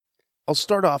I'll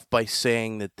start off by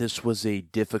saying that this was a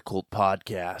difficult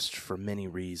podcast for many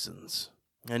reasons,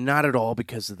 and not at all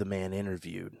because of the man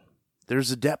interviewed. There's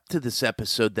a depth to this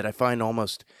episode that I find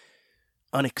almost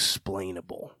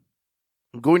unexplainable.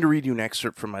 I'm going to read you an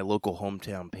excerpt from my local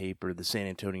hometown paper, the San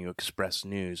Antonio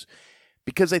Express-News,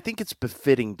 because I think it's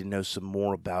befitting to know some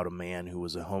more about a man who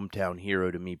was a hometown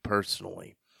hero to me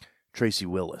personally, Tracy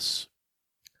Willis.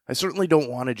 I certainly don't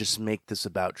want to just make this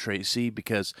about Tracy,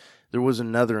 because there was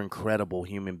another incredible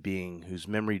human being whose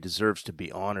memory deserves to be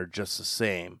honored just the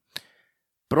same,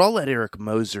 but I'll let Eric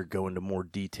Moser go into more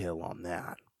detail on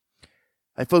that.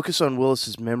 I focus on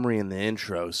Willis's memory in the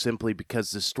intro simply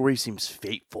because this story seems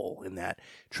fateful in that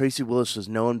Tracy Willis was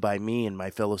known by me and my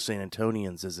fellow San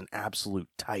Antonians as an absolute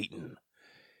titan,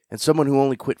 and someone who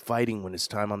only quit fighting when his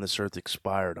time on this earth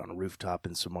expired on a rooftop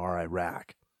in Samara,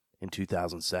 Iraq in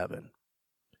 2007.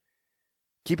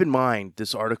 Keep in mind,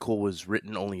 this article was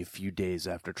written only a few days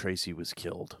after Tracy was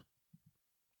killed.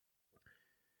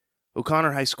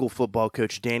 O'Connor High School football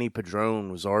coach Danny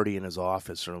Padron was already in his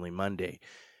office early Monday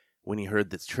when he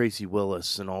heard that Tracy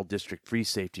Willis, an all-district free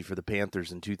safety for the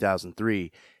Panthers in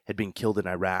 2003, had been killed in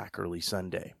Iraq early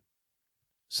Sunday.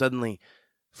 Suddenly,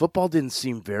 football didn't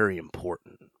seem very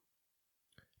important.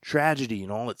 Tragedy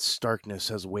in all its starkness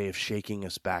has a way of shaking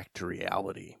us back to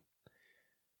reality.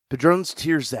 Padron's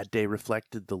tears that day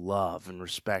reflected the love and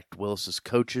respect Willis's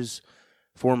coaches,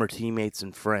 former teammates,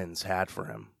 and friends had for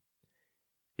him.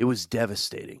 It was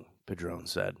devastating, Padron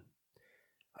said.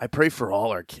 I pray for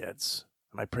all our kids,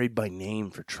 and I prayed by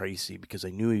name for Tracy because I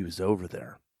knew he was over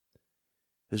there.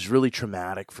 It was really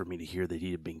traumatic for me to hear that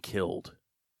he had been killed.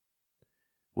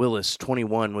 Willis,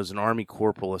 21, was an Army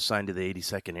corporal assigned to the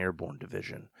 82nd Airborne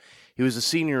Division. He was a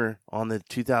senior on the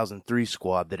 2003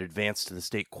 squad that advanced to the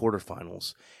state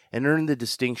quarterfinals and earned the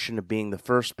distinction of being the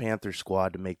first Panther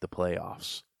squad to make the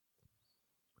playoffs.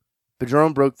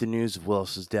 Padron broke the news of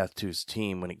Willis's death to his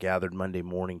team when it gathered Monday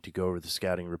morning to go over the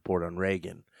scouting report on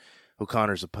Reagan,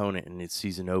 O'Connor's opponent in its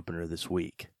season opener this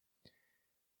week.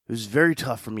 It was very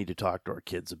tough for me to talk to our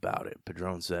kids about it,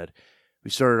 Padron said. We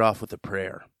started off with a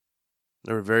prayer.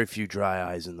 There were very few dry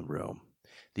eyes in the room.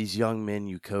 These young men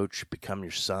you coach become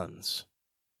your sons.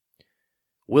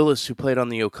 Willis, who played on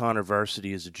the O'Connor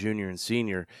varsity as a junior and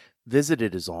senior,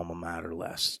 visited his alma mater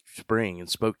last spring and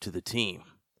spoke to the team.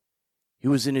 He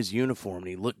was in his uniform and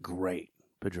he looked great,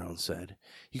 Padron said.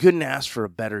 You couldn't ask for a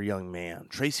better young man.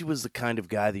 Tracy was the kind of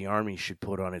guy the Army should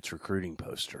put on its recruiting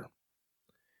poster.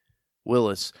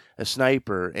 Willis, a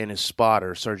sniper, and his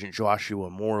spotter, Sergeant Joshua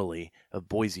Morley of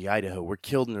Boise, Idaho, were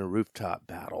killed in a rooftop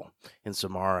battle in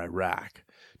Samara, Iraq.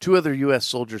 2 other U.S.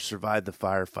 soldiers survived the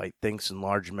firefight, thanks in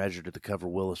large measure to the cover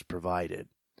Willis provided.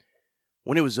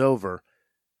 When it was over,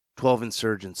 12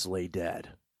 insurgents lay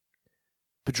dead.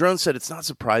 Padron said it's not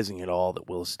surprising at all that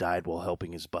Willis died while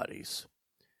helping his buddies.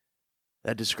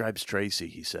 That describes Tracy,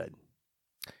 he said.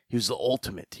 He was the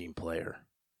ultimate team player.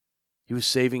 He was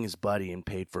saving his buddy and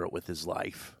paid for it with his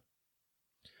life.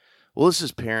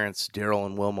 Willis's parents, Daryl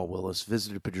and Wilma Willis,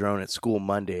 visited Padron at school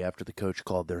Monday after the coach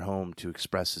called their home to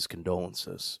express his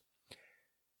condolences.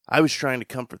 I was trying to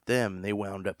comfort them, and they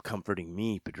wound up comforting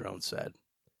me, Padron said.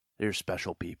 They're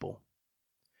special people.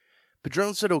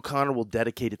 Padron said O'Connor will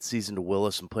dedicate its season to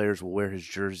Willis, and players will wear his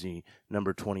jersey,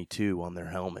 number 22, on their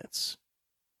helmets.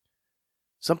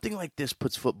 Something like this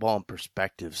puts football in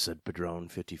perspective, said Padron,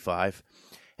 55.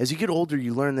 As you get older,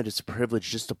 you learn that it's a privilege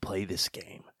just to play this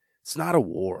game. It's not a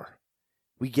war.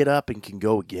 We get up and can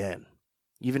go again,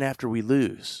 even after we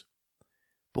lose.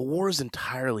 But war is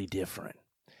entirely different.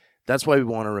 That's why we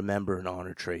want to remember and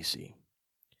honor Tracy.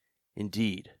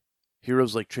 Indeed,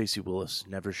 heroes like Tracy Willis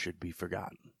never should be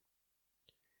forgotten.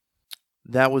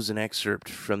 That was an excerpt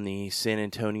from the San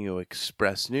Antonio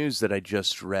Express-News that I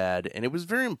just read, and it was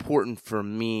very important for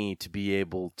me to be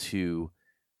able to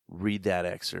read that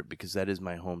excerpt because that is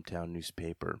my hometown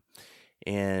newspaper.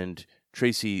 And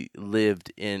Tracy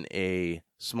lived in a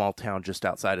small town just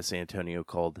outside of San Antonio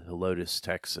called Helotes,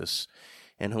 Texas.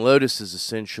 And Helotes is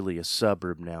essentially a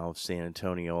suburb now of San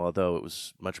Antonio, although it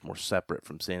was much more separate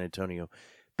from San Antonio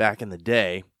back in the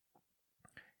day.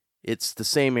 It's the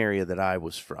same area that I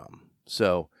was from.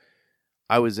 So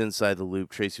I was inside the loop.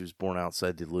 Tracy was born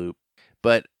outside the loop.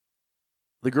 But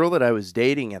the girl that I was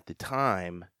dating at the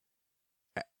time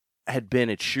had been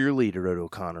a cheerleader at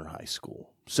O'Connor High School.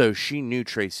 So she knew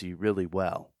Tracy really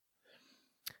well.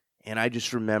 And I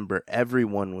just remember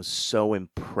everyone was so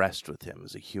impressed with him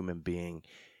as a human being,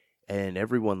 and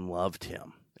everyone loved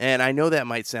him. And I know that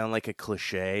might sound like a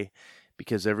cliche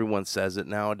because everyone says it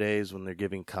nowadays when they're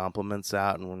giving compliments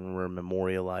out and when we're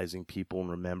memorializing people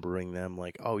and remembering them,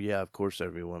 like, oh yeah, of course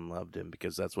everyone loved him,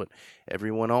 because that's what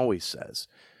everyone always says.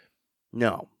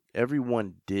 No,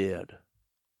 everyone did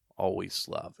always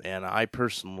love, and I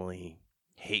personally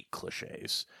hate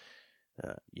cliches.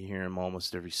 You hear him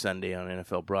almost every Sunday on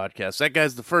NFL broadcasts. That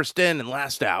guy's the first in and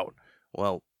last out.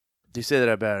 Well, they say that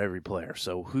about every player.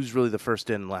 So who's really the first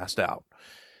in and last out?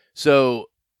 So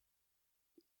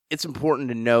it's important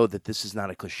to know that this is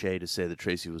not a cliche to say that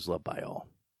Tracy was loved by all.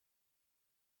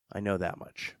 I know that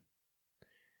much.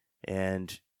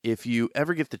 And if you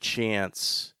ever get the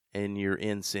chance and you're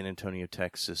in San Antonio,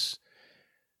 Texas,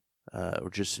 or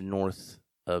just north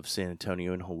of San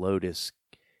Antonio in Helotes,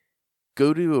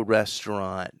 go to a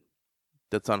restaurant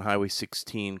that's on Highway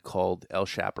 16 called El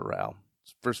Chaparral.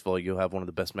 First of all, you'll have one of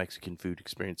the best Mexican food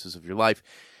experiences of your life.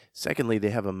 Secondly,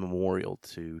 they have a memorial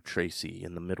to Tracy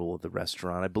in the middle of the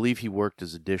restaurant. I believe he worked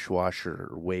as a dishwasher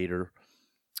or waiter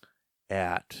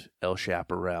at El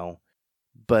Chaparral,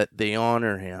 but they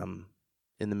honor him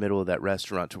in the middle of that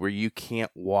restaurant to where you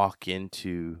can't walk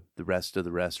into the rest of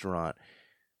the restaurant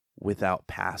without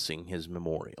passing his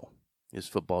memorial. His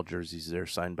football jersey's there,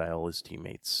 signed by all his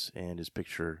teammates, and his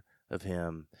picture of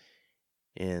him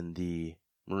in the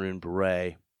maroon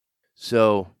beret.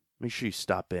 So make sure you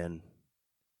stop in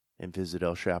and visit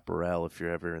El Chaparral if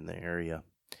you're ever in the area.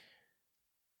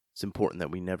 It's important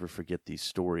that we never forget these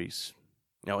stories.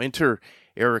 Now enter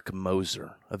Eric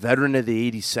Moser, a veteran of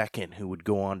the 82nd who would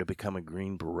go on to become a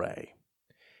Green Beret.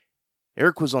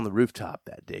 Eric was on the rooftop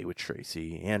that day with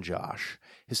Tracy and Josh.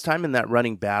 His time in that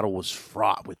running battle was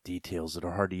fraught with details that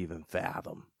are hard to even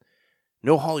fathom.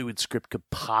 No Hollywood script could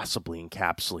possibly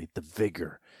encapsulate the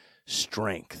vigor,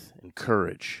 strength, and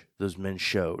courage those men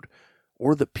showed,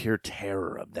 or the pure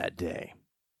terror of that day.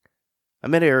 I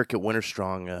met Eric at Winter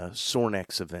Strong, a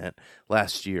Sornex event,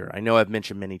 last year. I know I've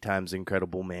mentioned many times the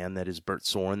incredible man that is Bert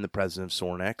Soren, the president of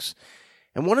Sornex.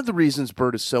 And one of the reasons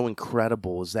Bert is so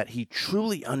incredible is that he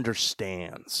truly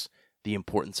understands the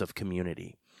importance of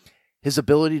community. His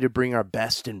ability to bring our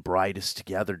best and brightest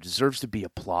together deserves to be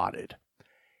applauded.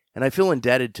 And I feel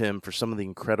indebted to him for some of the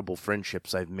incredible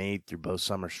friendships I've made through both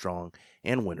Summer Strong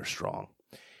and Winter Strong.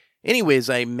 Anyways,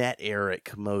 I met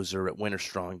Eric Moser at Winter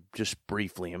Strong just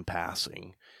briefly in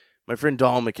passing. My friend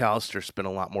Dawn McAllister spent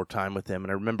a lot more time with him,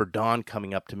 and I remember Dawn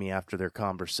coming up to me after their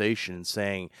conversation and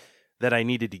saying that I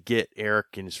needed to get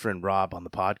Eric and his friend Rob on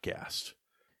the podcast.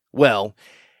 Well,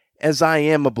 as I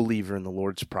am a believer in the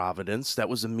Lord's providence, that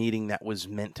was a meeting that was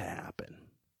meant to happen.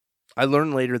 I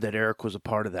learned later that Eric was a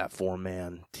part of that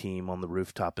 4-man team on the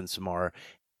rooftop in Samara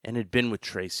and had been with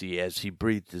Tracy as he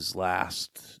breathed his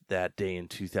last that day in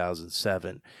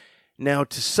 2007. Now,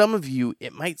 to some of you,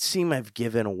 it might seem I've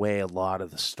given away a lot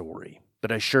of the story,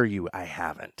 but I assure you I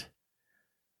haven't.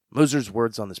 Moser's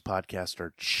words on this podcast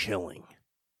are chilling.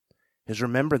 His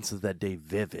remembrance of that day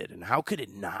vivid, and how could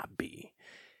it not be?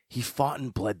 He fought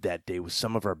and bled that day with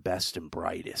some of our best and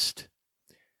brightest.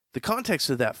 The context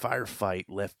of that firefight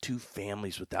left 2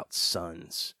 families without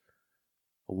sons,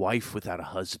 a wife without a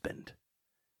husband,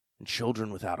 and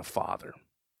children without a father.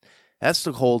 That's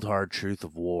the cold, hard truth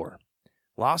of war.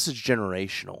 Loss is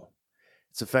generational.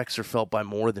 Its effects are felt by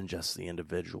more than just the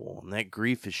individual, and that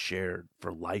grief is shared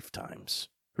for lifetimes.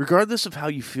 Regardless of how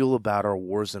you feel about our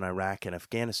wars in Iraq and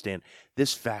Afghanistan,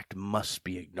 this fact must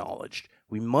be acknowledged.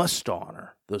 We must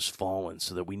honor those fallen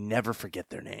so that we never forget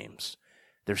their names,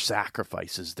 their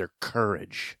sacrifices, their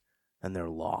courage, and their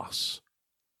loss.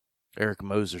 Eric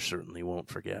Moser certainly won't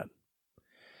forget.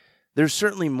 There's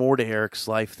certainly more to Eric's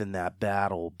life than that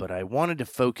battle, but I wanted to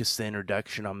focus the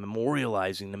introduction on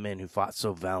memorializing the men who fought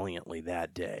so valiantly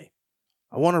that day.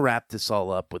 I want to wrap this all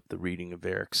up with the reading of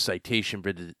Eric's citation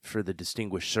for the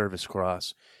Distinguished Service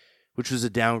Cross, which was a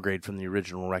downgrade from the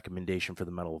original recommendation for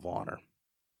the Medal of Honor.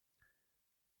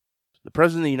 The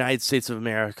President of the United States of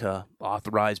America,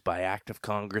 authorized by Act of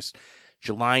Congress,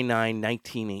 July 9,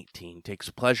 1918, takes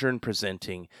pleasure in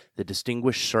presenting the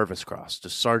Distinguished Service Cross to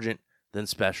Sergeant, then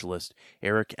Specialist,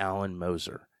 Eric Allen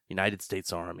Moser, United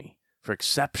States Army, for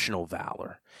exceptional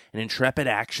valor and intrepid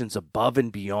actions above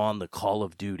and beyond the call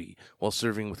of duty while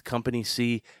serving with Company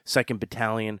C, 2nd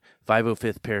Battalion,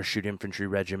 505th Parachute Infantry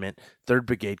Regiment, 3rd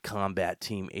Brigade Combat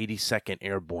Team, 82nd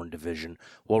Airborne Division,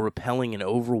 while repelling an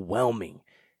overwhelming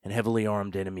and heavily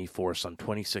armed enemy force on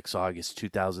 26 August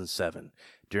 2007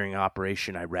 during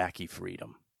Operation Iraqi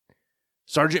Freedom.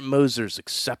 Sergeant Moser's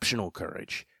exceptional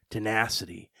courage,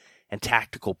 tenacity, and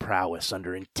tactical prowess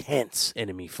under intense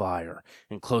enemy fire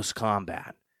and close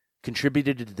combat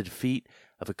contributed to the defeat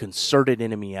of a concerted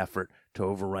enemy effort to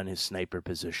overrun his sniper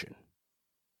position.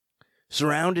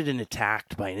 Surrounded and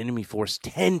attacked by an enemy force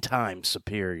 10 times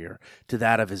superior to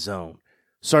that of his own,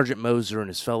 Sergeant Moser and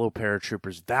his fellow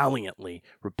paratroopers valiantly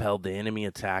repelled the enemy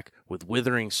attack with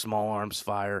withering small arms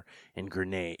fire and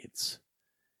grenades.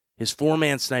 His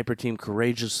 4-man sniper team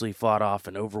courageously fought off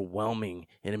an overwhelming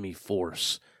enemy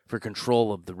force for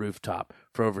control of the rooftop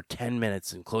for over 10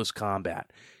 minutes in close combat,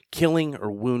 killing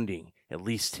or wounding at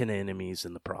least 10 enemies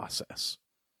in the process.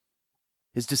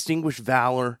 His distinguished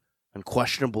valor,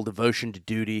 unquestionable devotion to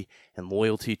duty, and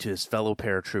loyalty to his fellow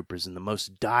paratroopers in the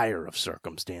most dire of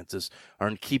circumstances are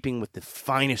in keeping with the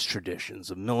finest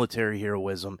traditions of military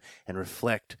heroism and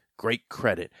reflect great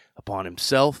credit upon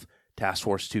himself, Task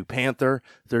Force 2 Panther,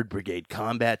 3rd Brigade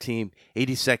Combat Team,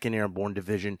 82nd Airborne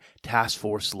Division, Task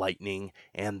Force Lightning,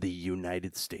 and the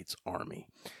United States Army.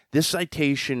 This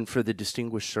citation for the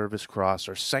Distinguished Service Cross,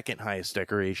 our second highest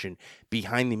decoration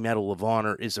behind the Medal of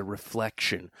Honor, is a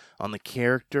reflection on the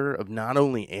character of not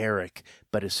only Eric,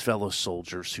 but his fellow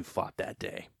soldiers who fought that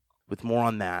day. With more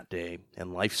on that day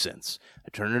and life since, I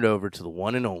turn it over to the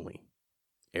one and only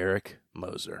Eric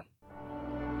Moser.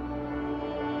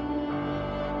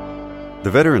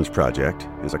 The Veterans Project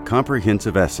is a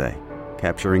comprehensive essay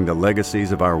capturing the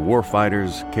legacies of our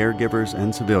warfighters, caregivers,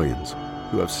 and civilians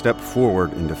who have stepped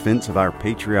forward in defense of our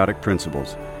patriotic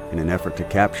principles in an effort to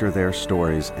capture their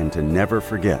stories and to never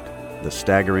forget the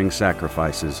staggering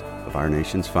sacrifices of our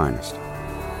nation's finest.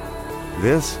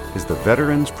 This is the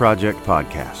Veterans Project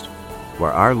podcast,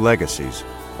 where our legacies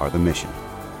are the mission.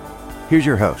 Here's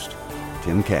your host,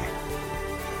 Tim Kay.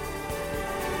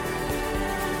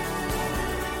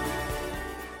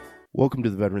 Welcome to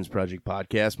the Veterans Project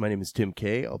podcast. My name is Tim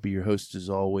Kay. I'll be your host as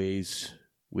always.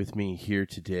 With me here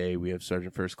today, we have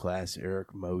Sergeant First Class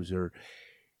Eric Moser.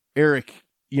 Eric,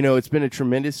 you know, it's been a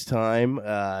tremendous time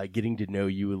getting to know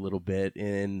you a little bit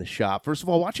in the shop. First of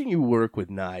all, watching you work with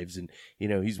knives, and, you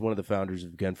know, he's one of the founders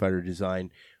of Gunfighter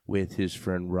Design with his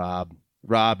friend Rob.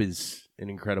 Rob is an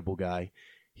incredible guy.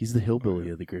 He's the hillbilly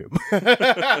of the group.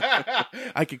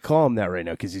 I could call him that right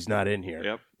now because he's not in here.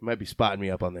 Yep. He might be spotting me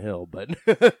up on the hill, but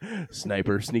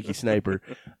sneaky sniper.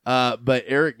 But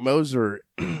Eric Moser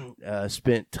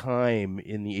spent time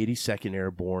in the 82nd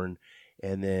Airborne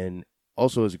and then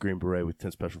also as a Green Beret with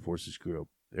 10 Special Forces Group.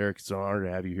 Eric, it's an honor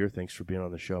to have you here. Thanks for being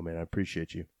on the show, man. I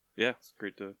appreciate you. Yeah, it's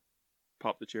great to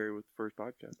pop the cherry with the first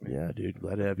podcast, man. Yeah, dude.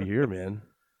 Glad to have you here, man.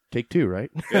 Take 2, right?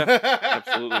 Yeah,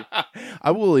 absolutely.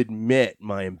 I will admit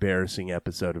my embarrassing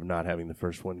episode of not having the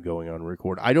first one going on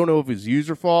record. I don't know if it's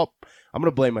user fault. I'm going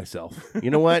to blame myself.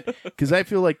 You know what? Because I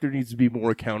feel like there needs to be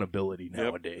more accountability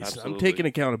nowadays. Yep, I'm taking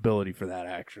accountability for that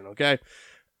action, okay?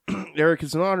 Eric,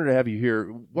 it's an honor to have you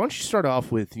here. Why don't you start off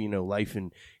with, you know, life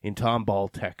in Tomball,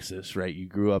 Texas, right? You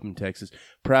grew up in Texas.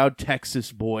 Proud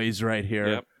Texas boys right here.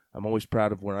 Yep. I'm always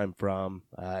proud of where I'm from.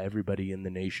 Everybody in the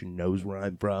nation knows where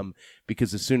I'm from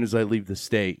because as soon as I leave the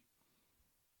state,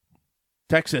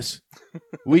 Texas,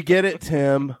 we get it,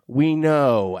 Tim. We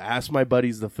know. Ask my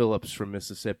buddies, the Phillips from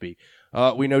Mississippi.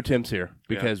 We know Tim's here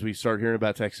because we start hearing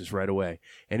about Texas right away.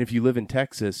 And if you live in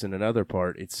Texas in another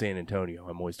part, it's San Antonio.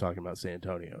 I'm always talking about San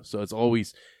Antonio. So it's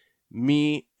always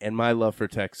me, and my love for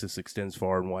Texas extends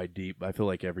far and wide deep. I feel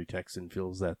like every Texan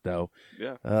feels that, though.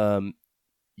 Yeah.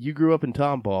 You grew up in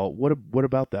Tomball. What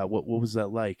about that? What was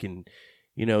that like? And,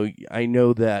 you know, I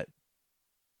know that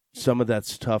some of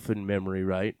that's tough in memory,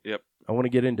 right? Yep. I want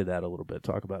to get into that a little bit.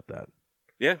 Talk about that.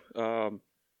 Yeah.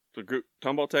 The group,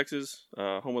 Tomball, Texas,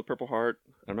 home with Purple Heart.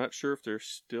 I'm not sure if they're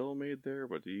still made there,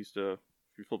 but they used to,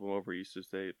 if you flip them over, used to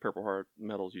say Purple Heart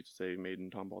medals used to say made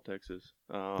in Tomball, Texas.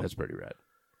 That's pretty rad.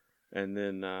 And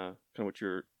then kind of what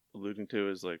you're alluding to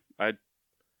is like I have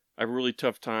a really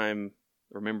tough time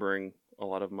remembering a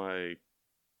lot of my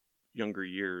younger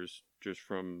years just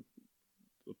from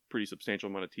a pretty substantial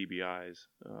amount of TBIs.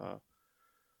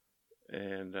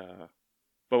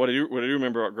 But what I do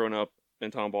remember growing up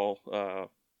in Tomball,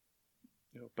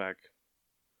 back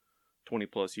 20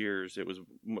 plus years, it was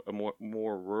a more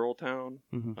rural town,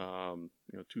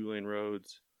 2-lane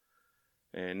roads.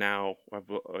 And now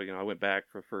I went back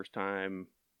for the first time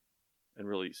and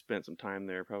really spent some time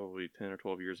there probably 10 or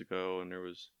 12 years ago. And there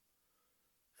was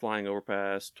flying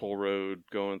overpass, toll road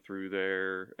going through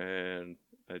there. And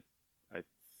I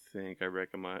think I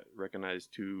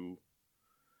recognized two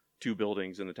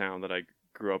buildings in the town that I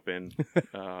grew up in.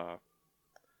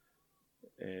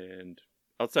 And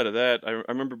outside of that, I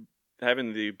remember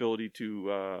having the ability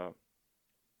to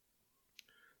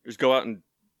just go out and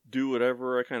do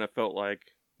whatever I kind of felt like,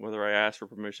 whether I asked for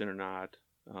permission or not,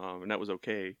 and that was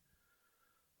okay.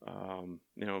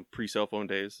 Pre-cell phone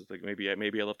days, it's like maybe I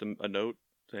left a note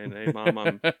saying, "Hey, Mom,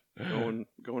 I'm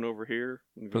going over here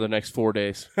for the next 4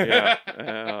 days."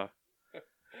 Yeah.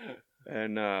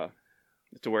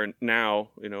 to where now,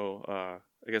 I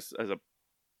guess as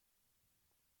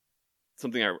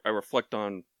something I reflect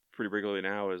on pretty regularly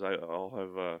now is I'll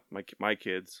have my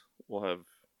kids will have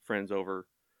friends over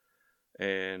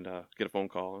and get a phone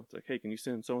call. It's like, hey, can you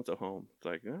send so and so home? It's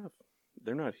like, oh,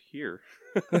 they're not here.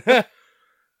 What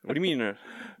do you mean they're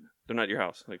not at your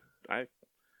house?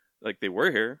 Like they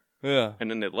were here. Yeah. And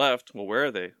then they left. Well, where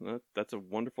are they? Well, that's a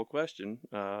wonderful question.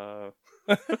 Aren't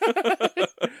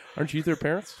you their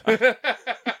parents?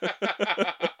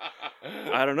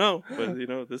 I don't know, but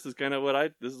this is kind of what I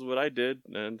did,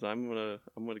 and I'm gonna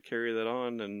carry that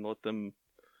on and let them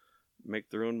make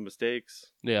their own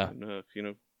mistakes. Yeah. And,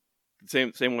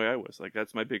 same way I was. Like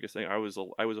that's my biggest thing. I was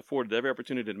afforded every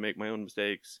opportunity to make my own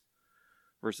mistakes,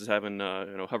 versus having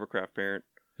hovercraft parent.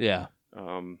 Yeah.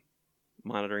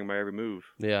 Monitoring my every move.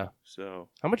 Yeah. So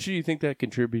how much do you think that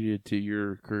contributed to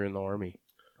your career in the Army?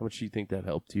 How much do you think that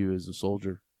helped you as a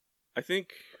soldier? I think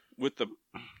with the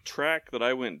track that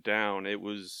I went down, it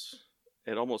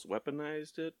almost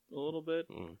weaponized it a little bit.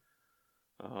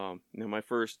 My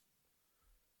first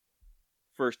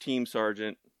team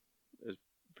sergeant is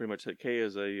pretty much like, hey,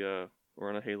 we're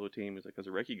on a Halo team. He's like, as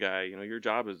a recce guy, your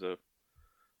job is to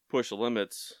push the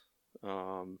limits.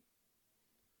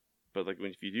 But like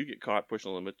if you do get caught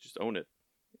pushing the limit, just own it,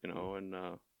 And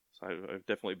so I've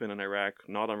definitely been in Iraq,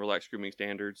 not on relaxed grooming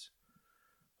standards,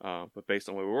 but based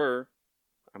on where we were,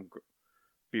 I'm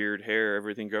beard, hair,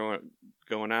 everything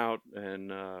going out,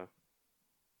 and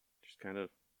just kind of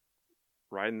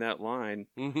riding that line.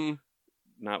 Mm-hmm.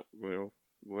 Not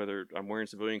whether I'm wearing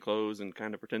civilian clothes and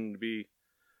kind of pretending to be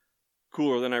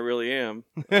cooler than I really am,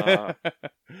 and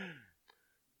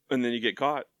then you get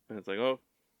caught, and it's like, oh.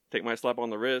 Take my slap on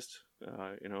the wrist,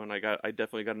 and I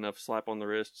definitely got enough slap on the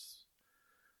wrists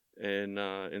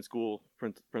in school,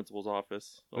 principal's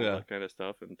office, all that kind of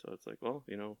stuff, and so it's like, well,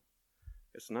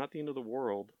 it's not the end of the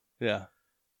world. Yeah.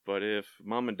 But if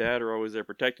mom and dad are always there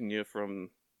protecting you from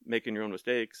making your own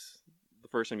mistakes, the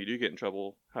first time you do get in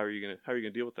trouble, how are you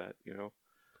gonna deal with that?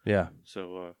 Yeah.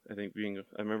 So I think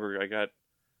I remember I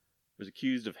was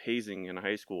accused of hazing in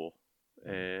high school,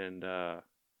 and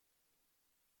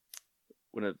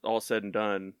when it's all said and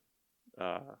done,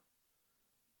 I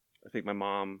think my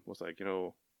mom was like,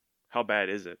 how bad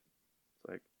is it? It's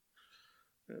like,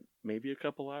 maybe a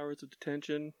couple hours of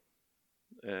detention.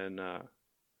 And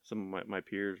some of my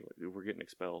peers were getting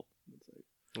expelled. It's like,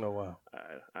 oh, wow.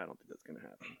 I don't think that's going to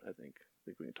happen. I think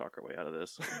we can talk our way out of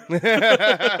this.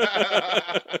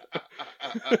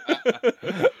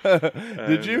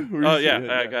 Did you? Oh,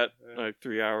 yeah. I got like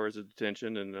 3 hours of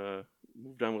detention and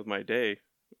moved on with my day.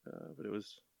 But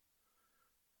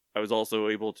I was also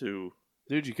able to.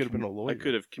 Dude, you could have been a lawyer. I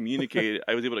could have communicated.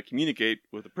 I was able to communicate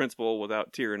with the principal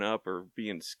without tearing up or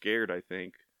being scared, I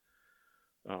think.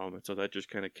 And so that just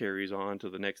kind of carries on to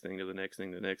the next thing,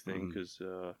 because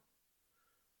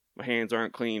my hands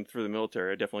aren't clean through the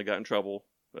military. I definitely got in trouble.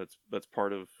 That's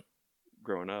part of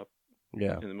growing up.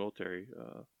 Yeah. In the military.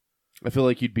 I feel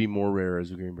like you'd be more rare as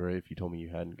a Green Beret if you told me you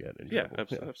hadn't gotten any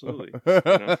trouble. Absolutely.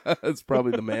 That's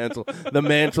probably the mantle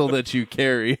that you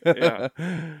carry. Yeah.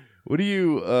 What do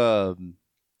you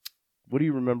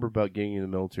remember about getting in the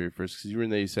military first? Because you were in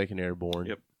the 82nd Airborne.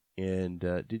 Yep. And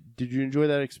did you enjoy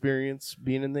that experience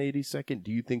being in the 82nd?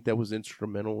 Do you think that was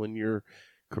instrumental in your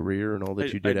career and all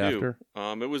that you did after?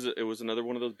 It was another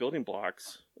one of those building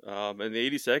blocks. And the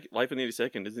 82nd life in the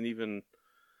 82nd isn't even,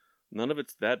 none of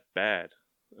it's that bad.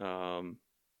 So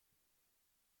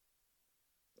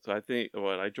I think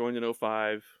I joined in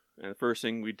 2005, and the first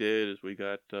thing we did is we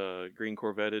got green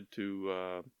corvetted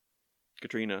to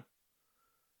Katrina.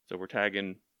 So we're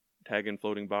tagging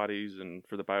floating bodies and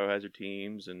for the biohazard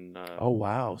teams, and oh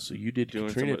wow! So you did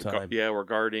Katrina time? We're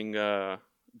guarding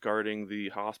the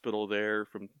hospital there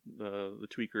from the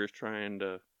tweakers trying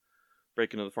to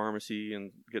break into the pharmacy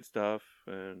and get stuff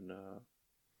and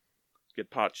get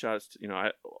pot shots.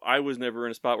 I was never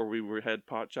in a spot where we had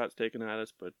pot shots taken at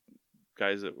us, but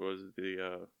guys that was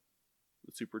the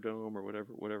Superdome or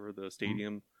whatever the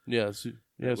stadium. Was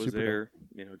Superdome. There.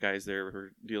 Guys there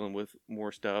were dealing with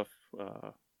more stuff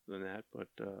than that, but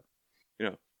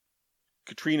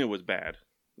Katrina was bad.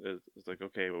 It's like,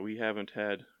 okay, well, we haven't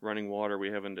had running water,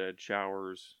 we haven't had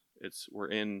showers. We're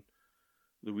in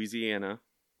Louisiana.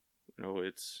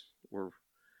 We're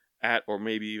at or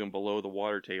maybe even below the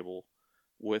water table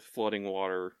with flooding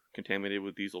water contaminated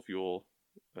with diesel fuel,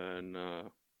 and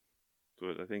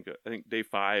so I think day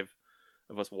 5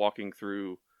 of us walking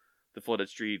through the flooded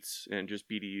streets and just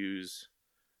BDUs,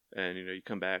 and you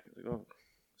come back like, oh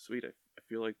sweet, I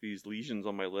feel like these lesions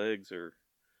on my legs are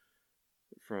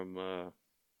from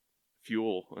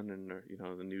fuel, and then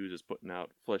the news is putting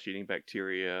out flesh-eating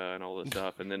bacteria and all this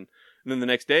stuff, and then the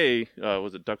next day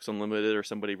was it Ducks Unlimited or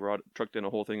somebody trucked in a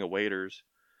whole thing of waders.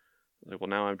 Like, well,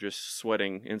 now I'm just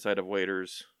sweating inside of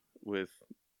waders with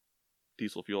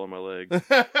diesel fuel on my legs.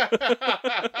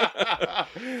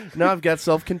 Now I've got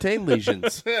self-contained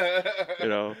lesions.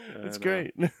 It's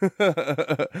great.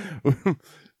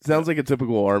 Sounds like a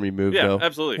typical Army move, though. Yeah,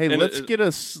 absolutely. Hey, and let's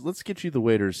get you the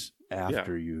waders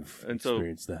after you've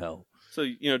experienced the hell. So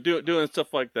doing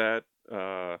stuff like that,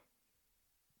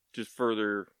 just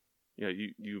further,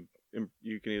 you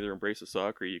can either embrace the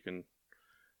suck or you can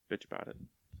bitch about it.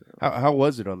 How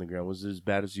was it on the ground? Was it as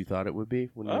bad as you thought it would be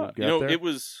when you got there? It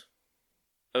was.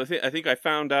 I think I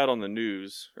found out on the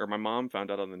news, or my mom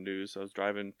found out on the news. I was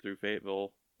driving through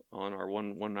Fayetteville on our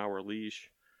 1 hour leash,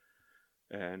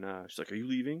 and she's like, "Are you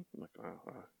leaving?" I'm like,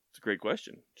 "It's a great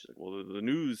question." She's like, "Well, the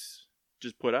news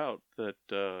just put out that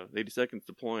the 82nd's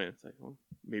deploying." It's like, "Well,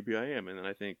 maybe I am." And then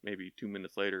I think maybe 2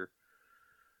 minutes later,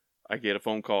 I get a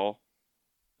phone call.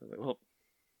 I was like, "Well,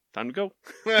 time to go."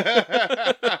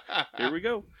 Here we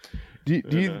go. Do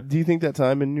you think that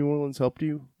time in New Orleans helped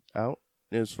you out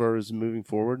as far as moving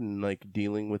forward and like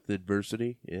dealing with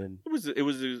adversity? And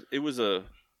it was a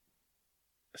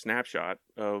snapshot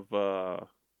of. I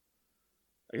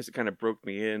guess it kind of broke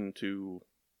me into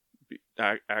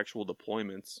actual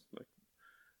deployments. Like,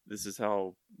 this is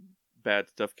how bad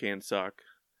stuff can suck.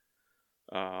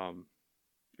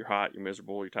 You're hot, you're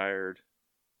miserable, you're tired,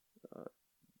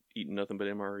 eating nothing but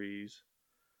MREs,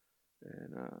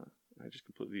 and I just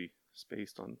completely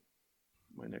spaced on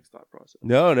my next thought process.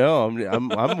 No,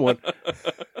 I'm one.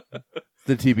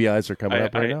 The TBIs are coming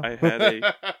up right now. I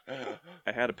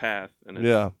had a path, and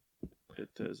it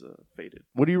has faded.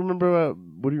 What do you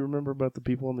remember about the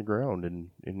people on the ground and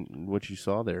what you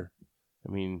saw there?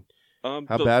 I mean, how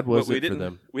bad was it for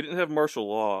them? We didn't have martial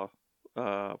law,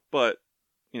 but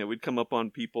we'd come up on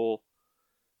people,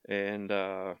 and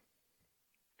they're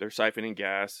siphoning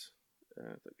gas.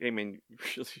 Like, hey man, you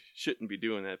really shouldn't be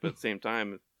doing that. But at the same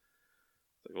time, it's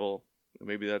like, well,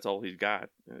 maybe that's all he's got.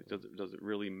 Does it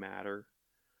really matter?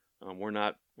 We're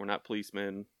not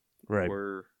policemen. Right.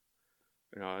 We're,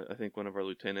 I think one of our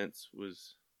lieutenants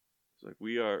was like,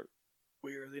 we are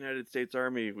the United States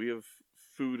Army. We have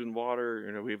food and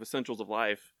water. We have essentials of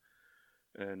life.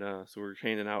 And so we're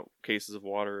handing out cases of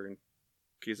water and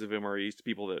cases of MREs to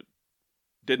people that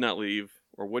did not leave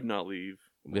or would not leave.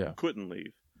 Yeah. Couldn't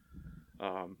leave.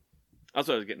 That's what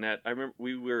I was getting at. I remember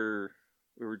we were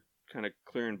kind of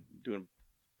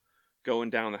going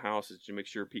down the houses to make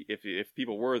sure if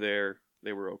people were there,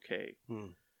 they were okay.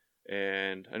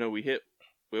 And I know we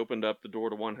opened up the door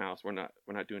to one house. We're not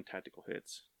doing tactical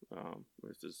hits.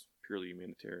 This is purely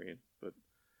humanitarian, but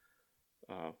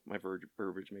my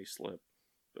verbiage may slip,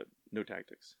 but no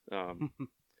tactics. But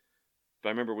I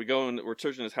remember we're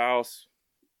searching this house.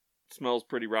 It smells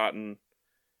pretty rotten.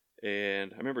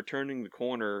 And I remember turning the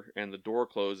corner and the door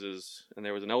closes, and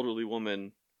there was an elderly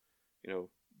woman,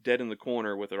 dead in the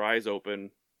corner with her eyes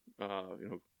open,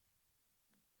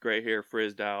 gray hair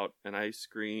frizzed out, and I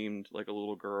screamed like a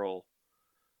little girl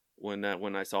when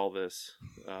I saw this.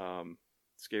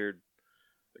 Scared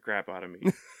the crap out of me,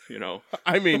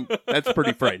 I mean, that's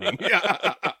pretty frightening.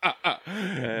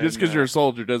 And, just because you're a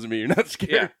soldier doesn't mean you're not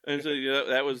scared. Yeah, and so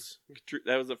that was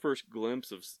the first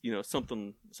glimpse of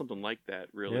something like that.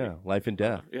 Really, yeah, life and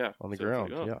death. On the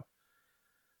ground. Like,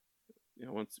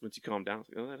 once you calm down, it's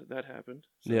like, that happened.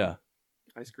 So yeah,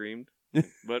 I screamed,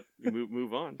 but you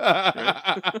move on.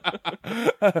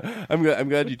 I'm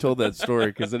glad you told that story,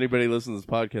 because anybody listening to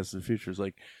this podcast in the future is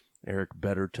like, Eric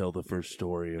better tell the first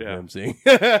story of him seeing.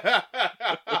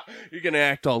 You're going to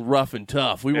act all rough and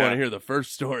tough. We want to hear the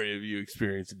first story of you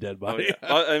experiencing a dead body.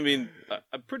 I mean,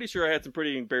 I'm pretty sure I had some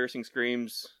pretty embarrassing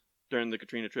screams during the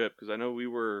Katrina trip, because I know we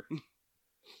were,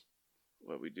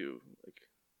 what we do, like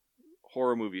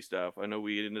horror movie stuff. I know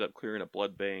we ended up clearing a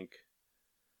blood bank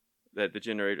that the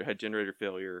generator had generator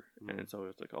failure. And so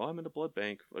it's like, I'm in a blood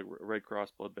bank, like a Red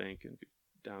Cross blood bank, and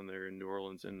down there in New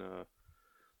Orleans, and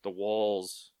the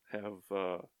walls have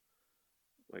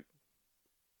like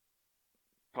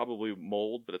probably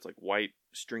mold, but it's like white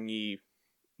stringy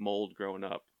mold growing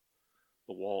up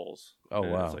the walls. Oh,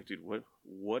 and wow. It's like, dude,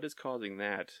 what is causing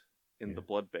that in the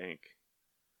blood bank?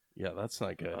 Yeah, that's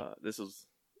not good.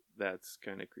 That's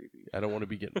kind of creepy. I don't want to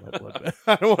be getting my blood back.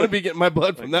 I don't want to be getting my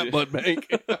blood from that blood bank.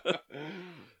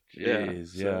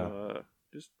 Jeez, so,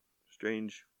 just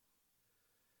strange.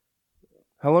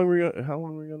 How long were you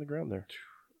on the ground there?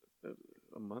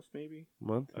 A month, maybe. A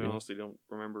month? I honestly don't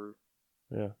remember.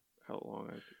 Yeah. How long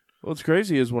I. What's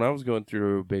crazy is when I was going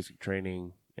through basic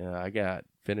training, I got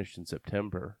finished in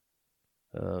September,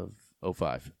 of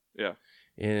 05. Yeah.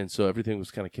 And so everything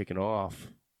was kind of kicking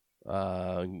off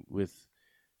with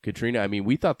Katrina. I mean,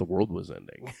 we thought the world was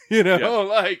ending.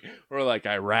 We're like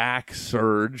Iraq,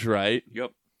 surge, right?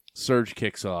 Yep. Surge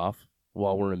kicks off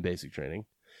while we're in basic training.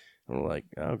 And we're like,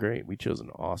 oh, great. We chose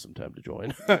an awesome time to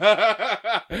join.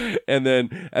 And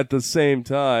then at the same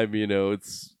time,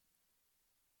 it's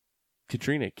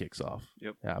Katrina kicks off.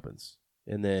 Yep. Happens.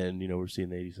 And then, we're seeing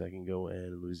the 82nd go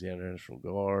in, Louisiana National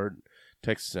Guard,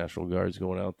 Texas National Guard's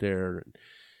going out there. And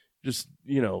just,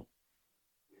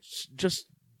 just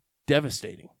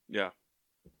devastating. Yeah.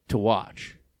 To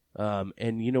watch.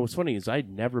 And what's funny is I'd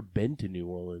never been to New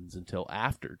Orleans until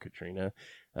after Katrina.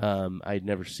 I'd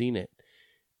never seen it.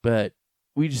 But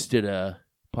we just did a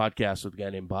podcast with a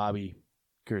guy named Bobby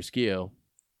Carrasquillo,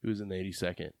 who was in the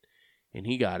 82nd. And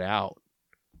he got out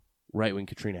right when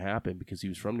Katrina happened because he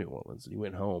was from New Orleans and he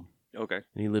went home. Okay.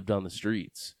 And he lived on the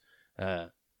streets.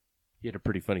 He had a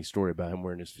pretty funny story about him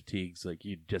wearing his fatigues. Like,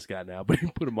 he'd just gotten out, but he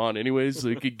put them on anyways so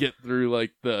he could get through,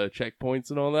 like, the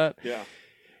checkpoints and all that. Yeah.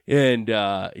 And,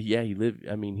 he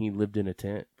lived in a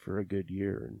tent for a good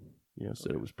year and,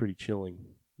 said it was pretty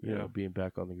chilling, being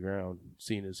back on the ground,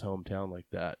 seeing his hometown like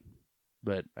that.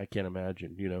 But I can't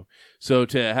imagine, So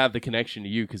to have the connection to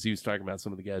you, because he was talking about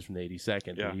some of the guys from the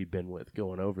 82nd that he'd been with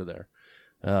going over there.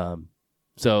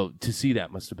 So to see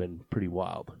that must have been pretty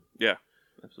wild. Yeah.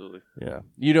 Absolutely. Yeah.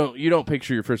 You don't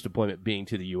picture your first deployment being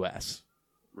to the U.S.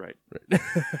 Right.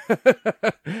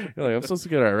 You're like, I'm supposed to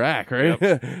go to Iraq, right?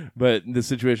 Yep. But the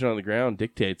situation on the ground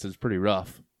dictates it's pretty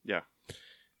rough. Yeah.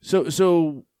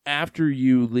 So after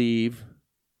you leave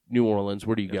New Orleans,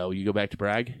 where do you go? You go back to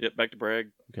Bragg? Yep, back to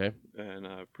Bragg. Okay. And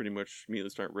pretty much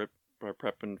immediately start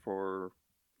prepping for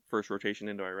first rotation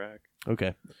into Iraq.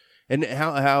 Okay. And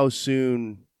how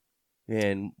soon,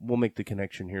 and we'll make the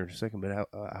connection here in a second, but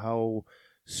how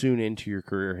soon into your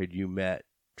career had you met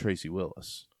Tracy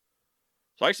Willis?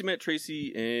 So I actually met Tracy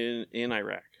in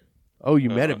Iraq. Oh, you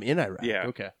met him in Iraq? Yeah.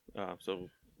 Okay. So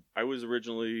I was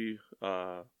originally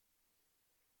not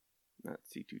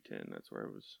C210. That's where I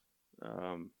was.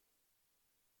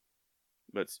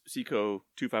 But SECO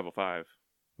 2505.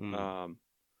 Mm.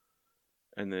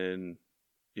 And then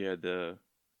you had the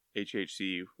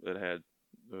HHC that had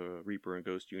the Reaper and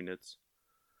Ghost units.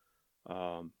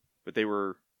 But they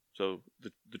were, so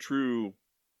the true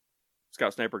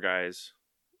Scout Sniper guys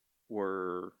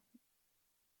were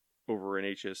over in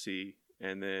HSC,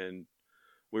 and then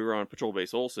we were on Patrol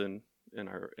Base Olson in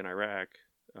Iraq.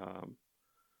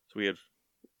 So we had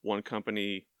one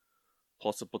company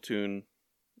plus a platoon,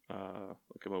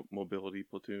 like a mobility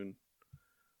platoon,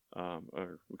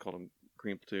 or we called them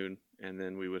Green Platoon, and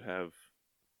then we would have,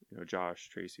 Josh,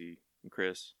 Tracy, and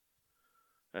Chris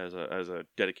as a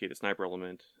dedicated sniper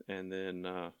element, and then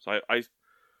so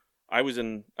I was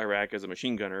in Iraq as a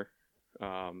machine gunner,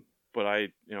 but I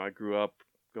grew up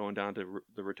going down to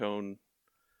the Raton,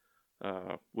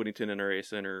 Whittington NRA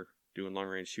Center, doing long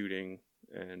range shooting,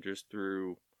 and just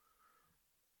through,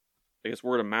 I guess,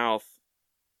 word of mouth.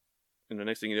 And the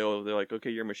next thing you know, they're like, okay,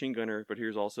 you're a machine gunner, but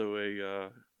here's also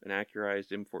an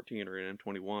accurized M14 or an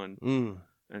M21. Mm.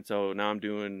 And so now I'm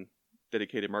doing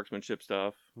dedicated marksmanship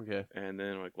stuff. Okay. And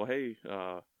then I'm like, well, hey,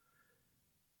 and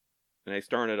they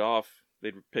started off,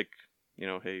 they'd pick,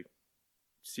 hey,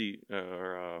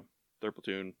 third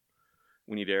platoon,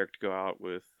 we need Eric to go out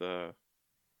with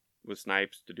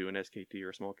snipes to do an SKT or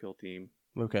a small kill team.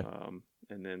 Okay.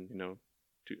 And then,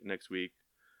 next week,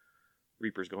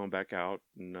 Reaper's going back out,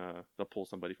 and they'll pull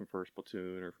somebody from first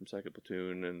platoon or from second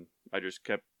platoon, and I just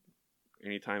kept,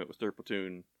 anytime it was third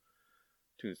platoon's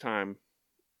time,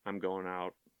 I'm going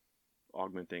out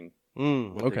augmenting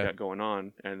what they got going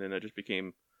on, and then it just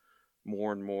became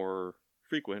more and more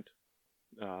frequent.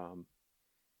 And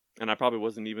I probably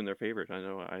wasn't even their favorite. I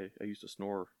know I used to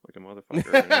snore like a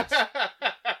motherfucker.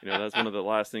 And that's one of the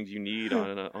last things you need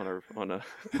on a when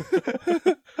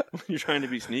you're trying to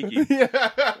be sneaky.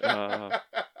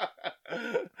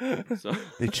 So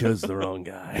they chose the wrong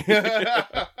guy.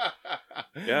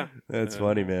 Yeah, that's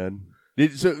funny, man.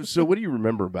 So what do you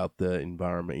remember about the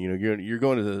environment? You're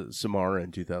going to Samara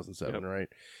in 2007, yep. Right?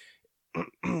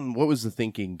 What was the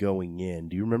thinking going in?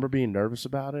 Do you remember being nervous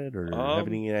about it, or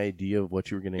having any idea of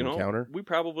what you were going to encounter? We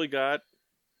probably got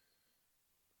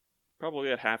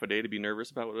half a day to be nervous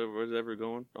about whatever was ever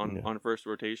going on first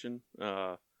rotation.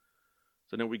 So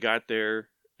then we got there,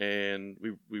 and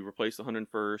we replaced the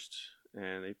 101st,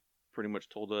 and they pretty much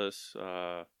told us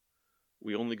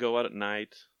we only go out at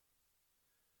night.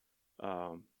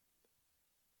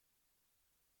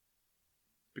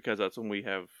 Because that's when we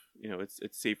have, it's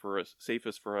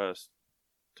safest for us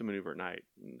to maneuver at night.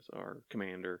 And so our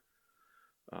commander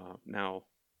Now,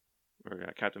 or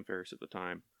Captain Ferris at the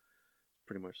time,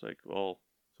 pretty much like, well,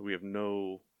 so we have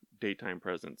no daytime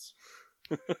presence.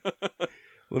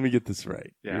 Let me get this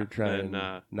right. Yeah, You're trying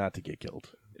not to get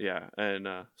killed. Yeah, and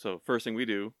so first thing we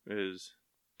do is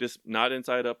just not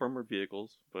inside up armored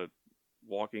vehicles, but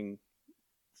walking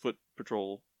foot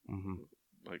patrol. Mm-hmm.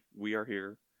 Like, we are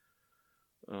here,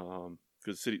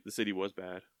 because the city was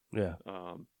bad. Yeah.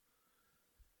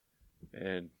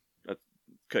 And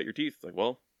cut your teeth. Like,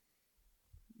 well,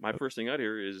 my first thing out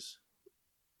here is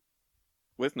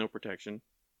with no protection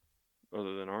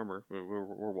other than armor.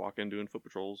 We're walking, doing foot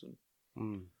patrols,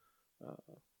 and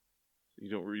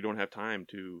you don't have time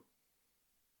to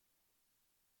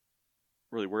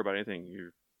really worry about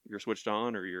anything. You're switched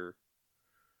on, or you're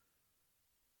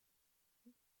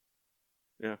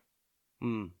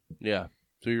Yeah.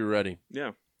 So you're ready.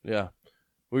 Yeah. Yeah.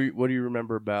 What do you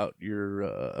remember about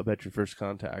your first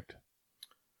contact?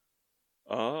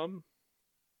 I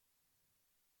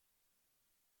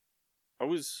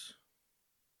was,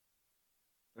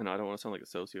 and I don't want to sound like a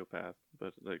sociopath,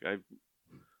 but like,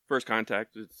 first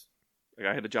contact, it's like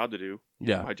I had a job to do.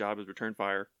 Yeah. My job is return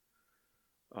fire,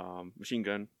 machine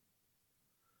gun,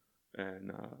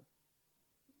 and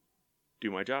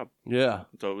do my job. Yeah.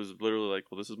 So it was literally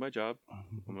like, well, this is my job.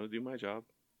 I'm going to do my job.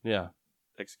 Yeah.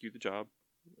 Execute the job.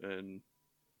 And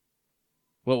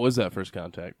what was that first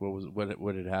contact?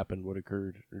 What had happened? What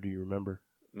occurred? Or do you remember?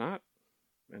 Not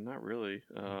really.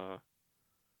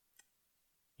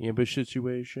 Ambush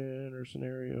situation or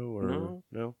scenario, or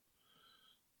no?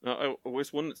 I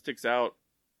guess one that sticks out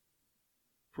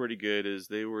pretty good is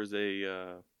there was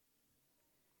an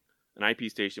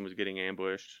IP station was getting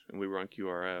ambushed, and we were on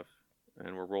QRF,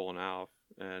 and we're rolling out,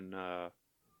 and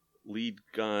lead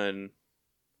gun.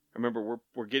 I remember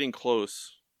we're getting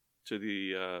close to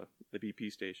the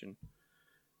BP station,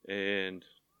 and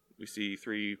we see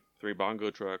three bongo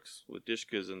trucks with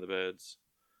dishkas in the beds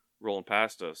rolling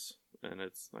past us, and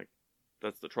it's like,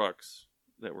 that's the trucks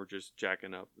that were just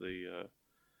jacking up the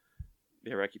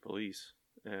Iraqi police,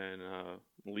 and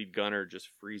the lead gunner just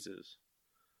freezes,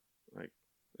 like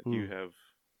you have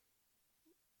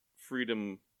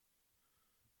freedom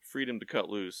to cut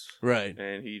loose, right?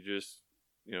 And he just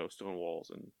stone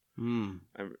walls, and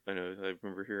I know I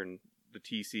remember hearing the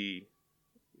TC.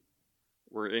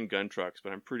 We're in gun trucks,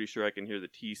 but I'm pretty sure I can hear the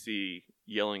TC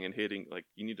yelling and hitting, like,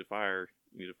 you need to fire.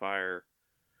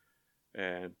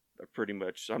 And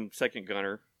I'm second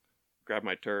gunner, grab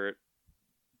my turret,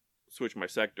 switch my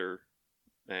sector,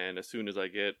 and as soon as I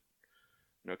get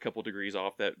a couple degrees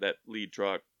off that lead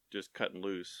truck, just cutting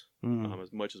loose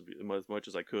as much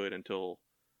as I could until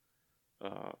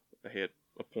I hit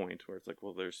a point where it's like,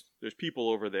 well, there's people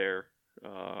over there,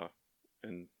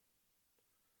 and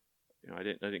I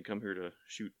didn't come here to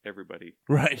shoot everybody.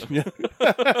 Right.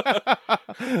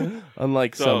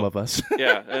 Unlike some of us.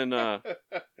 Yeah, and but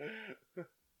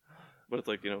it's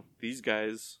like, these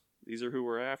guys, these are who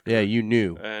we're after. Yeah, you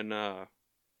knew. And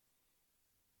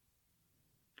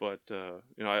but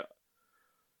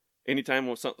anytime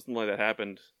when something like that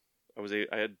happened, I was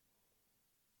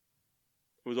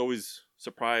always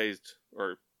surprised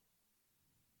or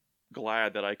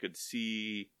glad that I could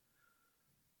see.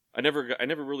 I never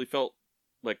really felt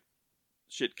like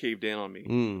shit caved in on me.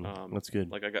 That's good.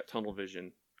 Like, I got tunnel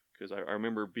vision, because I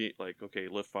remember being like, okay,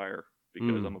 lift fire,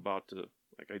 because I'm about to,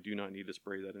 like, I do not need to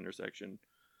spray that intersection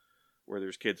where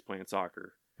there's kids playing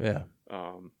soccer. Yeah.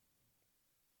 And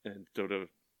so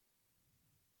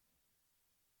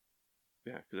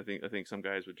because I think some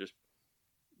guys would just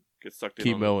get sucked in.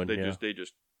 Keep mowing. They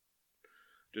just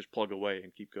plug away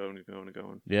and keep going and going and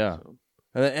going. Yeah. So.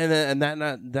 And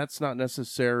that's not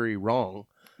necessarily wrong.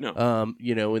 No.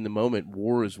 In the moment,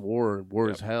 war is war. War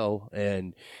is hell.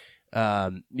 And,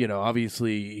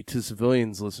 obviously to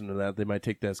civilians listening to that, they might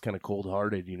take that as kind of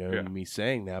cold-hearted, me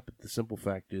saying that. But the simple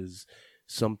fact is,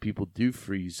 some people do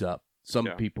freeze up. Some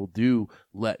people do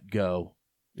let go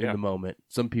in the moment.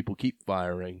 Some people keep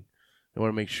firing. They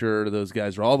want to make sure those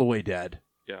guys are all the way dead.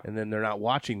 Yeah. And then they're not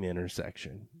watching the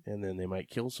intersection. And then they might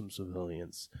kill some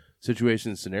civilians.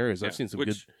 Situations, scenarios. I've seen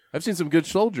some good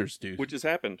soldiers, dude. Which has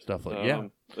happened. Stuff like I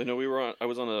know I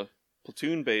was on a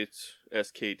platoon based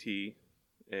SKT,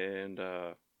 and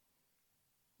I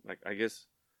guess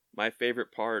my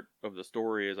favorite part of the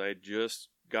story is I had just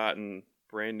gotten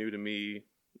brand new to me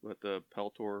with the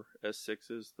Peltor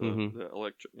S6s, the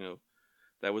electric,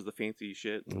 that was the fancy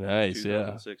shit. Nice,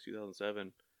 2006,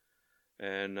 2007,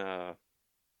 and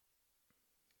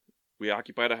we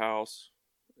occupied a house,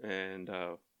 and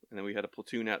then we had a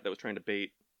platoon out that was trying to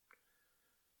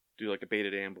do like a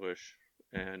baited ambush,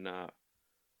 and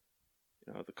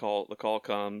the call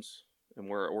comes, and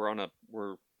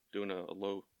we're doing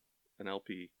an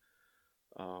LP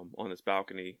on this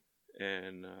balcony,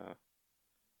 and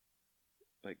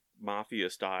like mafia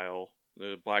style,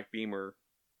 the black Beamer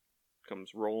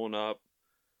comes rolling up,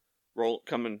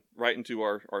 coming right into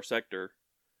our sector,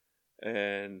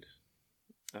 and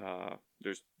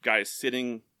there's guys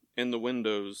sitting in the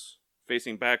windows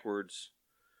facing backwards,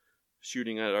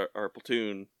 shooting at our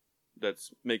platoon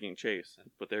that's making chase,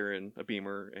 but they're in a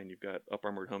Beamer, and you've got up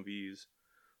armored Humvees,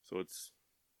 so it's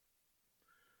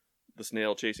the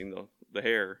snail chasing the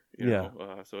hare, you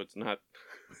know. So it's not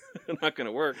not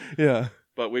gonna work. Yeah.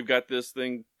 But we've got this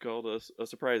thing called a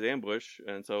surprise ambush,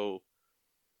 and so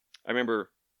I remember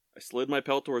I slid my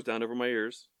Peltors down over my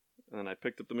ears, and then I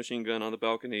picked up the machine gun on the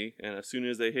balcony, and as soon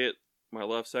as they hit my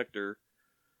left sector,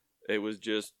 it was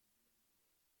just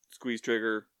squeeze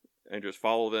trigger and just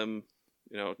follow them.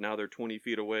 You know, now they're 20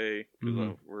 feet away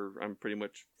because I'm pretty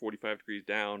much 45 degrees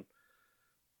down,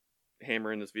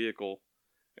 hammering this vehicle,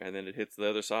 and then it hits the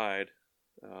other side,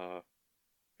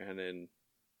 and then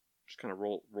just kind of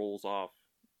rolls off,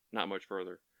 not much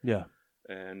further. Yeah.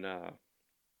 And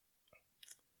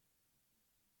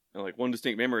like one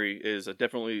distinct memory is I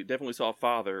definitely saw a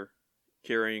father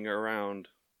carrying around,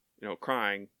 you know,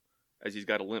 crying as he's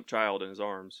got a limp child in his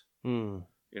arms, you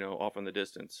know, off in the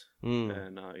distance.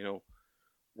 And you know,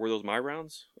 were those my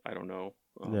rounds? I don't know.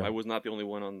 I was not the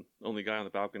only guy on the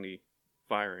balcony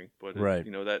firing, but right.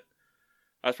 You know,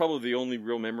 that's probably the only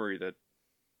real memory that,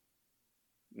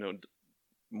 you know,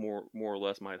 more or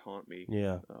less might haunt me.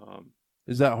 Yeah.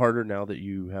 Is that harder now that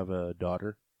you have a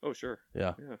daughter? Oh, sure.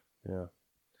 Yeah.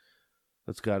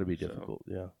 That's got to be difficult.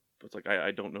 Yeah. But it's like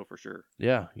I don't know for sure.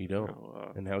 Yeah, you don't.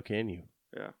 And how can you?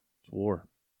 Yeah. It's war.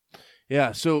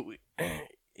 Yeah. So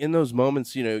in those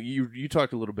moments, you know, you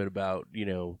talked a little bit about, you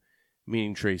know,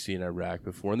 meeting Tracy in Iraq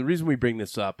before, and the reason we bring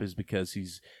this up is because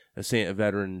he's a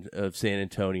veteran of San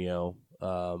Antonio.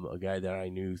 A guy that I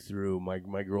knew through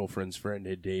my girlfriend's friend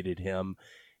had dated him,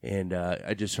 and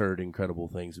I just heard incredible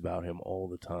things about him all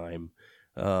the time,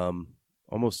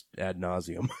 almost ad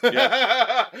nauseum.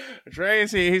 Yeah.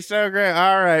 Tracy, he's so great.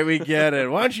 All right, we get it.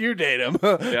 Why don't you date him?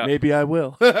 Yeah. Maybe I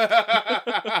will.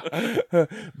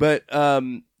 But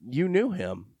you knew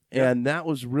him. And that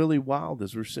was really wild.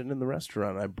 As we're sitting in the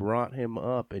restaurant, I brought him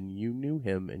up, and you knew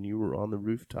him, and you were on the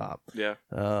rooftop. Yeah.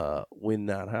 When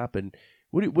that happened.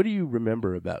 What do you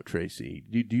remember about Tracy?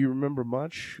 Do you remember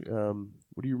much?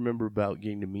 What do you remember about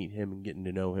getting to meet him and getting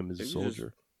to know him as a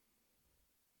soldier?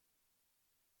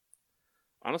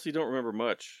 Honestly, don't remember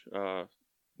much. A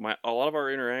lot of our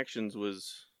interactions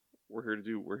was we're here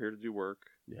to do work.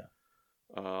 Yeah.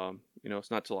 You know,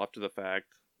 it's not till after the fact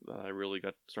that I really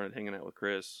started hanging out with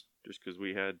Chris, just because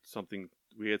we had something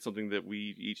that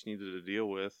we each needed to deal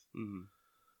with.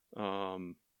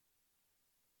 Mm-hmm.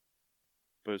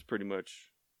 But it's pretty much,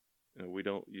 you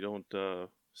know, you don't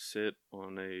sit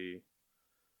on a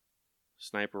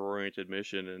sniper-oriented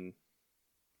mission and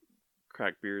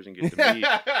crack beers and get to meet.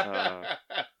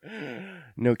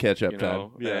 No catch-up time.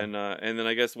 Know? Yeah. And then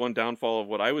I guess one downfall of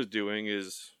what I was doing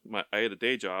is I had a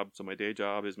day job, so my day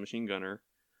job is machine gunner,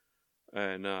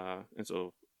 and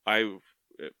so I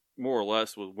more or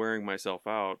less was wearing myself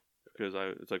out because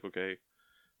it's like, okay,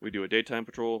 we do a daytime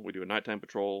patrol, we do a nighttime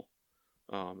patrol.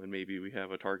 And maybe we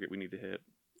have a target we need to hit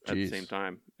at the same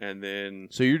time. And then...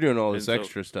 So you're doing all this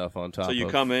extra stuff on top of... So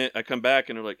I come back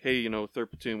and they're like, hey, you know,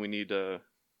 3rd Platoon, we need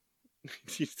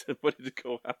somebody to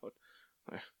go out.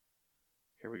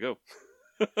 Here we go.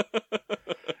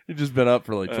 You've just been up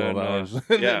for like 12 hours.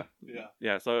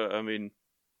 Yeah. So, I mean,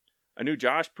 I knew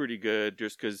Josh pretty good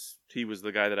just because he was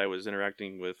the guy that I was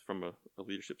interacting with from a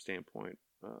leadership standpoint.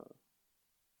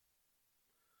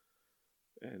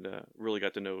 And really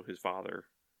got to know his father.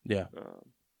 Yeah.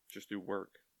 Just through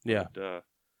work. Yeah. But,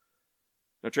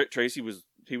 no, Tracy was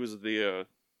the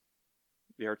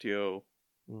RTO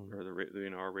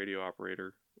or our radio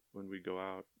operator when we go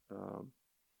out.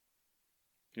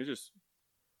 He was just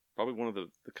probably one of the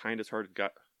kindest hearted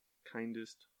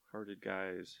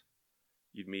guys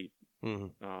you'd meet.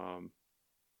 Mm-hmm.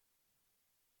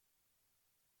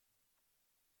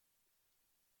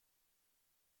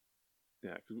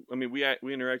 Yeah, I mean, we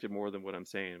interacted more than what I'm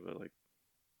saying, but like,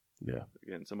 yeah,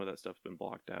 again, some of that stuff's been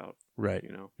blocked out, right?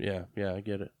 You know, yeah, I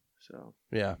get it. So,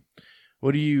 yeah,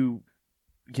 what do you?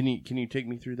 Can you take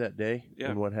me through that day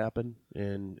and what happened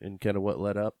and kind of what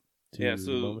led up to so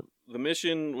the moment? The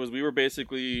mission was we were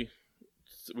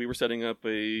setting up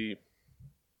an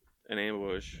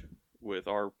ambush with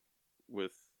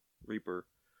Reaper,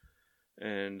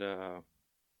 and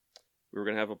we were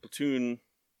gonna have a platoon.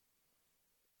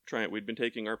 We'd been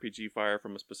taking RPG fire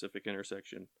from a specific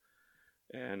intersection,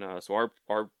 And so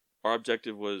our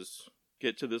objective was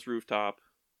get to this rooftop,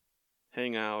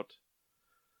 hang out.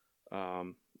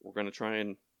 We're going to try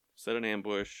and set an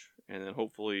ambush, and then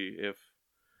hopefully if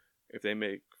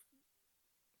they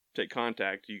take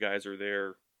contact, you guys are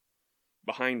there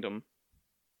behind them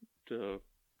to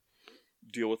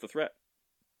deal with the threat.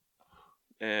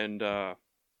 And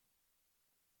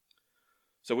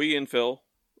so we infill,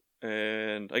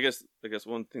 and I guess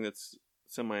one thing that's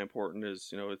semi-important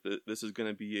is, this is going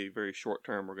to be a very short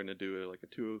term. We're going to do like a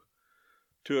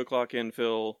 2 o'clock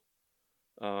infill,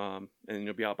 and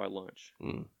you'll be out by lunch.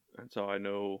 And so I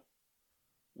know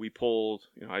we pulled,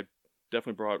 I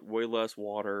definitely brought way less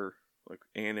water, like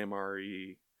and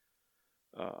MRE,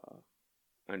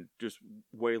 and just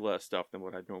way less stuff than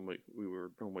what we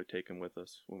were normally taking with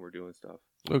us when we're doing stuff.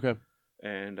 Okay.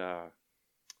 And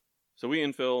so we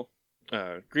infill.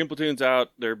 Green platoon's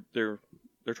out. They're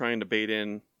trying to bait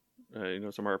in,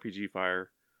 some RPG fire.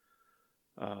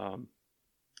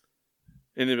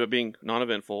 Ended up being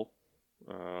non-eventful.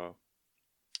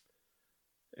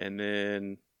 And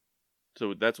then,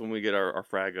 so that's when we get our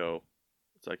frago.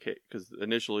 It's like, hey, because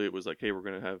initially it was like, hey, we're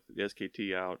going to have the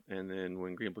SKT out. And then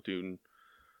when Green Platoon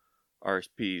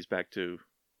RSPs back to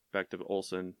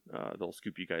Olson, they'll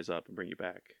scoop you guys up and bring you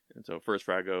back. And so first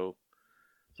frago,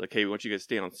 it's like, hey, we want you guys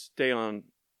to stay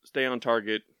on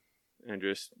target and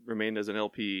just remain as an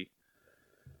LP.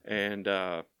 And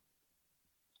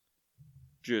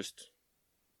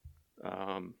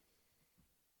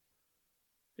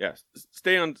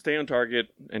stay on target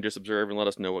and just observe and let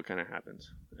us know what kind of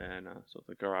happens. And so it's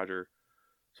like, Roger.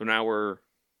 So now we're,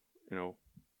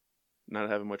 not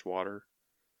having much water.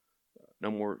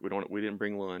 No more. We didn't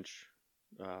bring lunch.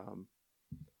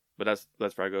 But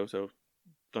that's Frago. So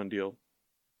done deal.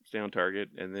 Stay on target,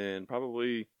 and then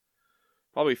probably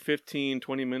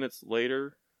 15-20 minutes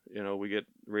later, we get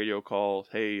radio calls.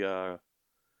 Hey,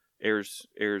 air's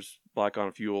black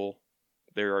on fuel.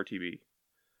 They're RTB.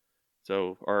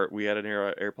 So we had an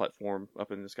air platform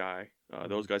up in the sky.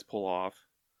 Those guys pull off,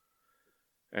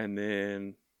 and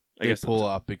then they pull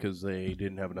off because they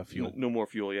didn't have enough fuel. No more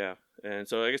fuel, yeah. And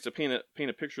so I guess to paint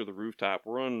a picture of the rooftop,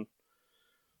 we're on.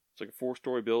 It's like a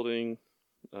 4-story building,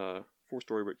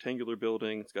 4-story rectangular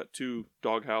building. It's got 2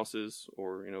 dog houses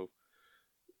or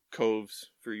coves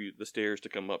for the stairs to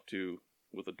come up to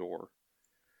with a door,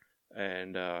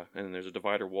 and then there's a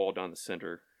divider wall down the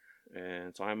center,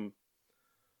 and so I'm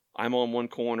on one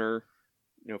corner,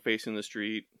 facing the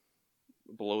street,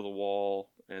 below the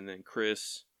wall, and then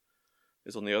Chris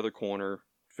is on the other corner,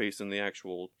 facing the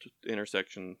actual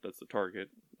intersection that's the target,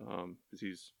 because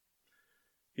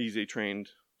he's a trained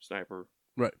sniper.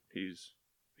 Right. He's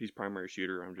primary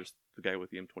shooter. I'm just the guy with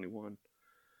the M21.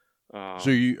 So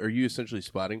are you essentially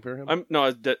spotting for him? I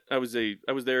was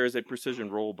there as a precision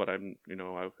role, but at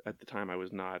the time I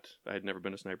was not. I had never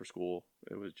been to sniper school.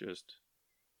 It was just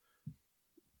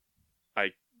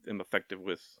I am effective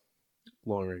with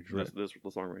long range, this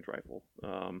long range rifle.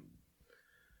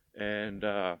 And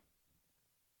I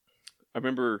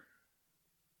remember,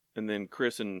 and then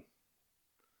Chris and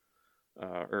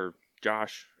or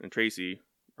Josh and Tracy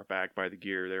are back by the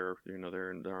gear. They're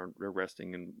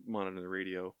resting and monitoring the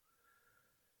radio.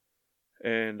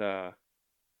 And so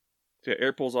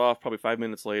air pulls off probably 5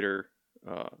 minutes later.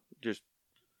 Just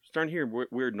starting to hear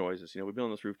weird noises. We've been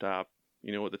on this rooftop.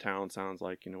 What the town sounds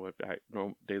like. What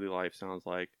daily life sounds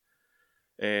like.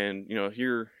 And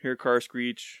hear car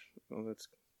screech. Well,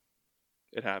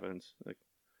 it happens. Like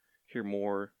hear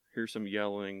more. Hear some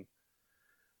yelling.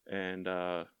 And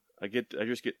I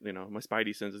just get my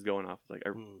spidey sense is going off. Like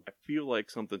I feel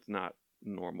like something's not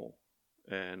normal.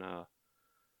 And I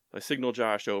signal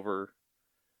Josh over.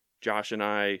 Josh and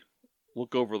I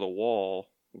look over the wall,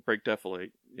 break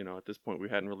defilate. At this point we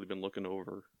hadn't really been looking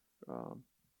over.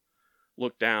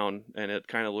 Look down, and it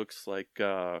kind of looks like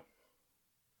I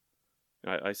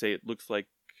say it looks like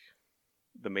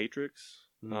the Matrix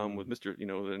with Mr.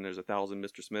 Then there's 1,000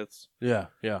 Mr. Smiths. Yeah.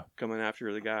 Coming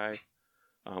after the guy.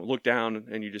 Look down,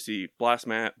 and you just see black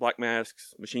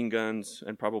masks, machine guns,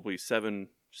 and probably 7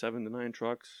 to 9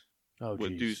 trucks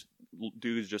with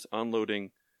dudes just unloading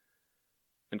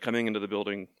and coming into the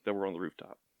building that were on the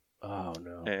rooftop. Oh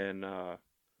no! And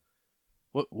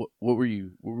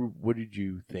what did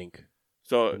you think?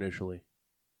 So initially,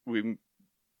 we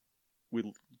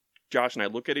Josh and I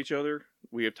look at each other.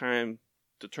 We have time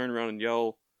to turn around and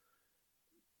yell.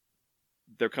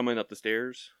 They're coming up the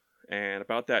stairs, and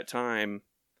about that time,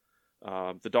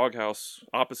 the doghouse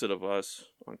opposite of us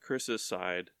on Chris's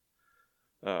side,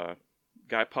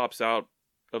 guy pops out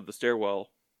of the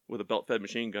stairwell with a belt-fed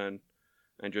machine gun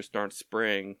and just starts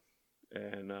spraying.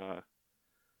 And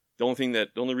The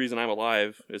only reason I'm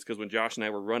alive is because when Josh and I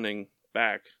were running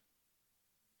back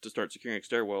to start securing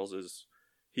stairwells, is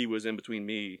he was in between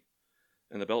me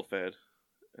and the belt fed,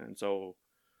 and so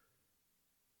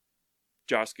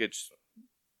Josh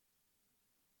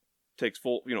takes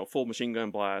full machine gun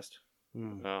blast,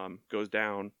 goes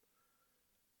down.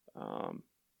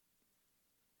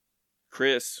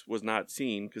 Chris was not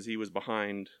seen because he was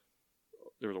behind.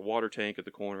 There was a water tank at the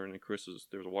corner, and then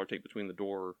there was a water tank between the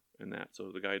door and that.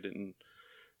 So the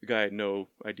guy had no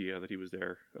idea that he was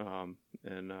there.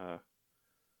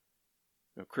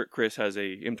 Chris has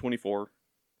a M24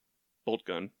 bolt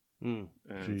gun, and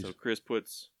so Chris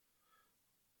puts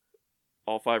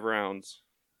all 5 rounds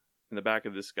in the back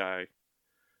of this guy,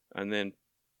 and then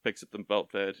picks up the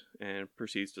belt fed and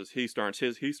proceeds to he starts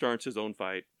his own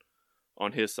fight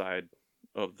on his side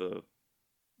of the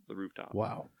rooftop.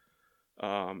 Wow.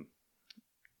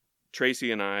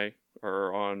 Tracy and I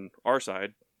are on our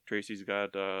side. Tracy's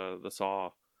got the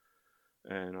saw,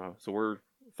 and so we're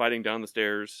fighting down the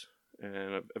stairs.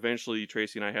 And eventually,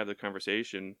 Tracy and I have the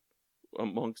conversation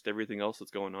amongst everything else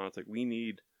that's going on. It's like we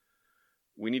need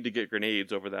to get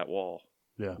grenades over that wall.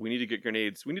 Yeah, we need to get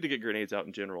grenades. We need to get grenades out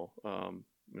in general.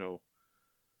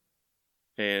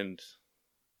 And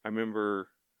I remember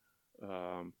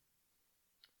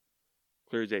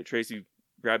clear as day. Tracy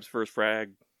grabs first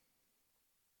frag,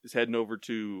 is heading over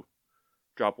to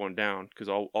drop one down because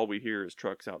all we hear is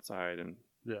trucks outside and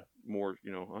more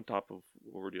on top of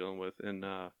what we're dealing with. And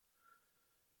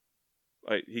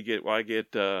I get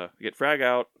frag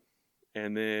out,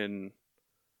 and then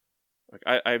like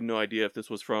I have no idea if this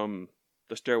was from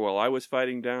the stairwell I was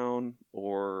fighting down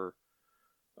or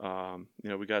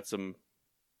we got some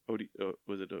ODA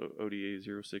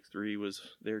 063 was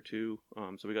there too.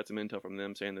 So we got some intel from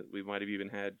them saying that we might have even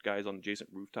had guys on adjacent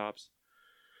rooftops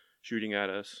shooting at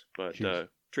us. But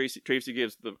Tracy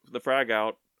gives the frag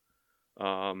out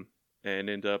and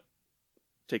end up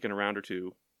taking a round or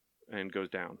two and goes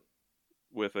down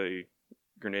with a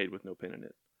grenade with no pin in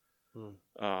it.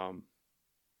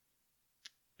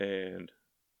 And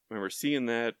I remember seeing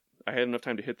that. I had enough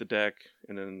time to hit the deck,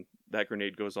 and then that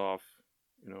grenade goes off,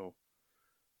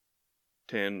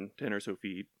 10 or so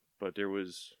feet. But there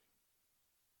was,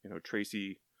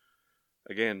 Tracy,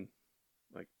 again,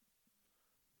 like,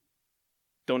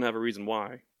 don't have a reason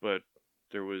why, but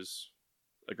there was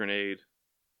a grenade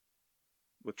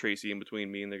with Tracy in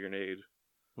between me and the grenade.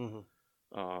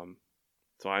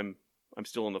 So I'm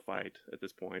still in the fight at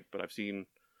this point, but I've seen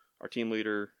our team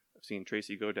leader, I've seen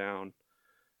Tracy go down,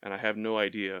 and I have no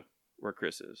idea where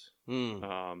Chris is.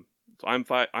 So I'm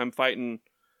fighting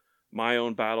my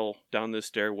own battle down this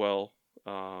stairwell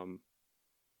the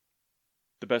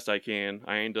best I can.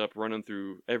 I end up running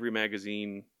through every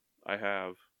magazine I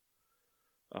have,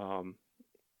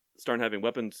 starting having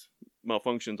weapons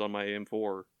malfunctions on my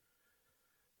M4.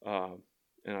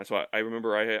 And so I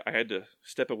remember I had to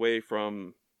step away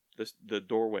from the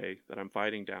doorway that I'm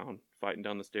fighting down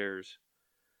the stairs,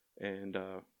 and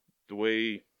the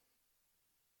way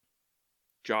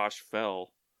Josh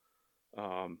fell,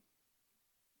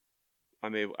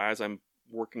 as I'm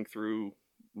working through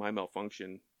my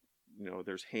malfunction,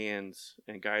 there's hands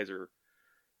and guys are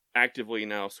actively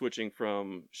now switching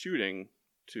from shooting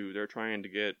to they're trying to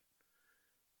get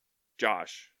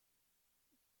Josh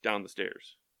down the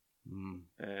stairs.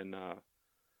 And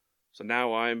so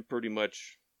now I'm pretty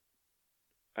much,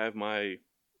 I have my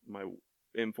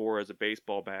M4 as a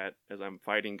baseball bat as I'm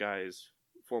fighting guys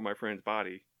for my friend's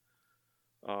body.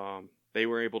 They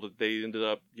ended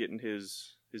up getting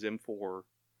his M4.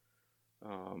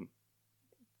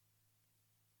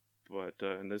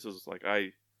 And this is like,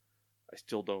 I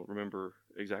still don't remember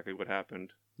exactly what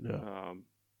happened. Yeah.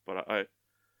 But I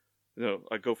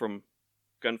go from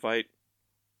gunfight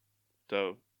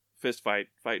to fist fight,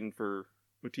 fighting for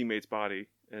my teammate's body,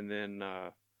 and then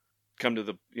come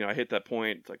to I hit that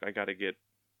point. It's like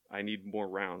I need more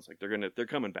rounds. Like they're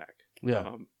coming back.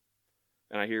 Yeah.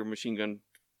 And I hear machine gun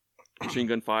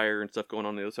fire and stuff going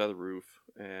on the other side of the roof,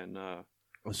 and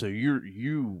so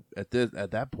you at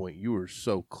that point you were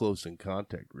so close in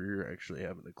contact where you're actually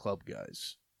having to club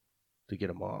guys to get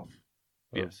them off.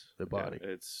 Yes, the body. Yeah,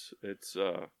 it's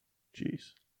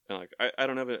jeez. And like I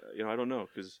don't have it. I don't know,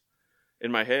 because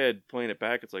in my head playing it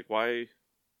back, it's like, why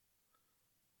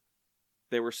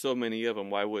there were so many of them.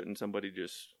 Why wouldn't somebody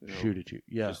just shoot at you?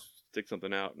 Yeah, just stick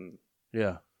something out and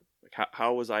like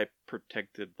how was I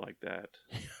protected like that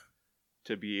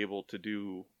to be able to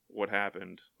do what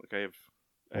happened? Like I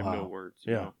have no words.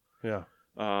 Yeah.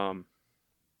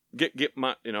 Get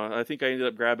my I think I ended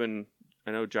up grabbing.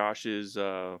 I know Josh's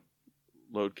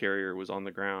load carrier was on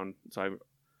the ground, so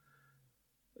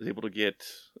was able to get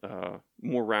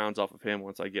more rounds off of him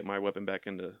once I get my weapon back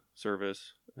into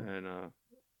service. And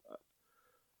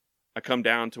I come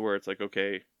down to where it's like,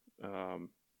 okay,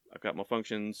 I've got my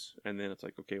functions, and then it's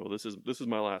like, okay, well, this is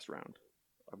my last round.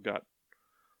 I've got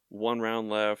one round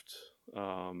left.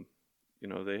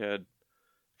 They had a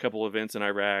couple events in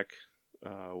Iraq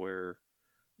where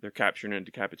they're capturing and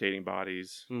decapitating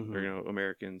bodies, or,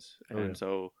 Americans, and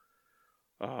so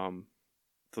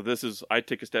this is, I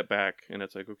take a step back, and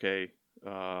it's like, okay,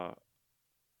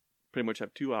 pretty much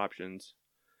have two options.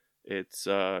 It's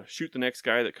shoot the next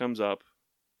guy that comes up,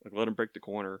 like let him break the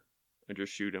corner, and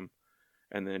just shoot him,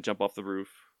 and then jump off the roof.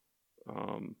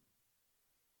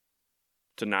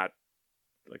 To not,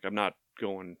 like, I'm not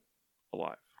going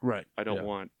alive. Right. I don't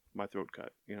want my throat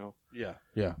cut. Yeah.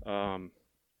 Yeah.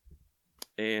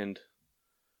 And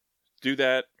do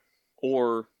that,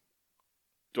 or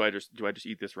do I just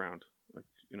eat this round? Like,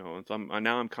 and so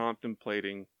I'm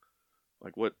contemplating,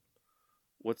 like,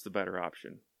 what's the better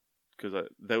option? Because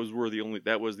that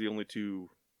was the only two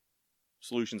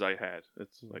solutions I had.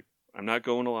 It's like, I'm not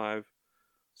going alive,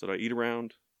 so do I eat a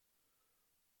round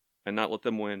and not let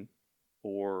them win,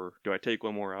 or do I take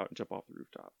one more out and jump off the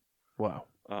rooftop? Wow.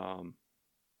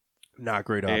 Not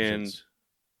great options.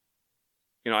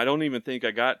 And I don't even think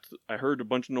I heard a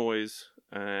bunch of noise,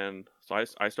 and so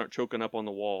I start choking up on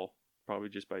the wall, probably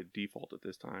just by default at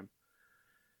this time.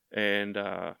 And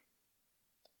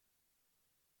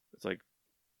it's like,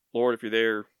 Lord, if you're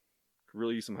there, could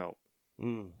really use some help.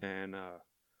 And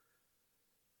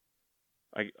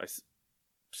I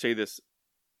say this,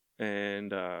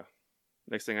 and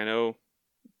next thing I know,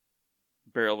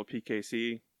 barrel of a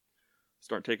PKC,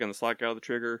 start taking the slack out of the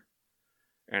trigger,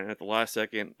 and at the last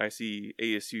second, I see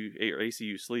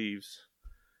ACU sleeves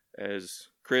as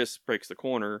Chris breaks the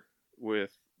corner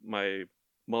with my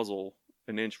muzzle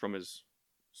an inch from his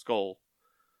skull,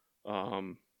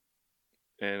 and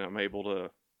I'm able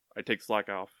to. I take the slack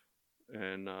off,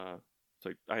 and it's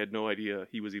like I had no idea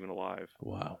he was even alive.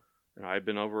 Wow. And I've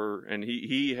been over, and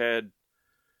he had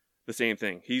the same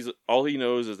thing. All he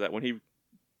knows is that when he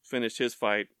finished his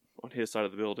fight on his side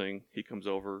of the building, he comes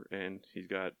over and he's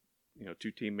got,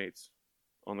 two teammates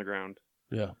on the ground.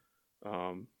 Yeah.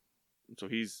 So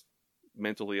he's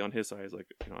mentally on his side. He's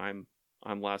like, I'm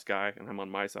last guy, and I'm on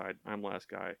my side. I'm last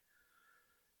guy.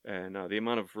 And the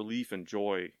amount of relief and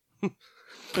joy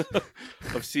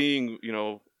of seeing,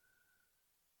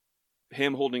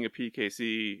 him holding a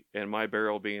PKC and my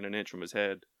barrel being an inch from his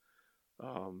head,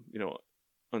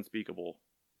 unspeakable.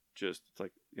 Just, it's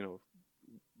like,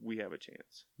 we have a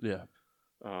chance. Yeah.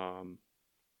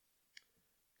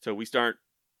 So we start,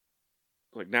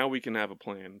 like, now we can have a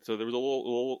plan. So there was a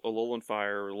lull in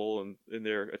fire, a lull in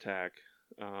their attack.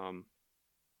 And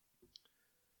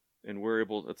we're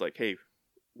able, it's like, hey,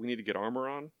 we need to get armor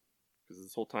on. Because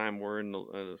this whole time we're in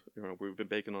we've been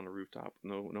baking on the rooftop.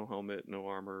 No helmet, no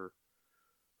armor.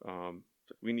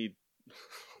 We need,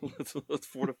 let's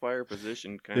fortify our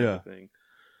position kind of a thing.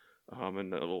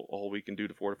 And all we can do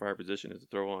to fortify our position is to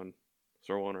throw on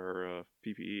our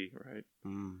PPE, right?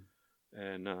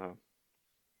 And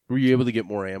were you able to get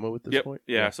more ammo at this point?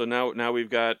 Yeah. So now we've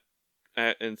got,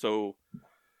 and so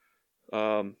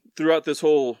throughout this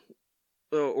whole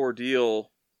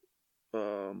ordeal,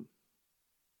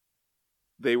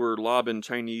 they were lobbing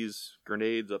Chinese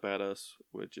grenades up at us,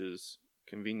 which is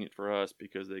convenient for us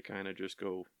because they kind of just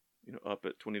go, up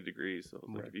at 20 degrees. So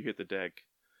like if you hit the deck,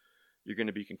 you're going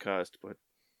to be concussed, but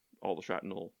all the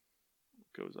shrapnel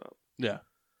goes up. Yeah.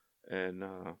 And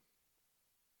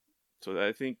so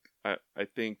I think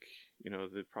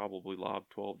they probably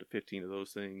lobbed 12 to 15 of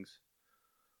those things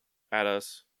at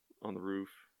us on the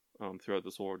roof throughout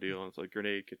this whole ordeal. And it's like,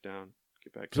 grenade, get down,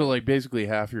 get back. So down. like basically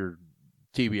half your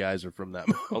TBIs are from that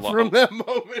that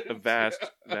moment. A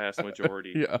vast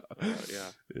majority. Yeah.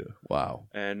 Yeah. Wow.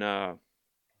 And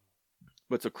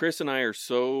but so Chris and I are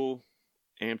so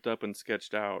amped up and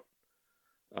sketched out.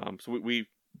 So we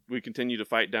continue to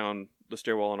fight down the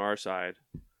stairwell on our side,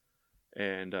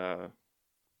 and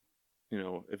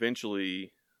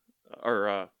eventually,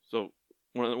 so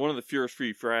one of the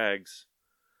Furious-Free frags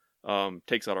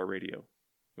takes out our radio.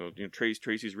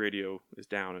 Tracy's radio is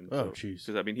down, and jeez.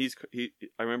 Because I mean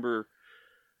I remember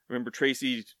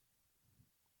Tracy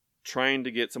trying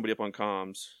to get somebody up on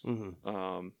comms,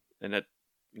 and that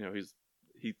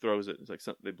he throws it. It's like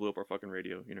they blew up our fucking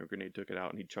radio. Grenade took it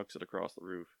out, and he chucks it across the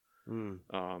roof.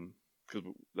 Because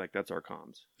like that's our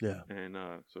comms. Yeah. And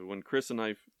so when Chris and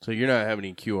I, so you're not having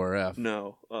any QRF.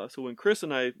 No. So when Chris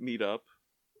and I meet up,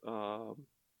 I'm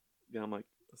like,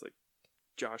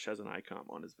 Josh has an ICOM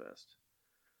on his vest.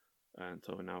 And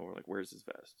so now we're like, where's his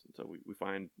vest? And so we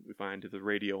find the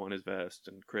radio on his vest,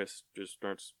 and Chris just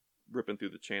starts ripping through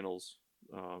the channels.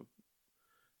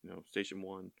 Station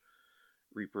 1,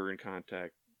 Reaper in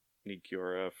contact, need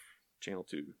QRF. Channel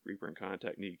 2, Reaper in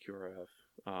contact, need QRF.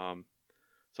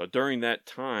 So during that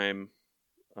time,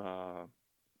 so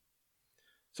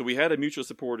we had a mutual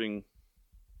supporting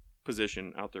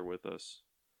position out there with us.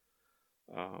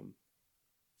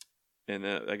 And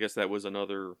I guess that was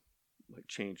another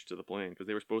change to the plan, because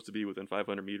they were supposed to be within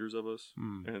 500 meters of us,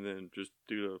 and then just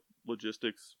due to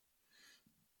logistics,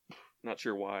 not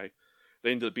sure why,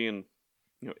 they ended up being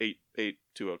 8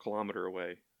 to a kilometer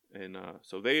away, and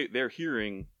so they're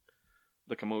hearing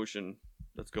the commotion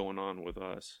that's going on with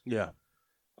us. Yeah.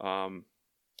 Were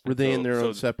they in their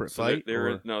own separate fight? They're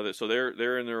in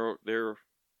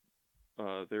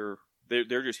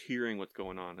they're just hearing what's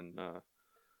going on, and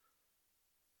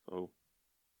so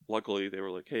luckily they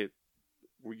were like, hey,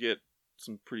 we get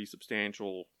some pretty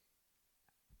substantial,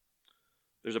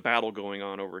 there's a battle going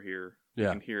on over here. Yeah.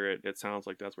 You can hear it. It sounds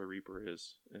like that's where Reaper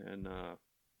is. And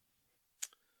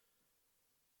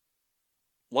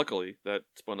luckily that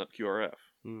spun up QRF.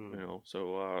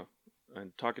 So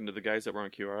and talking to the guys that were on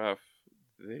QRF,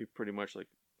 they pretty much like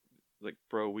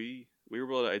bro, we were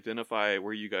able to identify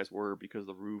where you guys were because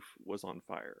the roof was on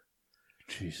fire.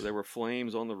 Jeez. So there were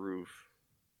flames on the roof.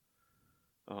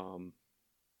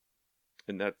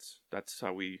 And that's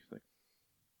how we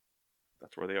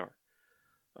that's where they are.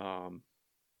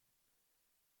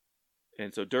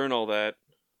 And so during all that,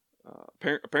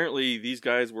 apparently these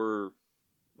guys were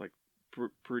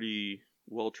pretty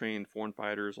well-trained foreign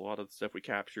fighters. A lot of the stuff we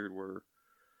captured were,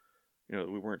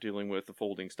 we weren't dealing with the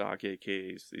folding stock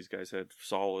AKs. These guys had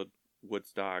solid wood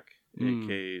stock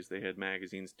AKs. They had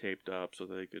magazines taped up so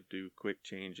they could do quick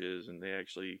changes, and they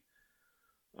actually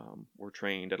were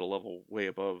trained at a level way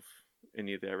above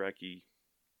any of the Iraqi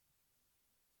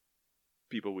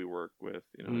people we work with.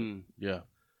 Yeah.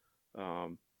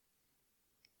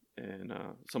 And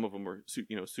some of them were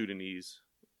Sudanese.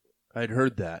 I'd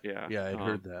heard that. Yeah, I'd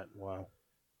heard that. Wow.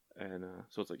 And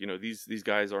so it's like, these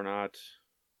guys are not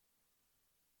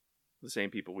the same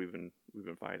people we've been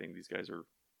fighting. These guys are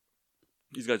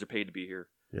paid to be here.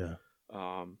 Yeah.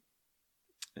 But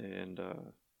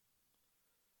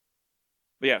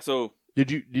yeah, so did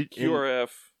QRF?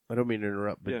 I don't mean to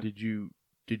interrupt, but Yeah. did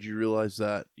you realize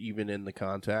that even in the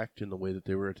contact, in the way that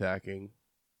they were attacking,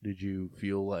 did you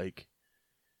feel like?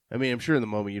 I mean, I'm sure in the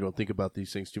moment you don't think about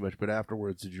these things too much, but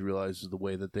afterwards, did you realize the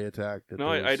way that they attacked? No,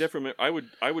 I definitely. I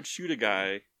would shoot a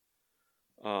guy,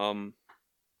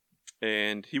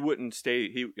 and he wouldn't stay.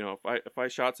 If I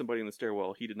shot somebody in the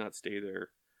stairwell, he did not stay there.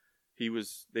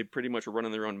 They pretty much were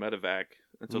running their own medevac,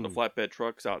 and so the flatbed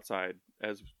trucks outside,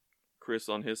 as Chris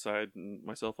on his side and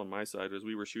myself on my side, as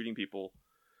we were shooting people,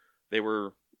 they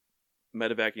were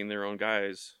medevacing their own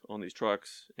guys on these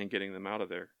trucks and getting them out of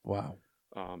there. Wow.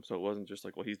 So it wasn't just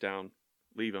like, well, he's down,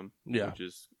 leave him. Yeah. Which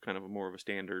is kind of more of a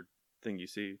standard thing you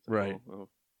see. It's right. Oh,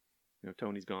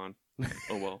 Tony's gone.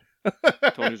 Oh well.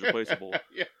 Tony's replaceable.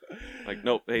 Yeah.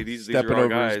 Nope. Hey, these are our over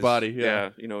guys. His body.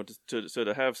 Yeah.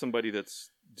 To have somebody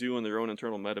that's doing their own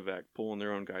internal medevac, pulling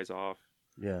their own guys off.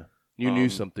 Yeah. You knew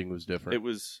something was different. It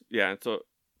was, yeah. And so,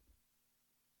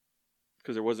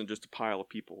 because there wasn't just a pile of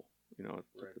people, at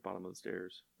the bottom of the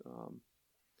stairs.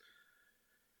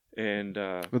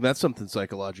 But that's something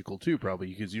psychological too, probably,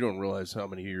 because you don't realize how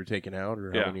many you're taking out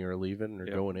or how many are leaving or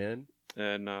going in.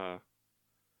 And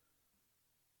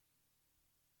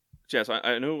yes,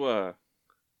 I know.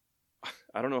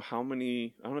 I don't know how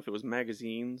many. I don't know if it was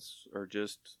magazines or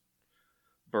just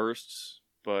bursts,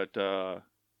 but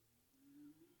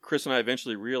Chris and I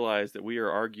eventually realized that we are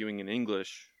arguing in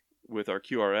English with our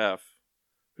QRF,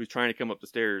 who's trying to come up the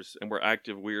stairs, and we're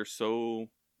active. We are so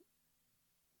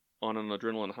on an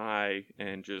adrenaline high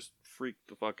and just freaked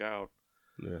the fuck out.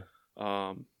 Yeah.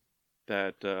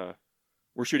 That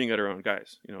we're shooting at our own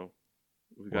guys.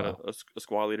 We've got a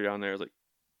squad leader down there. It's like,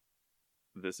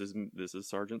 this is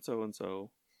Sergeant so and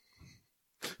so.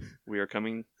 We are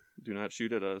coming. Do not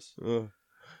shoot at us.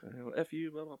 F you.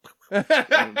 Blah, blah.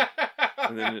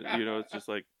 And then it's just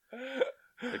like,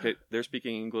 okay, they're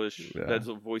speaking English. Yeah. That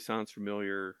voice sounds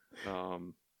familiar.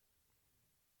 And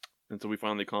so we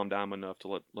finally calmed down enough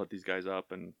to let these guys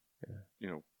up and,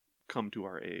 come to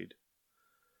our aid.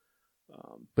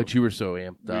 But you were so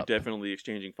amped up. We were definitely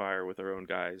exchanging fire with our own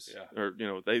guys. Yeah. Or,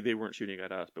 they weren't shooting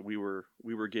at us, but we were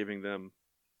giving them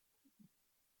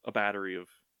a battery of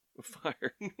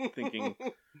fire, thinking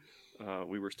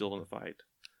we were still in the fight.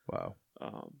 Wow.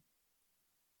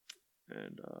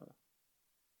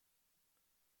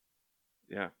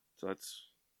 Yeah, so that's...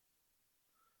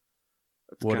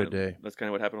 What a day. That's kind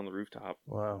of what happened on the rooftop.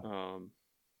 Wow.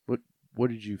 What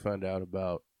did you find out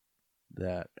about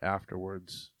that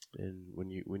afterwards, and when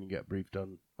you got briefed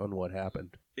on what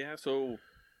happened? Yeah, so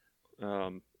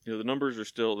the numbers are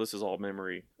still, this is all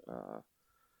memory, but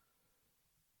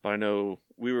I know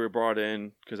we were brought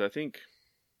in because I think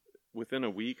within a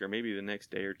week or maybe the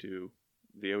next day or two,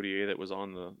 the ODA that was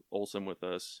on the Olsen with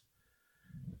us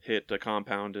hit a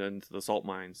compound into the salt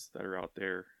mines that are out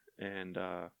there, and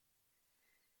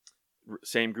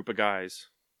same group of guys.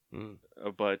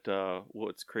 But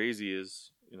what's crazy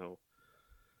is,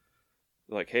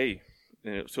 like, hey,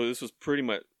 so this was pretty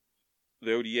much,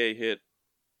 the ODA hit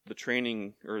the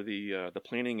training or the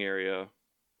planning area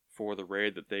for the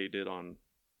raid that they did on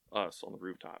us on the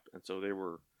rooftop. And so they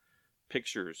were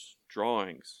pictures,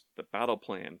 drawings, the battle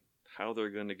plan, how they're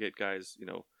going to get guys,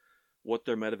 what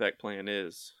their medevac plan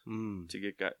is to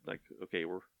get guys, like, okay,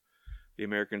 the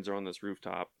Americans are on this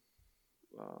rooftop.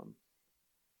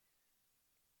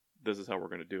 This is how we're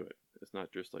going to do it. It's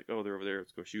not just like, oh, they're over there,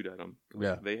 let's go shoot at them.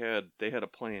 Yeah. They had a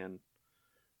plan,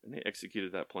 and they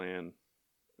executed that plan,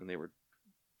 and they were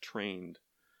trained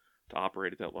to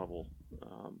operate at that level.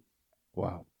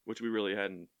 Wow. Which we really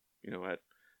hadn't, at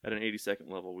an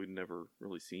 82nd level, we'd never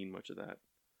really seen much of that.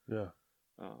 Yeah.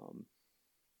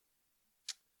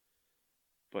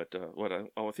 But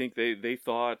I think they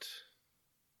thought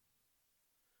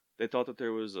that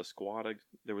there was a squad.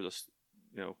 There was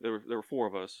there were 4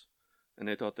 of us, and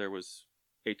they thought there was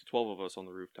 8 to 12 of us on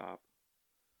the rooftop.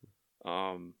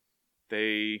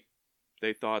 They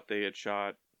thought they had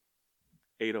shot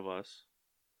 8 of us.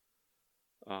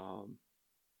 I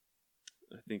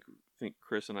think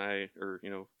Chris and I,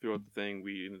 throughout the thing,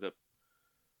 we ended up,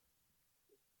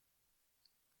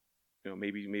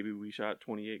 maybe we shot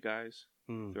 28 guys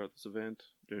throughout this event,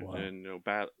 wow. And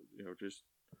just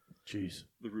jeez,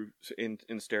 the roof in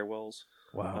stairwells.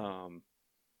 Wow.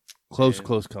 Close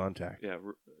contact. Yeah,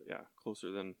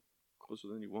 closer than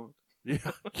you want.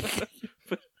 Yeah.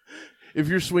 If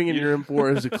you're swinging your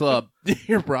M4 as a club,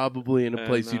 you're probably in a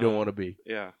place you don't want to be.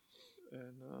 Yeah,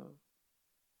 and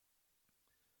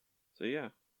so yeah.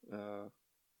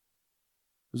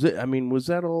 Was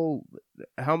that all?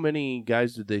 How many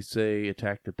guys did they say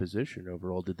attacked the position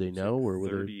overall? Did they know, or were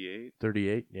 38?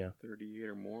 38, yeah, 38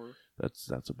 or more.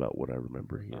 That's about what I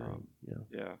remember hearing.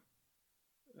 Yeah.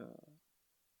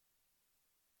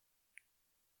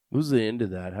 What was the end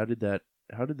of that? How did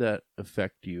that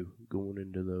affect you going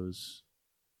into those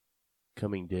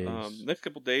coming days? Next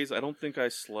couple days, I don't think I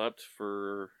slept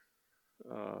for.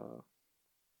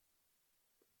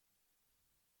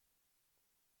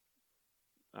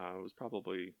 It was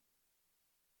probably,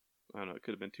 I don't know, it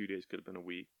could have been 2 days, could have been a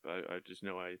week, but I just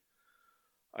know I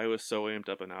was so amped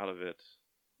up and out of it,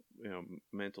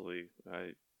 mentally.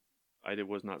 I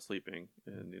was not sleeping,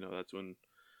 and that's when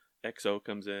XO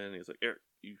comes in, and he's like, Eric,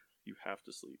 you have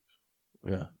to sleep.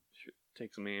 Yeah.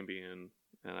 Take some Ambien,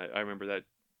 and I remember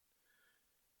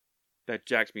that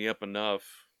jacked me up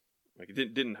enough. Like,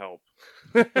 it didn't help.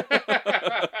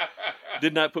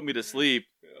 Did not put me to sleep.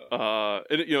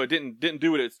 It didn't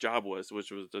do what its job was, which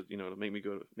was to make me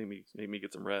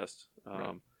get some rest.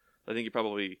 Right. I think it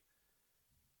probably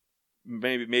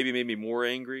maybe made me more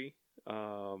angry,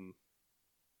 and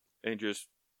just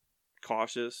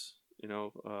cautious,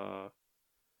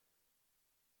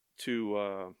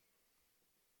 to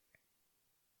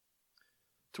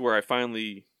where I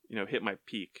finally hit my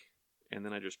peak, and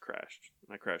then I just crashed.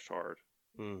 I crashed hard.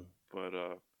 But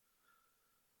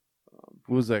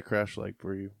what was that crash like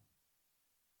for you?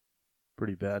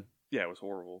 Pretty bad. Yeah, it was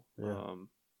horrible. Yeah.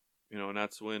 And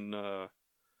that's when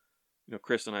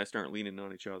Chris and I start leaning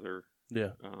on each other.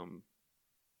 Yeah.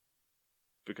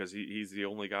 Because he's the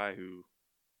only guy who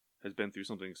has been through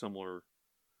something similar,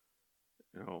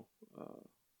 to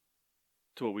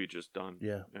what we just done.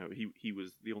 Yeah. He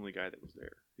was the only guy that was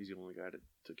there. He's the only guy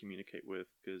to communicate with,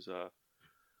 because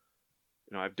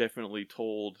I've definitely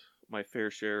told my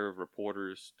fair share of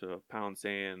reporters to pound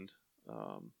sand,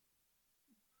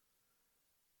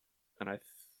 and I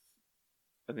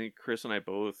think Chris and I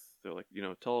both, they're like,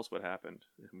 tell us what happened,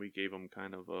 and we gave them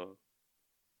kind of a,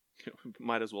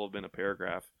 might as well have been a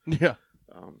paragraph. Yeah.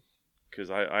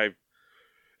 Because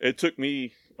it took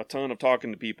me a ton of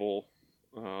talking to people,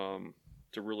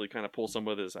 to really kind of pull some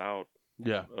of this out.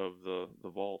 Yeah. Of the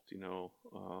vault,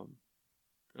 and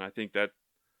I think that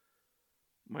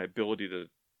my ability to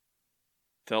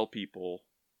tell people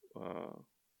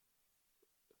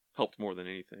helped more than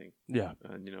anything. Yeah.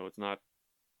 And it's not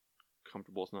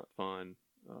comfortable, it's not fun,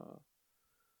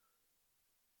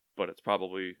 but it's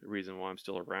probably the reason why I'm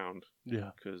still around. Yeah.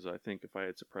 Because I think if I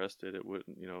had suppressed it, it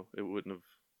wouldn't have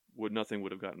nothing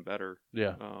would have gotten better.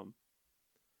 Yeah.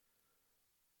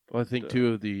 Well, I think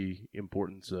too of the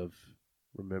importance of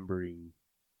remembering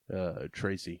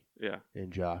Tracy. Yeah.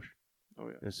 And Josh. Oh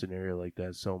yeah. In a scenario like that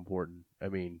is so important. I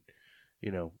mean,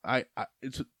 I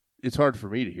it's hard for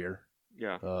me to hear.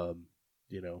 Yeah.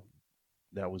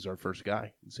 That was our first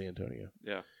guy in San Antonio.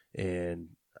 Yeah. And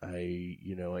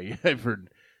I've heard.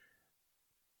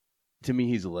 To me,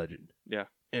 he's a legend. Yeah.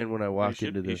 And when I walk he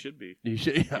into should be. He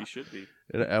should be.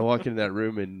 And I walk into that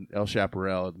room in El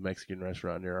Chaparral at the Mexican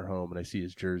restaurant near our home, and I see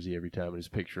his jersey every time and his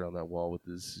picture on that wall with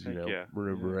his,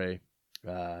 maroon beret.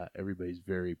 Everybody's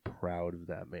very proud of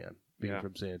that man. Being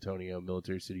from San Antonio,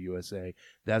 Military City, USA,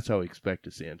 that's how we expect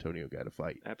a San Antonio guy to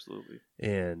fight. Absolutely.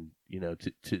 And,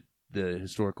 to the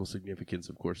historical significance,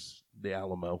 of course, the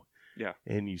Alamo. Yeah.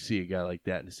 And you see a guy like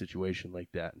that in a situation like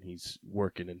that, and he's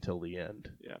working until the end.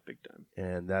 Yeah, big time.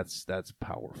 And that's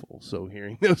powerful. So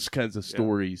hearing those kinds of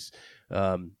stories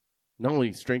not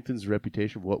only strengthens the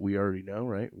reputation of what we already know,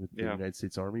 right, with the United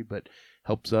States Army, but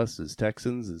helps us as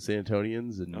Texans and San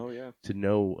Antonians and to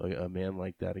know a man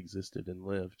like that existed and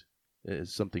lived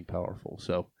is something powerful.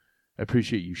 So I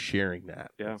appreciate you sharing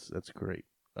that. Yeah. That's great.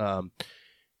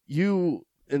 You,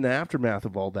 in the aftermath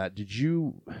of all that, did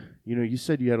you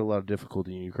said you had a lot of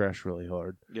difficulty and you crashed really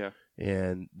hard. Yeah.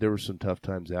 And there were some tough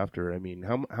times after. I mean,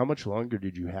 how much longer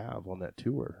did you have on that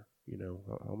tour?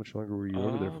 How much longer were you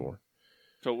over there for?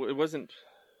 So it was it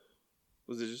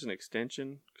just an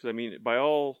extension? Because, I mean,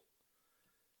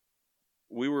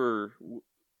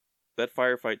 that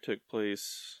firefight took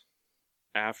place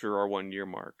after our 1 year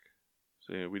mark.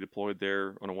 So we deployed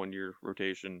there on a 1 year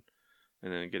rotation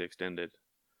and then get extended.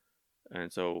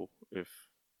 And so if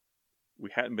we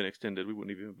hadn't been extended, we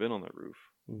wouldn't even have been on that roof.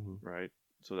 Mm-hmm. Right.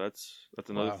 So that's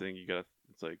another thing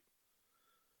it's like.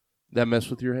 That messed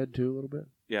with your head too a little bit?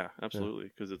 Yeah, absolutely.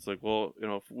 Because it's like, well,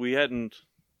 if we hadn't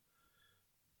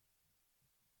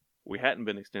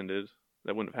been extended,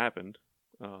 that wouldn't have happened.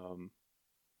 And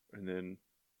then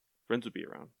friends would be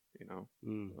around,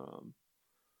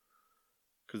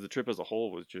 because the trip as a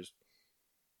whole was just,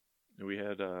 we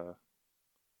had,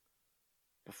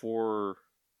 before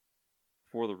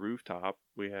the rooftop,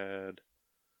 we had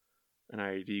an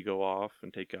IED go off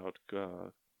and take out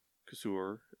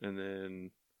Kasur, and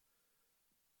then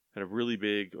had a really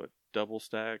big double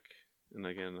stack. And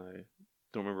again, I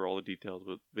don't remember all the details,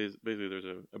 but basically there's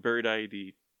a buried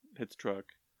IED hits the truck.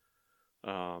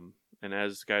 And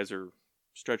as guys are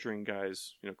stretchering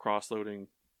guys, cross-loading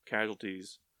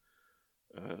casualties,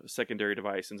 a secondary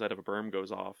device inside of a berm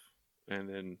goes off, and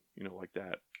then, like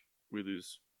that, we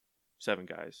lose 7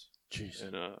 guys. Jeez.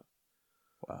 And,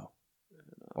 wow.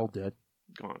 And, all dead?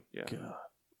 Gone, yeah. God.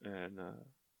 And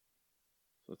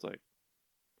so it's like...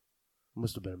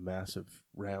 Must have been massive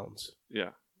rounds.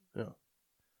 Yeah. Yeah.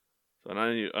 So,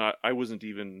 and I wasn't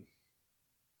even...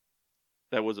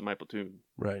 That wasn't my platoon.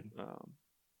 Right.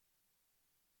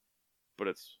 But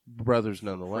it's... Brothers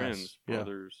nonetheless. Friends,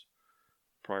 brothers,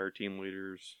 prior team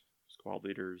leaders, squad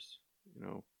leaders,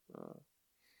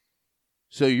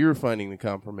 So you're finding the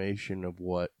confirmation of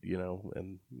what,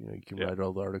 and you can write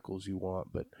all the articles you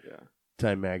want, but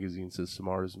Time Magazine says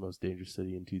Samara is the most dangerous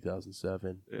city in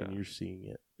 2007, and you're seeing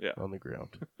it on the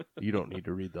ground. You don't need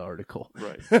to read the article.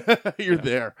 Right. You're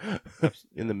there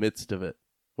in the midst of it.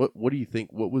 What do you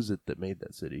think? What was it that made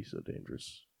that city so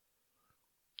dangerous?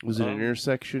 Was it an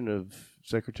intersection of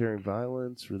sectarian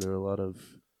violence? Were there a lot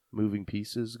of moving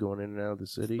pieces going in and out of the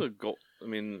city?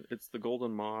 It's the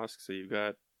Golden Mosque, so you've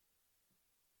got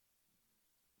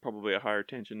probably a higher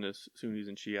tension to Sunnis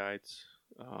and Shiites,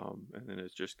 and then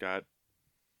it's just got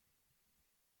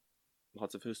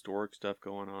lots of historic stuff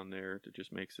going on there that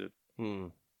just makes it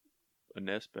a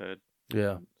nest bed.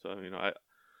 Yeah. So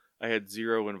I had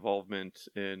zero involvement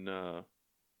in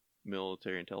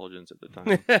military intelligence at the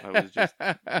time. I was just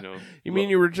You mean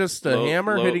you were just a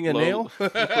hammer hitting a nail?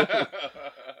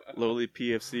 Lowly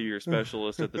PFC or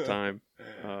specialist at the time.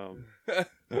 I'm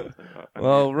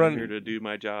here to do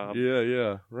my job.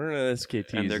 Yeah. Running an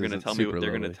SKT, and they're going to tell me.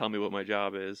 They're going to tell me what my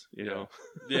job is. You know.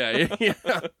 Yeah.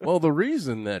 Well, the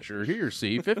reason that you're here,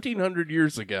 1,500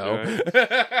 years ago,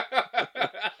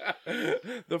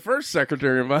 the first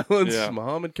Secretary of Violence,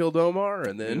 Muhammad killed Omar,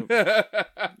 and then,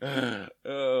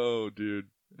 oh, dude.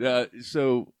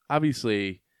 So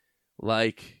obviously,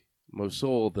 like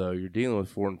Mosul, though, you're dealing with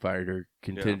foreign fighter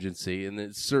contingency, and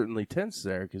it's certainly tense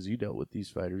there because you dealt with these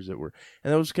fighters that were,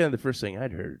 and that was kind of the first thing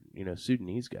I'd heard.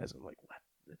 Sudanese guys. I'm like, what?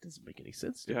 That doesn't make any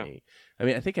sense to me. I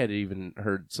mean, I think I'd even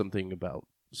heard something about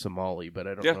Somali, but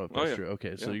I don't know if that's true.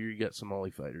 Okay, so you got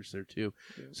Somali fighters there too.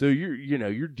 Yeah. So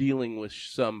you're dealing with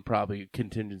some probably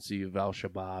contingency of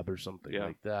Al-Shabaab or something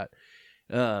like that.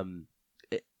 And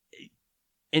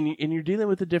you're dealing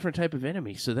with a different type of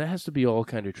enemy, so that has to be all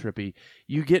kind of trippy.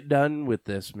 You get done with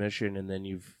this mission, and then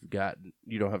you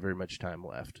don't have very much time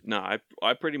left. No,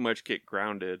 I pretty much get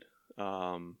grounded,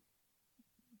 and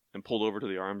pulled over to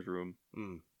the arms room.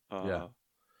 Yeah.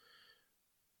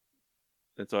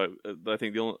 And so I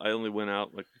think I only went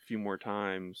out like a few more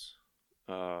times,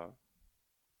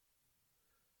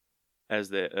 as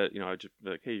the I just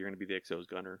be like, hey, you're going to be the XO's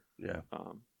gunner. Yeah.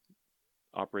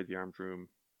 Operate the arms room.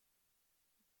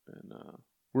 And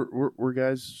were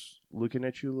guys looking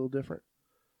at you a little different?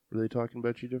 Were they talking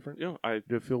about you different? Did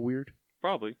it feel weird?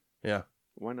 Probably. Yeah.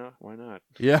 Why not? Why not?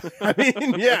 Yeah.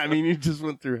 I mean, you just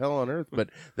went through hell on earth, but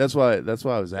that's why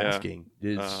I was asking.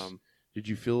 Did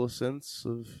you feel a sense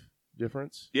of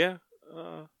difference? Yeah.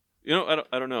 I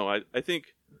don't know. I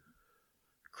think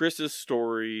Chris's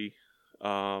story,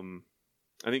 I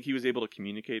think he was able to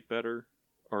communicate better,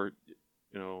 or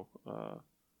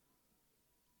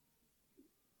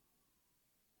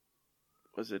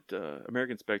was it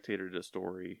American Spectator did a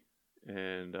story,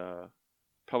 and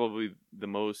probably the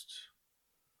most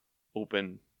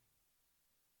open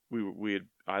we had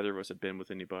either of us had been with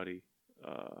anybody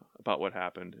about what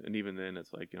happened. And even then,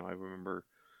 it's like, I remember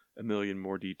a million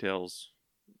more details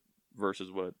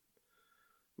versus what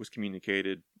was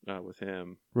communicated with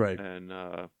him. Right. And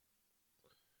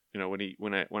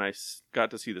when I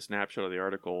got to see the snapshot of the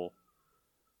article,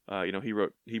 he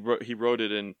wrote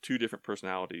it in two different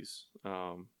personalities,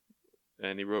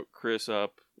 and he wrote Chris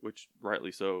up, which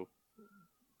rightly so.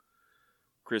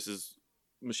 Chris is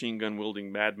machine gun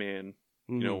wielding madman,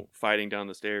 fighting down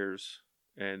the stairs,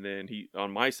 and then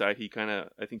on my side,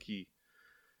 I think he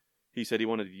said he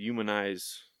wanted to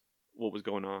humanize what was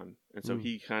going on, and so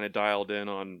he kind of dialed in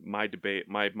on my debate,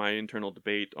 my internal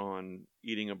debate on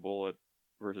eating a bullet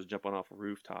versus jumping off a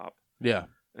rooftop. Yeah,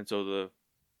 and so the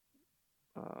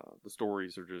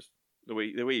stories are just the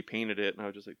way he painted it, and I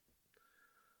was just like,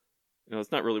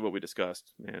 it's not really what we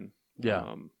discussed, man.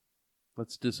 Yeah,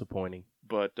 that's disappointing.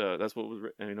 But that's what was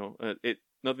written.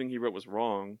 Nothing he wrote was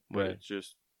wrong, but right. It's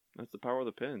just that's the power of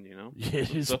the pen,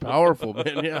 It is powerful,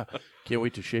 man. Yeah, can't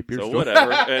wait to shape your story.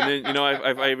 Whatever. And then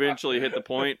I eventually hit the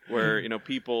point where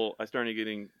I started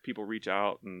getting people reach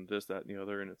out and this, that, and the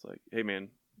other, and it's like, hey man,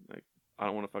 like I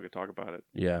don't want to fucking talk about it.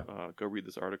 Yeah. Go read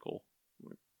this article.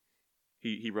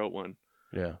 He wrote one.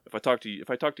 Yeah. If I talk to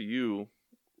you,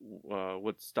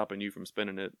 what's stopping you from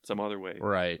spending it some other way?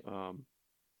 Right.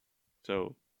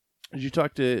 So. Did you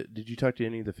talk to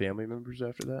any of the family members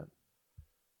after that?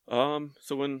 So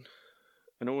when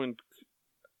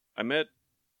I met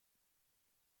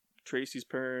Tracy's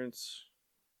parents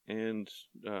and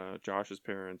Josh's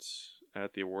parents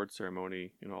at the award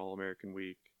ceremony, All American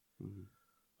Week.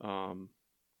 Mm-hmm.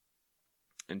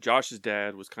 And Josh's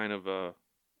dad was kind of a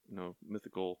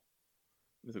mythical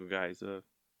guy.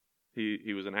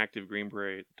 He was an active Green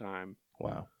Beret at the time.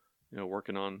 Wow.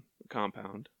 Working on a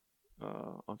compound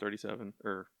on 37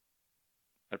 or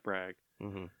at Bragg.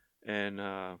 Mm-hmm. And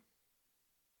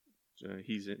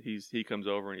he comes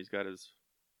over and he's got his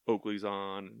Oakleys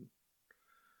on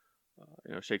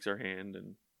and shakes our hand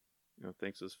and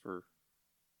thanks us for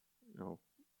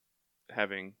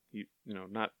having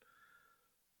not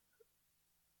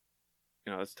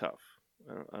it's tough.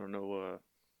 I don't know.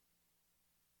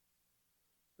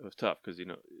 It was tough because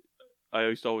I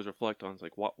used to always reflect on, it's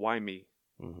like, why me?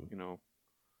 Mm-hmm.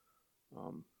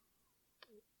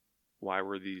 Why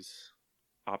were these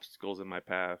obstacles in my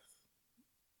path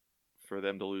for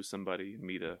them to lose somebody and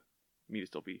me to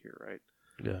still be here, right?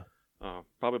 Yeah.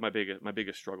 Probably my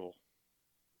biggest struggle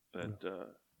that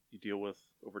you deal with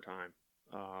over time.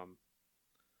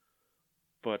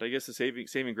 But I guess the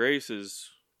saving grace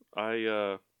is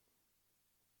I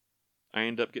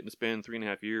ended up getting to spend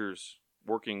 3.5 years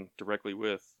working directly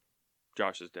with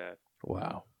Josh's dad.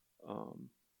 Wow.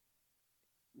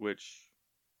 Which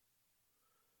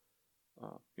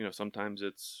sometimes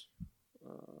it's a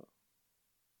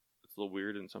little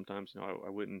weird, and sometimes I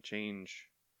wouldn't change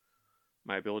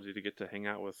my ability to get to hang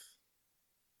out with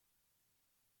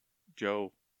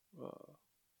Joe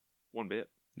one bit.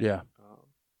 Yeah.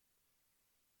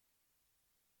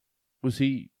 Was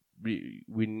he,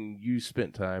 when you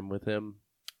spent time with him,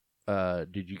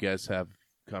 did you guys have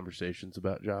conversations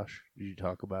about Josh? Did you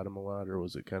talk about him a lot, or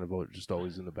was it kind of just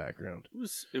always in the background?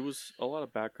 It was a lot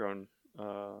of background.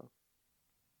 A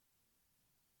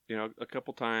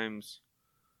couple times.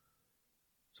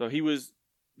 So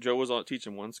Joe was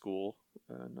teaching one school,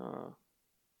 and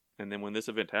then when this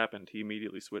event happened, he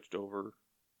immediately switched over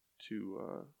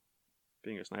to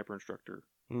being a sniper instructor.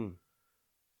 Because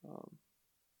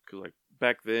like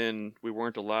back then we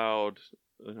weren't allowed,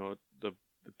 the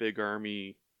big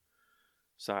Army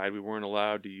side, we weren't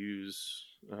allowed to use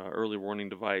early warning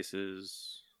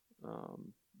devices.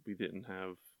 We didn't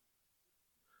have,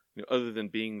 other than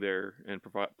being there and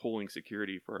pulling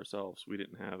security for ourselves, we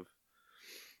didn't have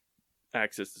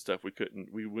access to stuff. We couldn't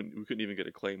even get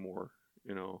a claymore,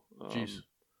 Jeez.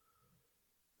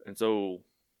 And so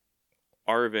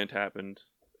our event happened,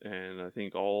 and I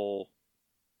think all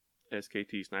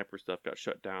SKT sniper stuff got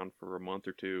shut down for a month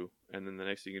or two, and then the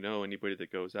next thing you know, anybody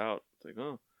that goes out, it's like,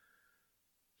 oh,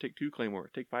 take 2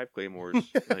 claymores, take 5 claymores,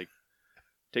 like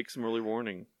take some early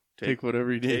warning, take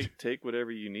whatever you need, take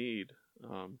whatever you need,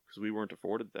 because we weren't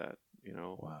afforded that,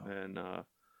 Wow. And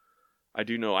I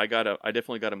do know I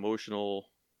definitely got emotional.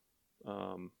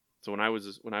 So when I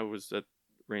was at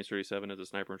Range 37 as a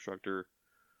sniper instructor,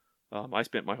 I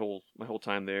spent my whole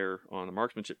time there on the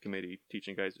marksmanship committee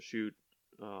teaching guys to shoot.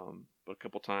 But a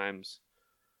couple times,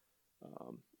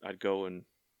 I'd go and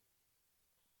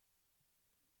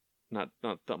not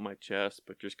thump my chest,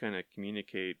 but just kind of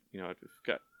communicate.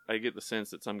 I get the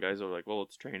sense that some guys are like, well,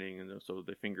 it's training, and so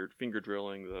they finger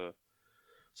drilling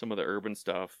some of the urban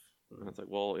stuff. And it's like,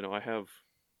 well, I have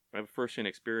first-hand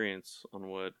experience on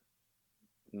what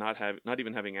not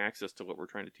even having access to what we're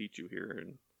trying to teach you here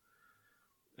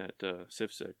at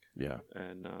CIFSIC. Yeah.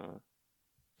 And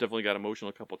definitely got emotional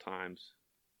a couple times,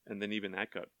 and then even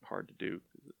that got hard to do.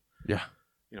 Yeah.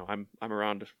 I'm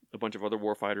around a bunch of other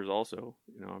warfighters also,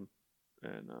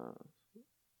 and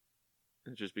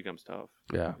it just becomes tough.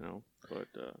 Yeah.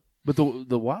 But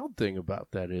the wild thing about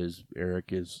that is,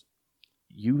 Eric, is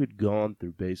you had gone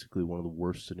through basically one of the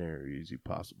worst scenarios you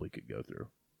possibly could go through.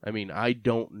 I mean, I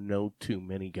don't know too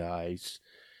many guys,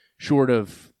 short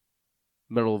of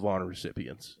Medal of Honor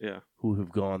recipients, who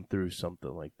have gone through something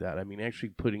like that. I mean, actually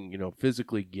putting,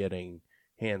 physically getting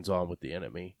hands-on with the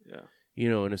enemy. Yeah.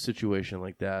 In a situation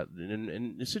like that,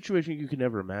 in a situation you could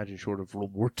never imagine short of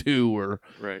World War II or,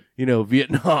 right.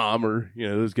 Vietnam, or,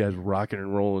 those guys rocking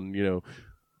and rolling,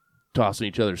 tossing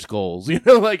each other's skulls,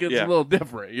 like it's a little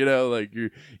different, like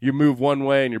you move one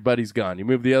way and your buddy's gone. You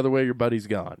move the other way, your buddy's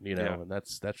gone, and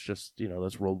that's just,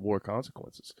 that's World War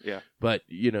consequences. Yeah. But,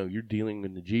 you're dealing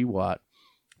in the GWAT.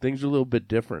 Things are a little bit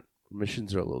different.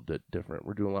 Missions are a little bit different.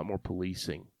 We're doing a lot more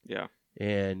policing. Yeah.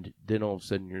 And then all of a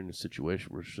sudden you're in a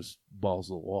situation where it's just balls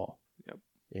to the wall. Yep.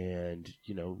 And,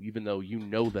 even though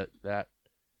that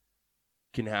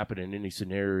can happen in any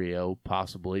scenario,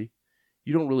 possibly,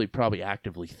 you don't really probably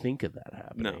actively think of that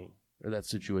happening or that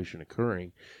situation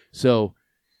occurring. So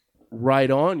right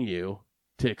on you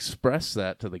to express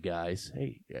that to the guys.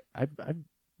 Hey,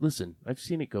 listen, I've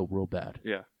seen it go real bad.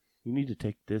 Yeah. You need to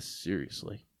take this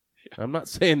seriously. Yeah. I'm not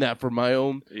saying that for my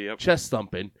own chest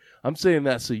thumping. I'm saying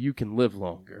that so you can live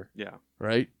longer. Yeah.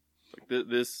 Right? Like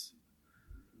this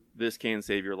can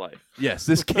save your life. Yes,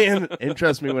 this can. And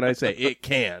trust me when I say it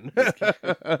can.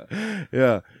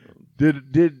 Yeah.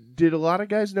 Did a lot of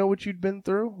guys know what you'd been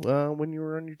through when you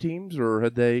were on your teams, or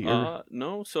had they?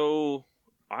 No. So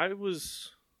I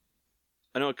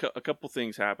know a couple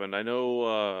things happened. I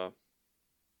know,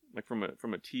 like from a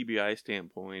TBI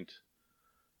standpoint,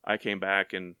 I came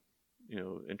back and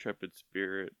Intrepid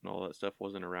Spirit and all that stuff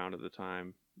wasn't around at the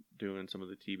time, doing some of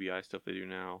the TBI stuff they do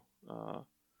now.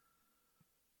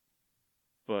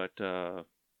 But I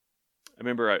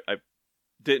remember I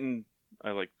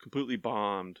completely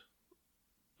bombed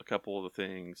a couple of the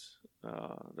things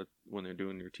that when they're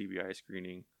doing their TBI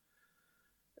screening,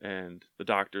 and the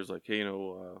doctor's like, hey,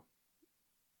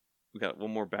 we got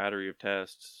one more battery of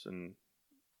tests, and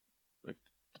like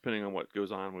depending on what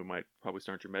goes on, we might probably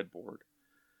start your med board.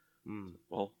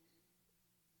 Well,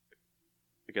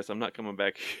 I guess I'm not coming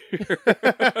back here.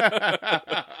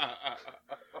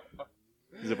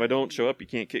 Because if I don't show up, you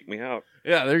can't kick me out.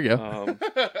 Yeah, there you go.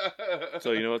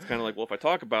 So, it's kind of like, well, if I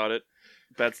talk about it,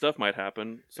 bad stuff might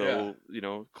happen. So,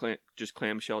 just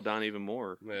clamshell down even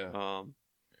more. Yeah.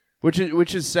 Which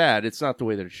is sad. It's not the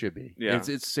way that it should be. Yeah. It's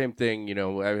the same thing.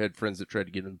 I've had friends that tried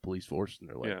to get in the police force, and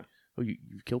they're like, oh,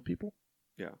 you've killed people?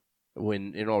 Yeah.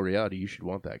 When in all reality, you should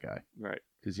want that guy. Right.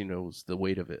 Because he knows the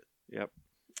weight of it. Yep.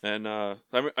 And I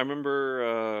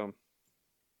remember,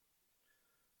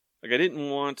 I didn't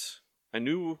want... I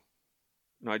knew,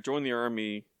 I joined the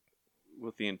Army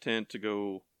with the intent to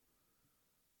go.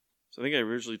 So I think I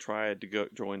originally tried to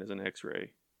join as an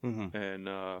X-ray, and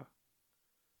at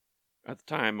the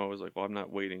time I was like, well, I'm not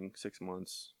waiting 6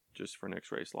 months just for an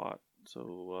X-ray slot.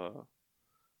 So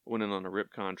I went in on a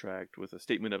RIP contract with a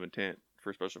statement of intent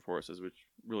for Special Forces, which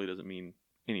really doesn't mean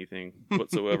anything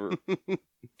whatsoever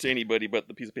to anybody but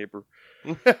the piece of paper.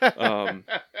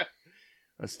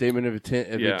 A statement of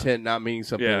intent not meaning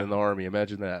something in the Army.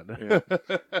 Imagine that.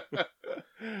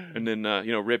 Yeah. And then,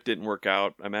 RIP didn't work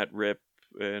out. I met RIP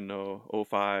in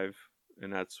 2005,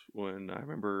 and that's when I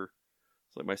remember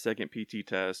it's like my second PT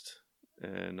test,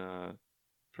 and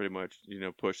pretty much,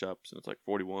 push-ups, and it's like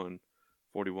 41,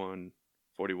 41,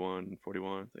 41,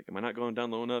 41. Like, am I not going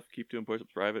down low enough? Keep doing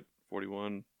push-ups, private.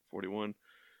 41, 41.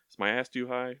 Is my ass too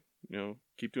high?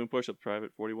 Keep doing push-ups,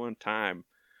 private. 41. Time.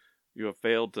 You have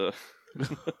failed to...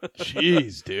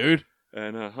 Jeez, dude.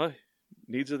 And,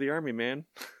 needs of the Army, man.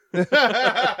 You're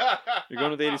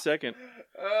going to the 82nd.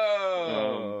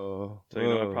 Oh.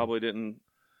 So, I probably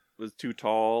was too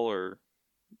tall or,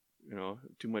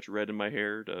 too much red in my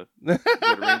hair to go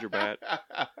to Ranger Bat.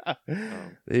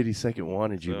 The 82nd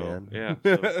wanted you, man. Yeah.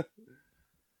 So.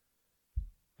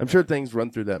 I'm sure things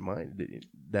run through that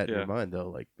in your mind, though.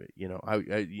 Like, I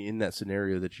in that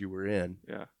scenario that you were in,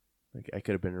 like I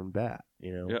could have been in bat,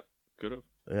 Yep, could have.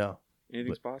 Yeah.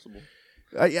 Anything's possible.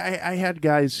 I had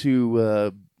guys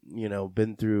who,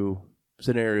 been through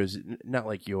scenarios, not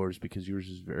like yours, because yours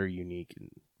is very unique and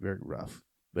very rough.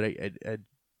 But I'd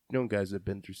known guys that have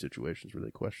been through situations where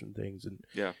they question things. And,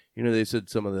 they said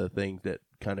some of the things that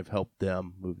kind of helped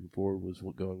them moving forward was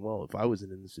going, well, if I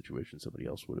wasn't in the situation, somebody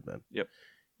else would have been. Yep,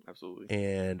 absolutely.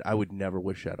 And I would never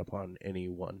wish that upon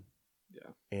anyone.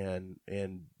 Yeah.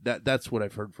 And that's what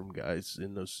I've heard from guys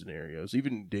in those scenarios,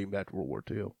 even dating back to World War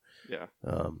II. Yeah.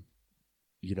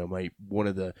 One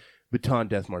of the Baton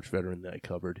Death March veteran that I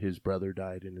covered, his brother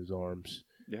died in his arms.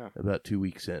 Yeah. About 2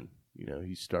 weeks in,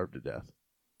 he starved to death,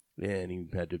 and he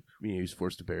had to, he was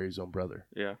forced to bury his own brother.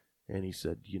 Yeah. And he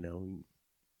said,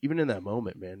 even in that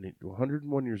moment, man,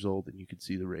 101 years old, and you could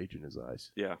see the rage in his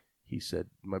eyes. Yeah. He said,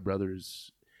 my brother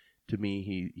is, to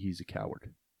me, he's a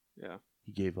coward. Yeah.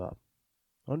 He gave up.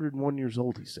 101 years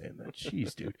old, he's saying that.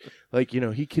 Jeez, dude. Like,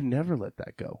 he can never let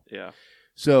that go. Yeah.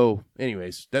 So,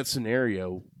 anyways, that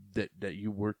scenario that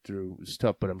you worked through was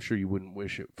tough, but I'm sure you wouldn't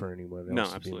wish it for anyone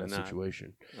else to be in that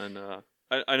situation. And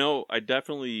I know I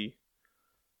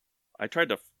tried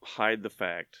to hide the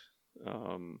fact,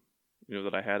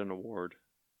 that I had an award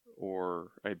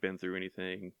or I'd been through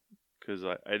anything, because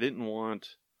I didn't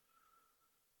want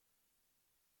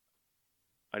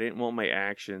my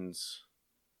actions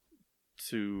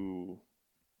to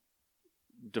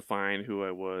define who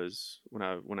I was when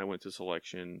I went to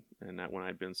selection, and that when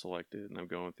I'd been selected and I'm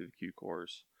going through the Q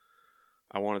course.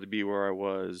 I wanted to be where I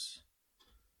was,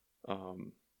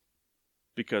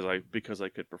 because I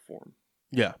could perform.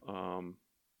 Yeah.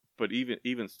 But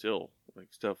even still,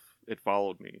 like, stuff, it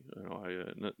followed me.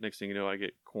 Next thing you know, I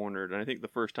get cornered, and I think the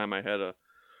first time I had a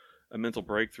mental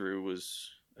breakthrough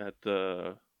was at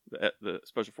the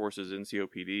Special Forces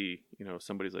NCOPD.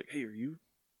 Somebody's like, "Hey, are you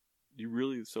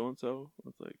really so and so?"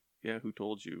 It's like, "Yeah, who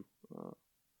told you?"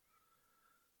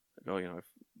 I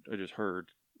just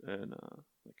heard, and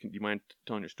do you mind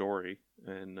telling your story?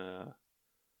 And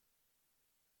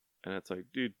it's like,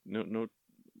 dude, no,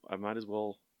 I might as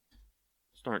well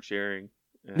start sharing.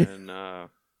 And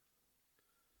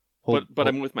but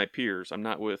I'm with my peers. I'm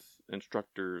not with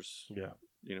instructors. Yeah.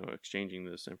 Exchanging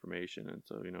this information, and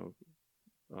so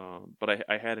but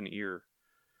I had an ear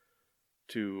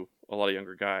to a lot of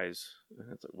younger guys,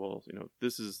 and it's like, well,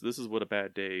 this is what a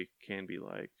bad day can be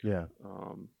like. Yeah.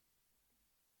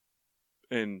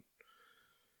 And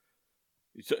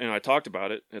I talked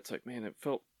about it. It's like, man, I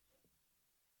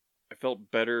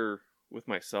felt better with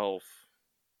myself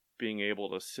being able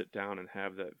to sit down and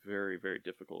have that very, very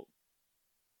difficult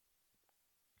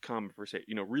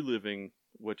conversation, reliving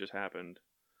what just happened.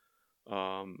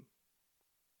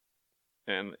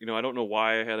 And, I don't know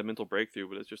why I had a mental breakthrough,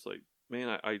 but it's just like,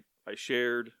 man, I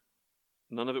shared.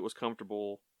 None of it was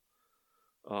comfortable.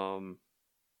 But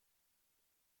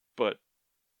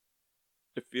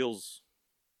it feels,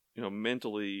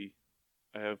 mentally,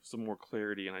 I have some more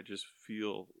clarity, and I just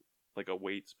feel like a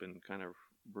weight's been kind of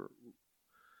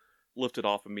lifted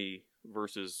off of me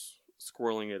versus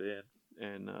squirreling it in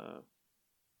and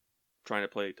trying to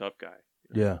play a tough guy.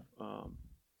 Yeah.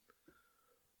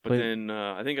 But then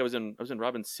I think I was in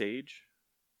Robin Sage,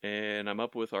 and I'm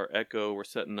up with our Echo. We're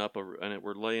setting up and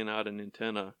we're laying out an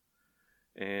antenna,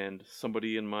 and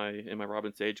somebody in my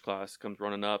Robin Sage class comes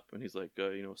running up, and he's like,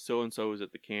 so and so is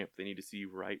at the camp. They need to see you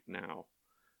right now.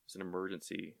 It's an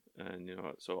emergency, and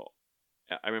so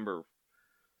I remember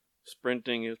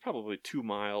sprinting. It was probably 2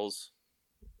 miles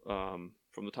from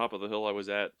the top of the hill I was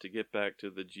at to get back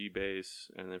to the G base,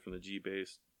 and then from the G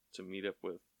base to meet up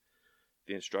with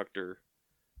the instructor.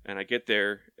 And I get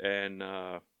there, and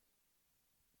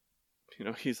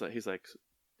he's like,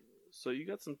 so you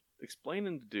got some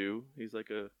explaining to do. He's like,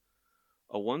 a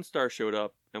a 1-star showed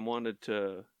up and wanted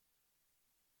to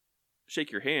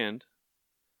shake your hand,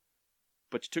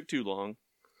 but you took too long.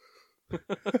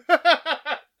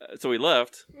 So he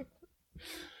left.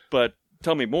 But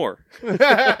tell me more.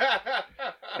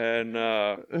 And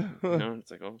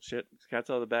it's like, oh shit, cat's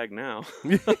out of the bag now.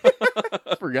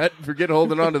 Forget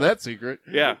holding on to that secret.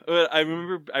 Yeah, I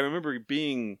remember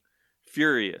being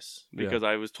furious because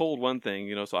I was told one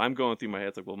thing, so I'm going through my head,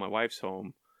 it's like, well, my wife's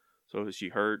home, so is she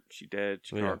hurt? She dead?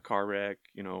 She car wreck?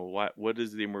 What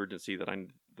is the emergency that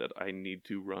I need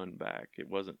to run back?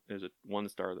 There's a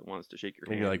 1-star that wants to shake your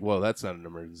hand. And you're like, well, that's not an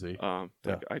emergency. I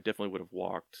definitely would have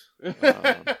walked.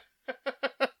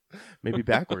 Maybe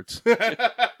backwards.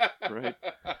 Right.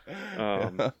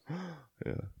 Yeah.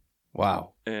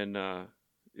 Wow. And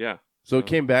so it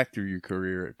came back through your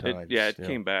career at times. It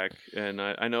came back, and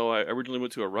I know I originally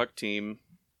went to a ruck team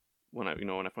when I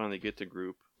finally get to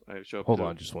group. I show up. Hold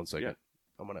on, just 1 second. Yeah.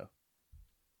 I'm gonna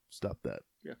stop that.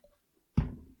 Yeah. Let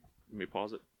me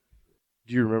pause it.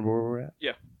 Do you remember where we're at?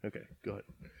 Yeah. Okay, go ahead.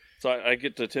 So I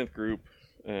get to 10th group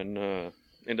and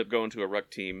end up going to a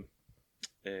ruck team,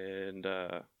 and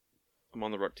I'm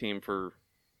on the ruck team for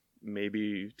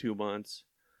maybe 2 months,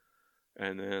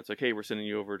 and then it's like, hey, we're sending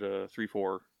you over to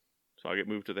 3-4. So I get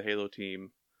moved to the Halo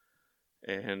team,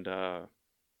 and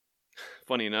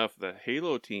funny enough, the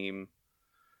Halo team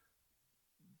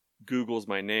Googles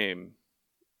my name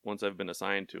once I've been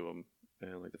assigned to them,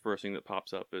 and like the first thing that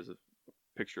pops up is a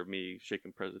picture of me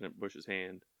shaking President Bush's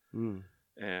hand.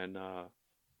 And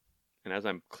as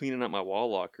I'm cleaning up my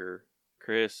wall locker,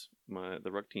 Chris,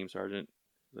 the ruck team sergeant,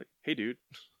 is like, hey dude,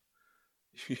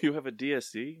 you have a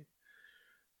DSC?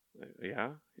 Like, yeah.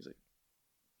 He's like,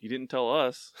 you didn't tell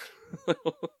us.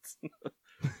 It's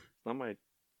not my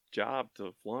job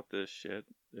to flaunt this shit.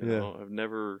 You know, I've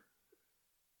never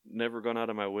gone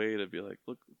out of my way to be like,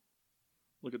 look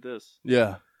at this.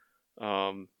 Yeah.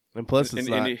 And plus,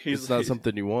 it's not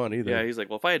something you want either. Yeah, he's like,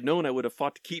 well, if I had known, I would have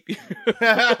fought to keep you.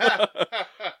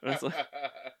 It's like,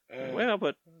 well,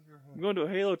 but I'm going to a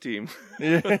Halo team.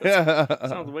 Yeah.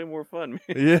 Sounds way more fun.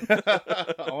 Yeah.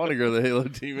 I want to go to the Halo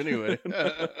team anyway.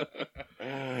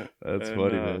 That's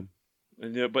funny, man.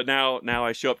 And but now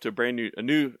I show up to a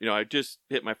new, I just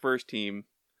hit my first team,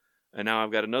 and now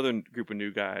I've got another group of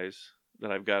new guys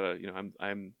that I've got to,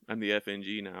 I'm the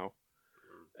FNG now,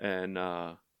 and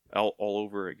all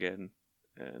over again,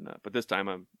 and but this time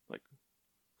I'm like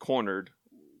cornered.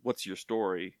 What's your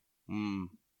story?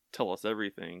 Tell us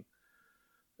everything.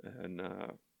 And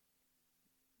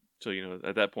so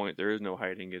at that point there is no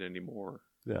hiding it anymore.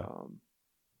 Yeah.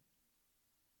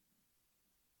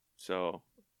 So,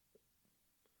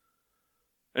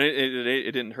 and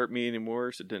it didn't hurt me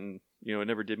anymore. So it didn't, it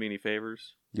never did me any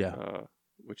favors. Yeah.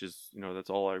 Which is, that's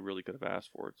all I really could have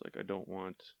asked for. It's like I don't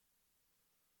want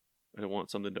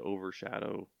something to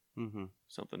overshadow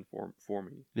something for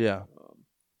me. Yeah.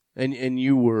 And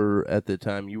you were, at the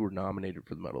time, nominated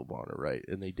for the Medal of Honor, right?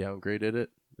 And they downgraded it?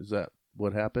 Is that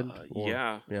what happened?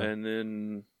 Yeah. And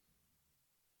then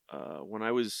when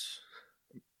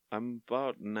I'm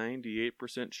about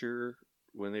 98% sure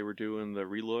when they were doing the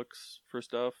relooks for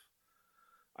stuff,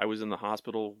 I was in the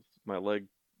hospital, my leg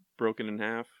broken in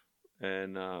half,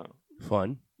 and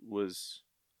was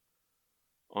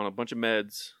on a bunch of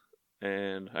meds.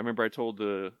 And I remember I told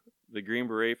the Green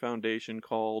Beret Foundation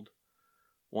called,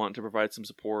 wanting to provide some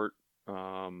support,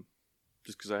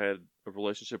 just because I had a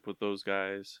relationship with those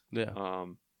guys. Yeah.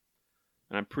 And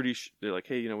I'm pretty sure they're like,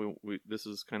 hey, we this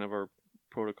is kind of our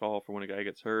protocol for when a guy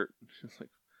gets hurt. It's like,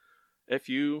 F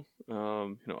you,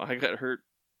 I got hurt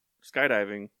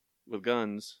skydiving with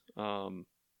guns.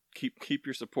 Keep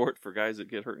your support for guys that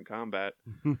get hurt in combat.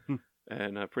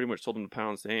 And I pretty much told them to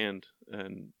pound sand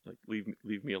and like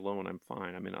leave me alone. I'm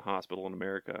fine. I'm in a hospital in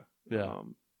America. Yeah.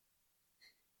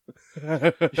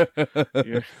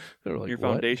 Your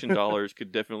foundation dollars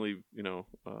could definitely,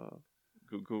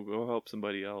 go help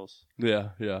somebody else. Yeah.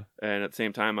 And at the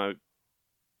same time, I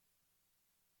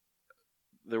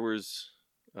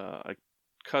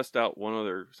cussed out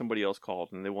somebody else called,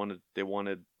 and they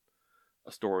wanted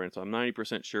a story, and so I'm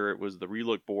 90% sure it was the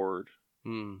relook board.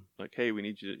 Like, hey, we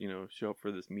need you to, show up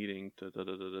for this meeting. I'm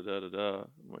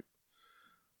like,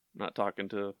 I'm not talking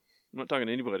to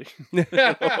anybody.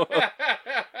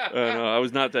 I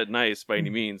was not that nice by any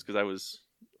means because I was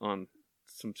on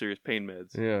some serious pain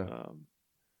meds. Yeah.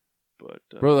 But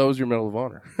bro, that was your Medal of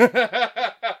Honor.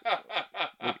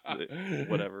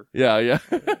 Whatever. Yeah.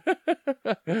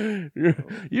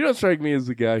 You don't strike me as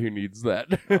the guy who needs that.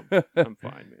 I'm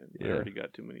fine, man. Yeah. I already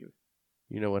got too many.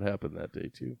 You know what happened that day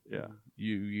too. Yeah.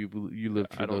 You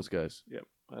lived for those guys. Yep.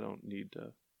 I don't need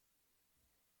to.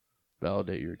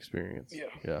 validate your experience. Yeah.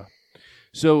 Yeah.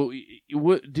 So,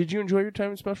 what did you enjoy your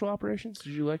time in special operations?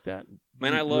 Did you like that?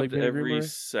 Man, I loved every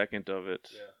second of it.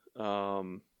 Yeah.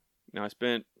 I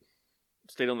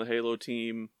stayed on the Halo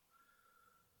team.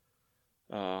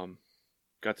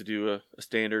 Got to do a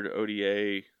standard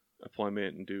ODA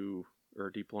deployment and do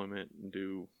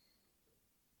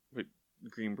what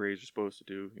Green Berets are supposed to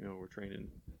do. We're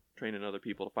training other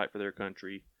people to fight for their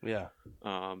country. Yeah.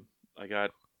 I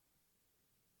got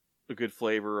a good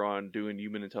flavor on doing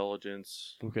human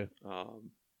intelligence. Okay.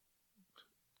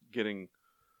 Getting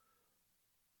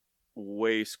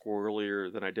way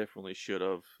squirrelier than I definitely should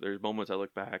have. There's moments I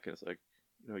look back and it's like,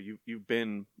 you've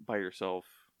been by yourself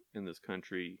in this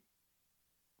country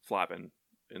flapping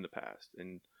in the past,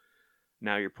 and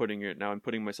now I'm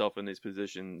putting myself in these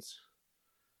positions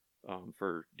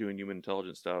for doing human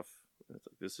intelligence stuff. It's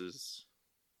like, this is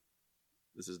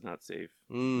not safe.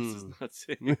 This is not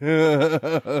safe.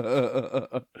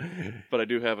 But I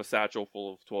do have a satchel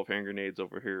full of 12 hand grenades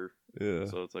over here. Yeah.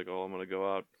 So it's like, I'm gonna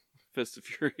go out fist of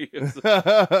furious.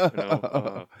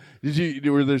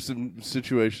 Were there some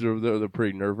situations over there that were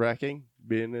pretty nerve wracking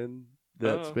being in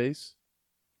that space?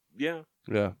 Yeah.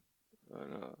 Yeah.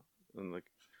 And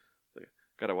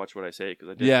gotta watch what I say because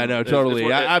I did. Yeah, no, totally.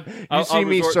 You see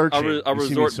me searching. I'll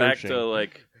resort back to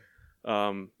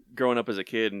growing up as a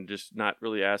kid and just not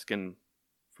really asking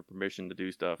for permission to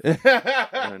do stuff.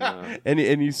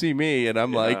 And you see me, and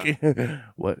I'm like,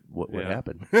 what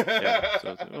happened? Yeah.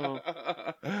 So it's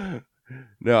like,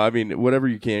 No, I mean, whatever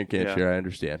you can't share, I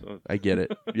understand. I get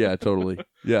it. Yeah, totally.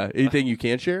 Yeah. Anything you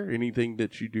can't share? Anything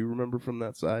that you do remember from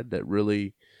that side that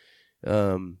really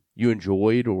you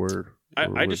enjoyed or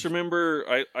I just remember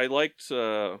I liked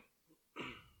I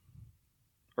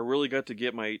really got to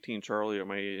get my 18 Charlie or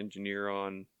my engineer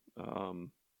on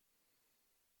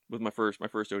with my first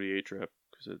ODA trip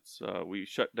because it's we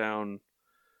shut down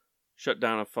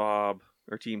a fob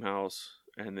or team house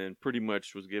and then pretty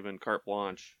much was given carte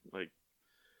blanche, like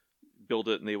build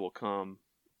it and they will come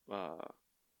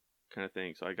kind of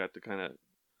thing. So I got to kind of,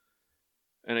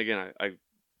 and again I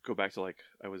go back to like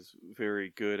I was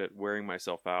very good at wearing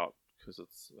myself out because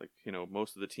it's like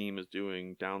most of the team is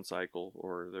doing down cycle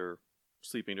or they're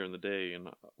sleeping during the day and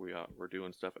we're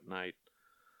doing stuff at night.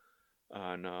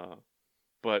 And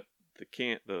but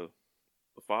the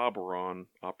fob we're on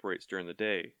operates during the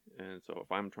day, and so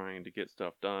if I'm trying to get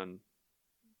stuff done,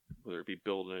 whether it be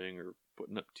building or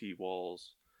putting up T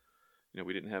walls,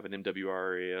 we didn't have an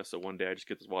MWR so one day I just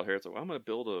get this wild hair. It's like, I'm going to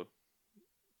build a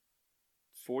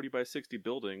 40 by 60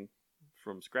 building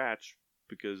from scratch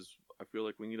because I feel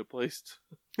like we need a place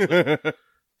to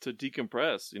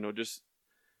decompress. Just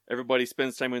everybody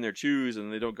spends time in their shoes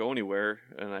and they don't go anywhere.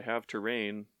 And I have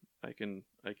terrain. I can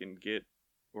get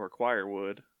or acquire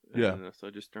wood. Yeah. And so I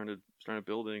just started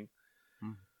building,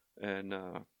 and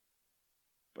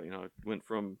but it went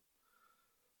from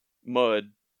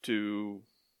mud to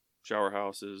shower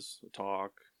houses,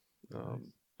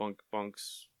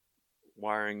 bunks,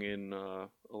 wiring in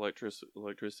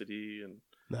electricity, and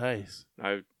nice.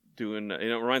 I doing.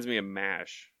 It reminds me of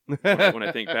MASH when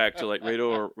I think back to like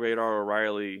Radar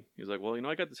O'Reilly. He's like, well,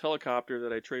 I got this helicopter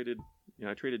that I traded.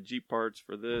 I traded Jeep parts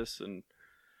for this and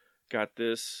got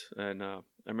this, and I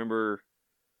remember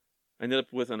I ended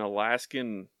up with an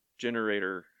Alaskan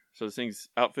generator. So this thing's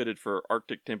outfitted for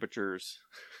Arctic temperatures,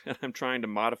 and I'm trying to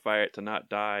modify it to not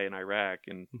die in Iraq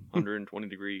in 120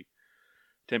 degree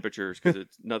temperatures because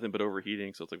it's nothing but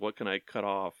overheating. So it's like, what can I cut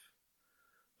off?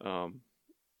 And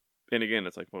again,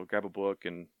 it's like, well, grab a book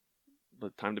and the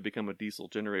time to become a diesel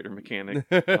generator mechanic,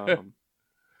 and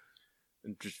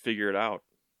just figure it out.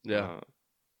 Yeah.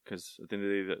 Because at the end of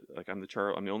the day, like I'm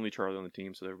the only Charlie on the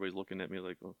team, so everybody's looking at me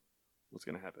like, well, what's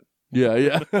going to happen?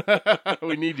 Yeah.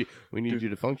 We need you. We need you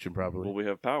to function properly. Will we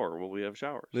have power? Will we have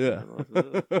showers? Yeah.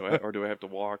 Or do I have to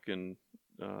walk and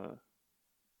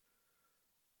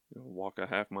walk a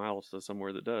half mile to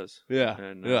somewhere that does? Yeah.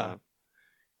 And, yeah.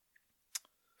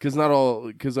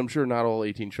 Because I'm sure not all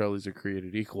 18 Charlies are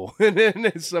created equal,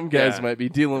 and some guys might be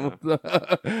dealing with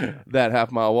that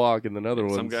half mile walk, and then other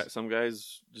ones. Some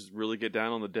guys just really get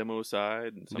down on the demo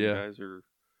side, and some guys are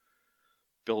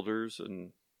builders,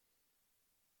 and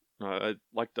I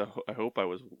hope I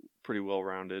was pretty well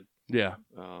rounded. Yeah.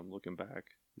 Looking back.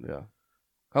 Yeah.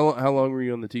 How long were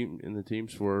you on the team in the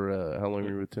teams for? How long were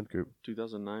you with 10th Group?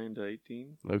 2009 to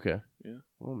 18. Okay. Yeah.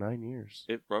 Well, 9 years.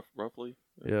 Roughly.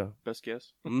 Yeah. Best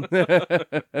guess.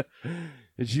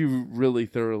 You really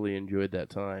thoroughly enjoyed that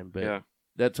time, but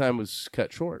that time was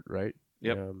cut short, right?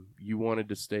 Yep. You wanted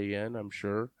to stay in, I'm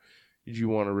sure. Did you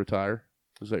want to retire?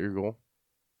 Was that your goal?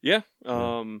 Yeah.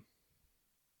 And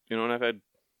I've had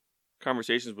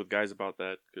conversations with guys about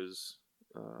that because,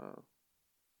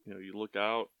 you look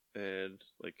out and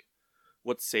like,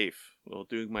 what's safe? Well,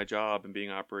 doing my job and being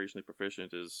operationally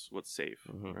proficient is what's safe,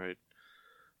 right?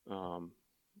 And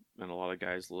a lot of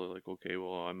guys look like, okay,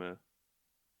 well, I'm a,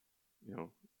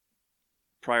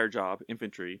 prior job,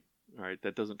 infantry, all right,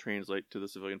 that doesn't translate to the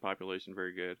civilian population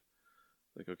very good.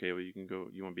 Like, okay, well, you can go,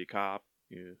 you want to be a cop,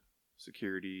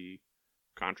 security,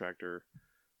 contractor.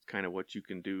 It's kind of what you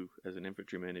can do as an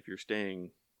infantryman if you're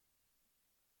staying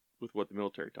with what the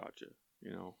military taught you,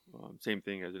 same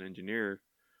thing as an engineer.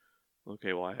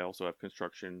 Okay, well, I also have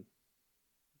construction,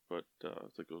 but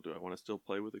it's like, well, do I want to still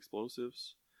play with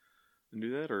explosives and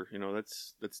do that? Or,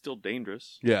 that's still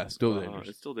dangerous. Yeah, still dangerous.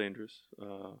 It's still dangerous.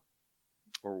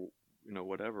 Or,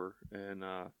 whatever. And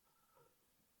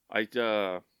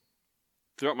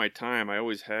throughout my time, I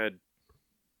always had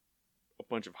a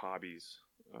bunch of hobbies.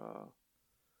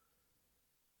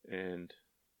 And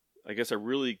I guess I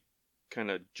really kind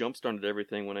of jump-started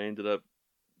everything when I ended up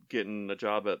getting a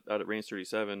job out at Range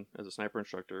 37 as a sniper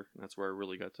instructor. And that's where I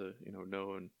really got to,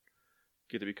 know and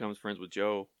get to become friends with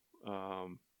Joe.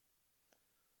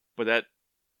 But that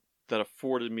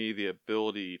afforded me the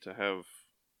ability to have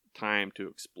time to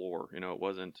explore. It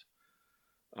wasn't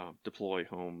deploy,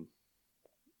 home,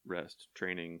 rest,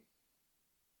 training,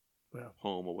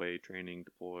 home, away, training,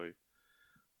 deploy,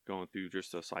 going through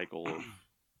just a cycle of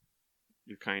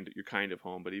you're kind of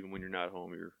home, but even when you're not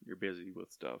home, you're busy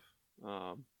with stuff.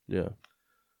 But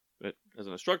as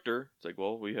an instructor, it's like,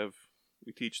 well, we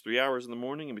teach 3 hours in the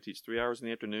morning and we teach 3 hours in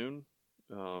the afternoon.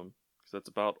 Because that's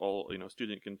about all, a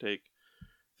student can take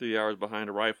 3 hours behind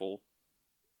a rifle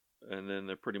and then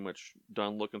they're pretty much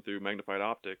done looking through magnified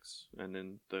optics, and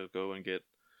then they'll go and get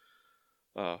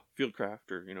fieldcraft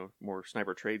or, more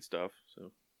sniper trade stuff.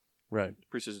 So right,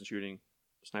 precision shooting,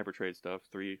 sniper trade stuff,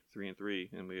 3 and 3,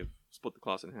 and we have split the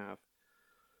class in half.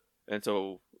 And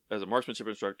so as a marksmanship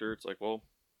instructor, it's like, well,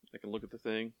 I can look at the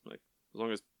thing, like, as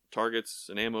long as targets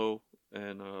and ammo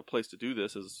and a place to do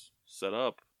this is set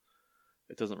up,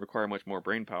 it doesn't require much more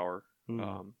brain power.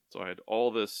 So I had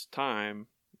all this time,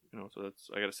 so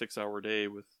I got a 6-hour day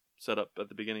with setup at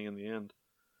the beginning and the end.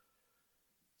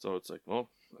 So it's like, well,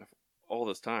 I have all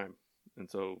this time. And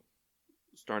so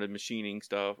started machining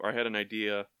stuff. Or I had an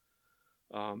idea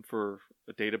for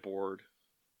a data board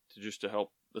to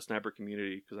help the sniper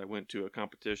community, because I went to a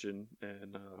competition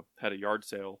and had a yard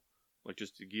sale, like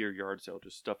just a gear yard sale,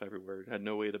 just stuff everywhere. Had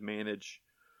no way to manage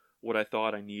what I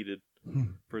thought I needed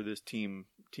for this team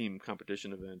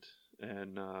competition event.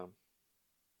 And I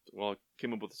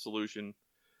came up with a solution.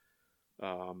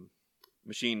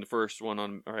 Machined the first one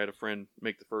or I had a friend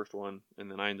make the first one,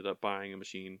 and then I ended up buying a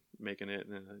machine, making it,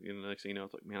 and then the next thing you know,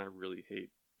 it's like, man, I really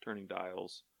hate turning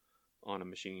dials on a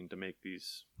machine to make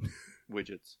these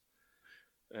widgets.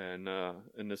 And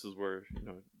this is where,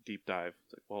 deep dive.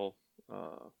 It's like, well,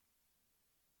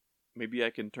 maybe I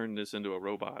can turn this into a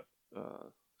robot.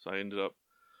 So I ended up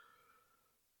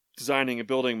designing and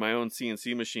building my own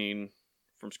CNC machine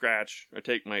from scratch. I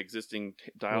take my existing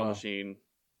dial machine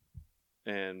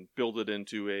and build it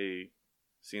into a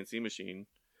CNC machine.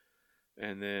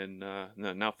 And then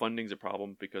now funding's a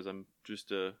problem because I'm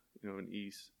just an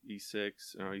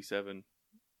E6 or E7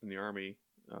 in the Army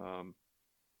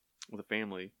with a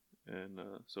family. And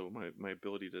so my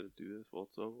ability to do this, well,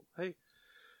 so hey,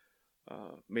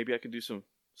 maybe I can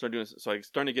start doing this. So I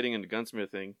started getting into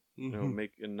gunsmithing,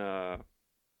 making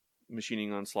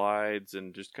machining on slides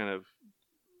and just kind of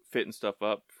fitting stuff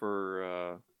up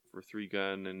for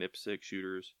 3-gun and IPSC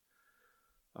shooters,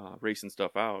 racing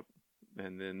stuff out.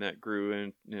 And then that grew,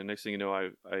 and next thing you know,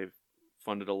 I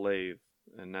funded a lathe,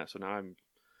 and so now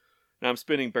I'm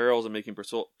spinning barrels and making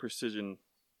precision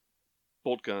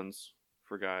bolt guns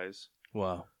for guys.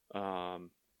 Wow.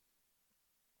 And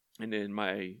then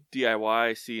my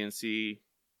DIY CNC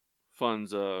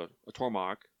funds a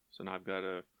Tormach, so now I've got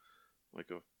a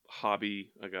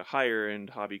hobby, like a higher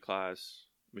end hobby class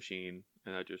machine,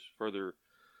 and that just further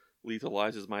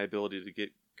lethalizes my ability to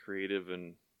get creative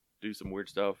and do some weird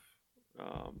stuff.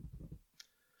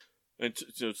 And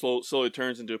slowly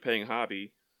turns into a paying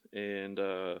hobby. And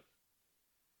I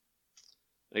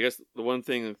guess the one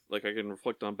thing like I can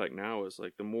reflect on back now is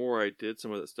like the more I did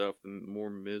some of that stuff, the more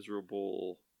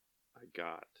miserable I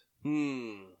got.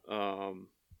 Because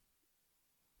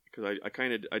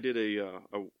I did a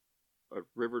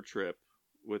river trip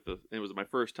it was my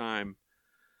first time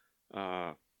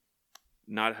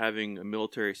not having a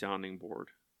military sounding board.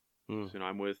 So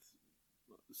I'm with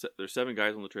there's 7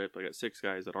 guys on the trip. I got 6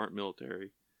 guys that aren't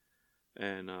military,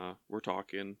 and we're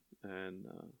talking, and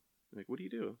like, what do you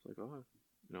do? It's like,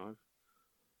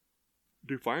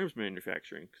 do firearms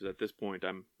manufacturing, because at this point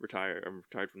I'm retired. I'm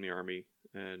retired from the Army,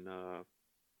 and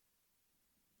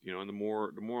and the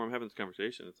more I'm having this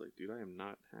conversation, it's like, dude, I am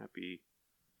not happy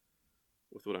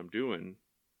with what I'm doing.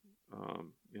 I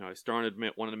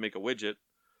wanted to make a widget,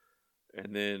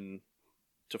 and then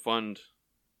to fund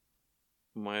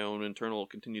my own internal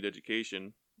continued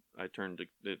education, I turned to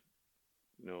it.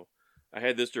 I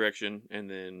had this direction, and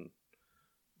then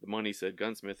the money said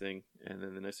gunsmithing, and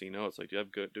then the next thing you know, it's like,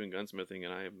 I'm doing gunsmithing,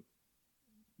 and I am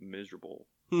miserable.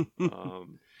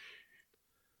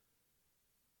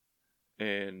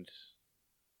 And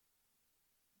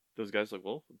those guys are like,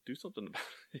 well, do something about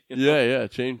it. Yeah,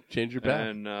 change your path.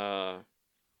 And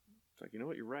it's like, you know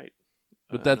what, you're right.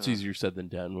 But that's easier said than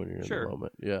done when you're in sure. the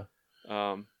moment. Yeah.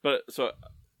 But so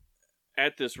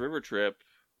at this river trip,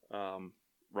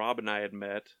 Rob and I had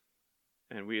met,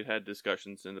 and we had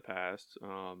discussions in the past.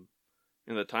 And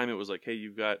at the time, it was like, hey,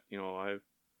 you've got,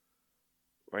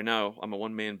 right now I'm a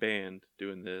one-man band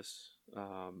doing this.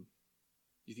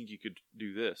 You think you could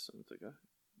do this? And it's like,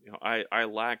 I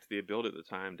lacked the ability at the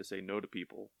time to say no to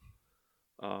people.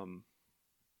 And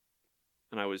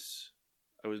I was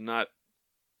not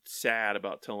sad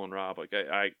about telling Rob, like,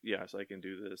 yes, I can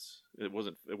do this. It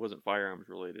wasn't firearms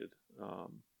related.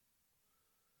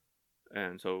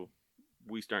 And so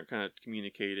we start kind of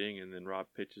communicating, and then Rob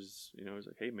pitches, he's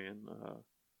like, hey man,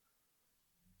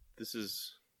 this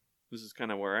is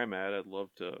kind of where I'm at. I'd love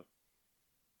to,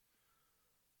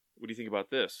 what do you think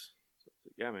about this? So I was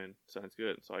like, yeah man, sounds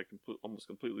good. So I almost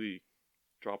completely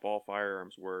drop all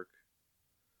firearms work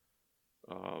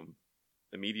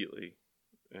immediately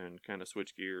and kind of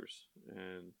switch gears,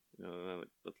 and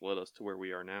that led us to where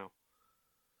we are now.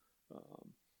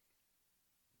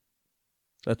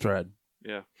 That's rad.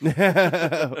 Yeah.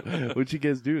 What you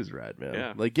guys do is rad, man.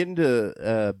 Yeah. Like getting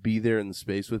to be there in the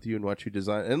space with you and watch you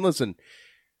design. And listen,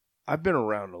 I've been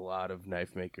around a lot of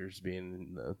knife makers being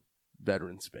in the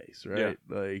veteran space, right?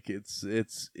 Yeah. Like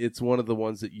it's one of the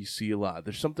ones that you see a lot.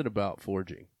 There's something about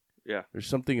forging. Yeah. There's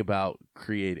something about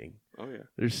creating. Oh yeah.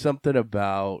 There's something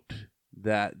about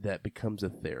that becomes a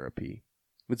therapy.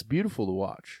 It's beautiful to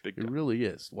watch. It really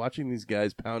is. Watching these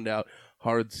guys pound out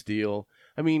hard steel.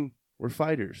 I mean, we're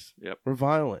fighters. Yep. We're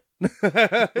violent.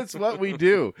 It's what we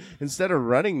do. Instead of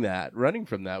running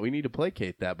from that, we need to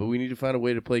placate that, but we need to find a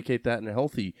way to placate that in a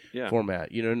healthy format.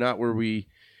 Not where we,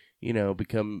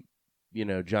 become,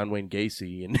 John Wayne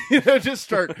Gacy and, just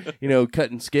start,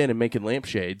 cutting skin and making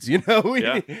lampshades.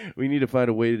 We need to find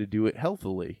a way to do it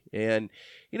healthily. And,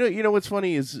 what's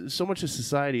funny is so much of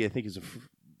society, I think, is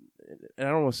and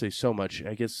I don't want to say so much,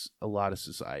 I guess a lot of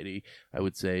society, I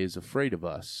would say, is afraid of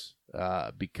us.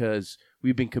 Because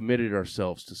we've been committed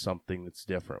ourselves to something that's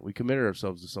different. We committed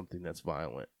ourselves to something that's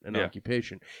violent, an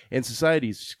occupation. And society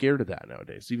is scared of that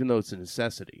nowadays, even though it's a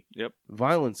necessity. Yep.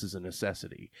 Violence is a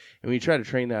necessity. And when you try to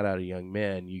train that out of young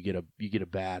men, you get a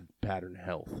bad pattern of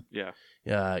health. Yeah.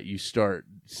 You start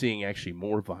seeing actually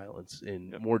more violence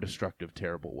in more destructive,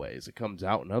 terrible ways. It comes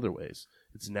out in other ways.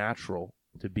 It's natural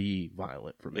to be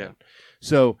violent for men. Yeah.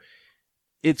 So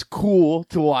it's cool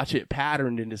to watch it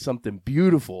patterned into something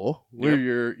beautiful where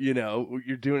you're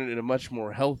doing it in a much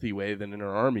more healthy way than in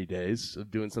our Army days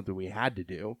of doing something we had to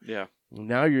do. Yeah.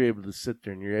 Now you're able to sit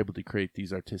there and you're able to create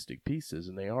these artistic pieces,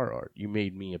 and they are art. You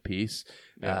made me a piece.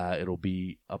 Yeah. It'll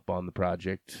be up on the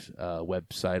project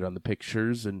website on the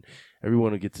pictures, and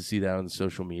everyone will get to see that on the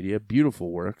social media.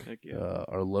 Beautiful work. Heck yeah.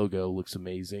 Our logo looks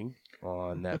amazing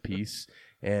on that piece.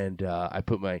 And I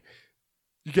put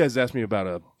you guys asked me about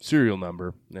a serial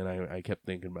number, and I kept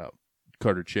thinking about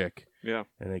Carter Chick. Yeah.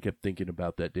 And I kept thinking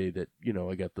about that day that,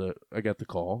 I got the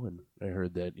call, and I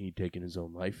heard that he'd taken his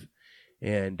own life.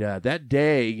 And that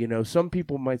day, some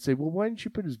people might say, well, why didn't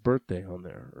you put his birthday on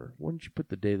there? Or why didn't you put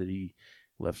the day that he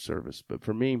left service? But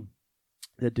for me,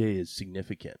 that day is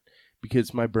significant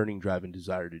because my burning drive and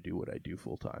desire to do what I do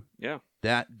full time. Yeah.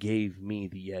 That gave me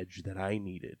the edge that I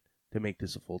needed to make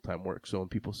this a full-time work. So when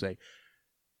people say,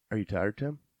 are you tired,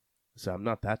 Tim? I say, I'm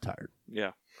not that tired.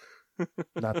 Yeah.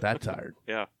 Not that tired.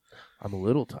 Yeah. I'm a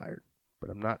little tired, but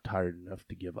I'm not tired enough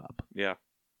to give up. Yeah.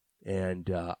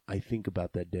 And I think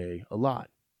about that day a lot,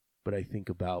 but I think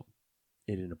about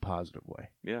it in a positive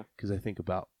way. Yeah. Because I think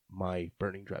about my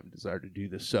burning drive and desire to do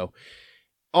this. So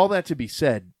all that to be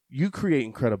said, you create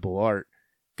incredible art.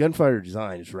 Gunfighter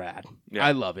design is rad. Yeah.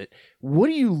 I love it. What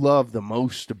do you love the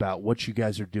most about what you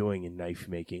guys are doing in knife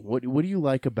making? What do you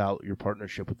like about your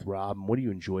partnership with Rob, and what do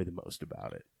you enjoy the most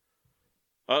about it?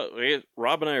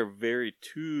 Rob and I are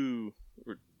two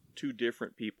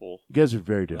different people. You guys are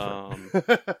very different.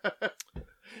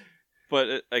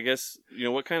 But I guess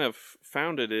what kind of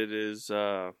founded it is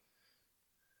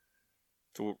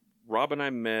Rob and I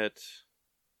met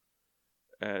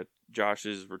at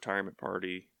Josh's retirement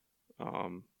party.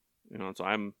 So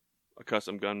I'm a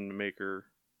custom gun maker.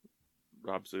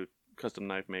 Rob's a custom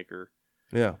knife maker.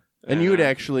 Yeah. And you had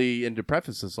actually, and to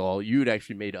preface this all, you had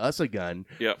actually made us a gun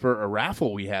for a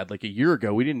raffle we had like a year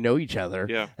ago. We didn't know each other.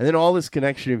 Yeah. And then all this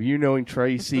connection of you knowing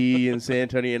Tracy and San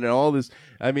Antonio and all this,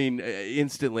 I mean,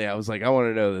 instantly I was like, I want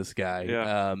to know this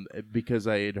guy because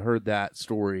I had heard that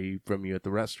story from you at the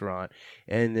restaurant.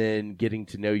 And then getting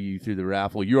to know you through the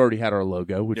raffle. You already had our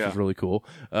logo, which was really cool.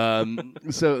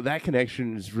 So that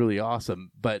connection is really awesome.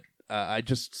 But I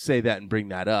just say that and bring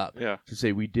that up to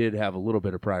say we did have a little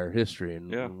bit of prior history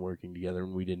in working together,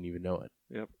 and we didn't even know it.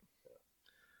 Yep.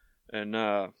 And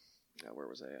where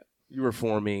was I at? You were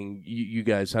forming. You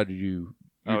guys. How did you?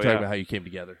 You were talking about how you came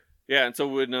together. Yeah, and so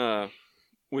when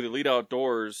with Elite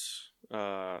Outdoors,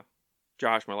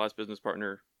 Josh, my last business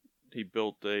partner, he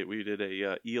built we did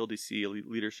a ELDC, Elite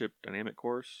Leadership Dynamic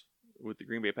course with the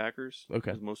Green Bay Packers.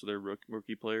 Okay. Most of their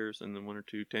rookie players, and then one or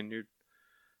two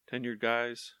tenured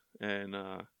guys. And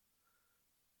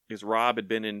because Rob had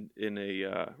been in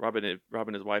a Rob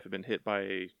and his wife had been hit by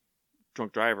a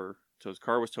drunk driver, so his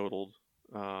car was totaled.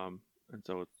 And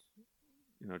so it's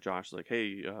Josh is like,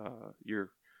 hey,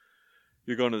 you're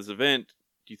going to this event.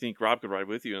 Do you think Rob could ride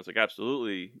with you? And I was like,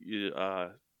 absolutely.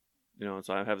 And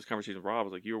so I have this conversation with Rob. I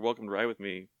was like, you're welcome to ride with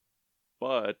me,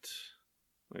 but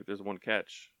like there's one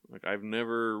catch. Like I've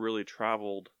never really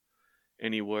traveled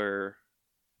anywhere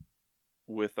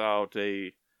without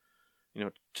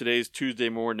today's Tuesday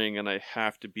morning and I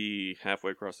have to be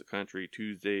halfway across the country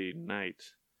Tuesday night.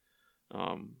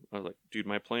 I was like, dude,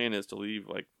 my plan is to leave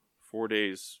like 4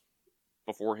 days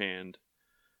beforehand.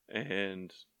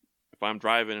 And if I'm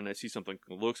driving and I see something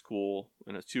that looks cool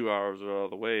and it's 2 hours out of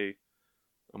the way,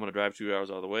 I'm going to drive 2 hours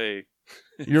out of the way.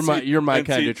 You're my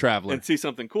kind of traveler. And see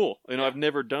something cool. I've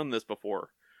never done this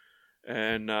before.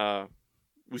 And,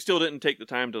 we still didn't take the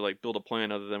time to like build a plan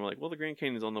other than like, well, the Grand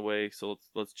Canyon's on the way, so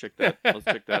let's check that. Let's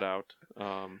check that out.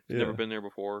 Never been there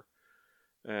before,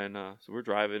 and so we're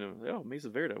driving and Mesa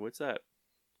Verde, what's that?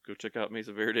 Go check out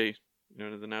Mesa Verde,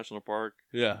 to the national park.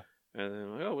 Yeah.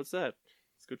 And then what's that?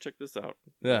 Let's go check this out.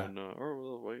 Yeah. And,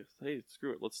 wait, hey,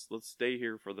 screw it. Let's stay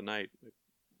here for the night.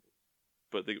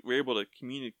 But we're able to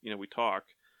communicate. We talk,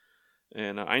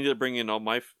 and I ended up bringing all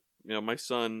my my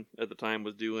son at the time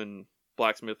was doing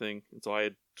blacksmithing, and so I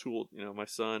had tool. My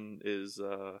son is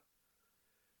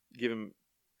giving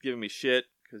me shit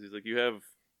because he's like, you have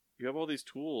all these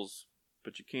tools,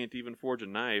 but you can't even forge a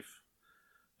knife.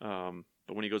 But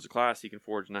when he goes to class, he can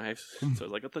forge knives. So I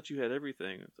was like, I thought you had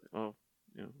everything. It's like, oh,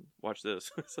 watch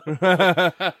this.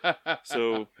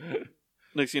 So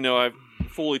next thing you know, I've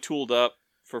fully tooled up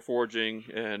for forging,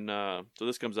 and so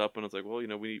this comes up, and it's like, well,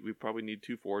 we probably need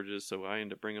 2 forges. So I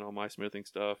end up bringing all my smithing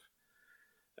stuff.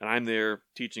 And I'm there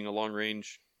teaching a long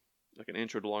range, like an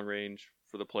intro to long range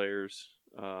for the players,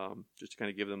 just to kind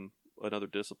of give them another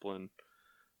discipline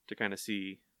to kind of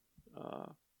see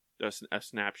a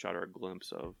snapshot or a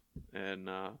glimpse of. And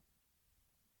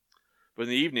but in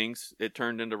the evenings, it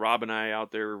turned into Rob and I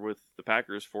out there with the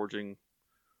Packers forging,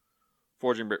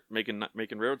 making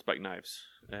railroad spike knives,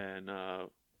 and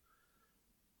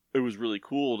it was really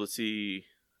cool to see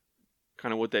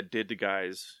kind of what that did to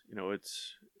guys.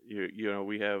 It's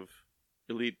we have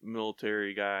elite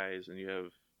military guys and you have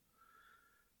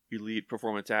elite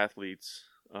performance athletes,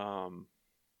 but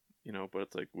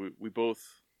it's like we both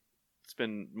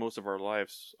spend most of our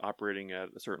lives operating at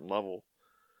a certain level,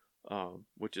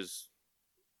 which is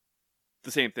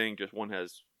the same thing, just one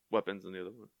has weapons and the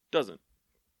other one doesn't.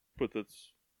 But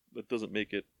that doesn't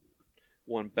make it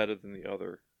one better than the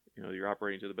other. You're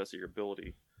operating to the best of your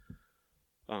ability.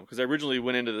 Because I originally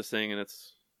went into this thing and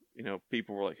it's,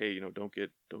 people were like, hey, don't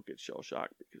get shell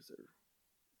shocked because they're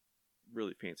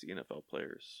really fancy NFL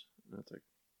players. And it's like,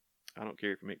 I don't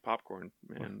care if you make popcorn,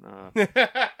 man.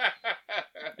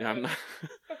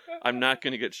 I'm not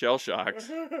going to get shell shocked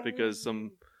because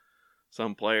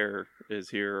some player is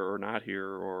here or not here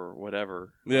or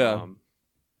whatever. Yeah.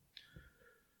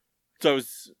 So I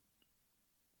was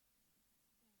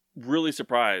really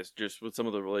surprised just with some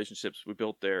of the relationships we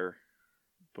built there.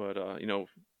 But,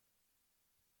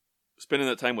 spending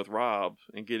that time with Rob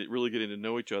and really getting to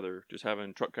know each other, just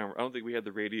having truck conversation. I don't think we had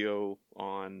the radio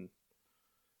on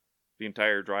the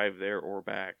entire drive there or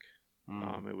back.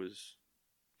 It was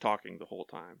talking the whole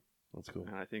time. That's cool.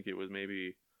 And I think it was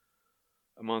maybe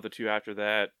a month or two after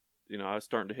that, I was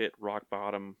starting to hit rock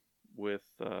bottom with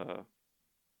the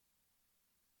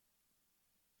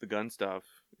gun stuff.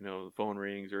 The phone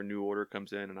rings or a new order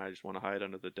comes in and I just want to hide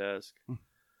under the desk.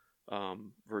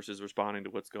 Versus responding to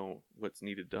what's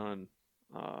needed done.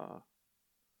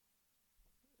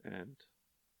 And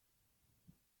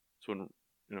so when,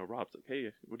 Rob's like,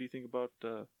 hey, what do you think about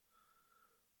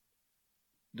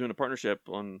doing a partnership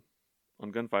on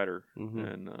Gunfighter,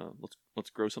 and let's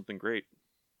grow something great.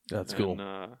 That's cool.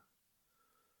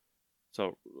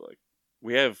 So like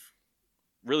we have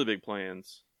really big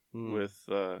plans with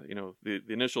the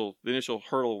initial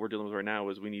hurdle we're dealing with right now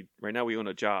is we own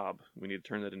a job. We need to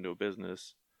turn that into a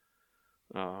business.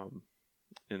 And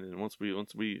then once we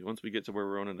get to where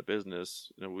we're owning the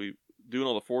business, we doing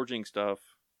all the forging stuff.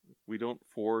 We don't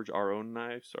forge our own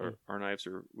knives. Our knives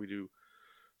we do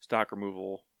stock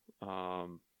removal.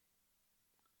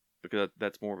 Because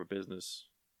that's more of a business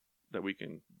that we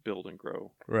can build and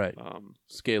grow. Right.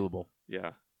 Scalable.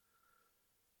 Yeah.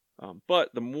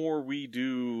 But the more we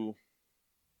do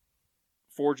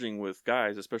forging with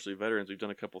guys, especially veterans, we've done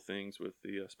a couple things with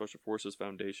the Special Forces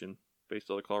Foundation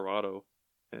based out of Colorado,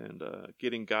 and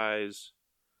getting guys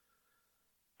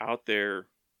out there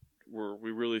where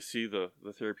we really see the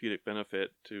therapeutic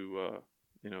benefit to,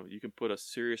 you can put a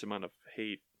serious amount of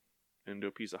hate into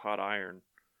a piece of hot iron.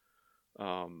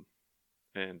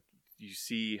 And you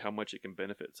see how much it can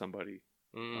benefit somebody.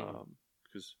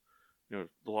 Because, a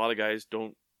lot of guys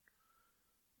don't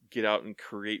get out and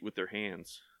create with their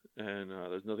hands. And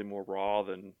there's nothing more raw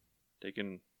than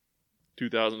taking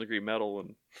 2,000 degree metal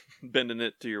and bending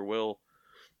it to your will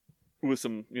with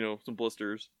some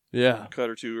blisters. Yeah. Cut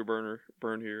or two or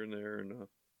burn here and there. And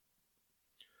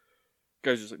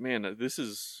guys are just like, man, this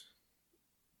is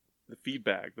the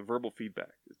feedback, the verbal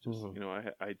feedback. It's just,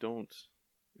 I don't,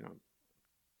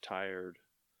 tired,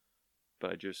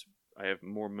 but I have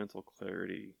more mental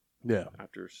clarity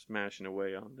after smashing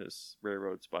away on this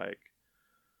railroad spike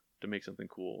to make something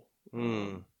cool.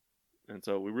 And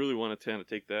so we really want to tend to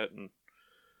take that and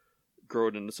grow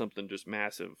it into something just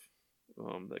massive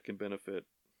that can benefit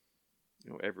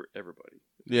everybody.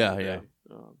 Yeah.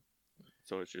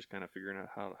 So it's just kind of figuring out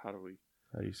how do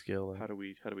you scale that? How do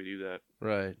we do that?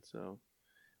 Right. So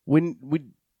when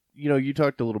you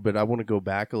talked a little bit. I want to go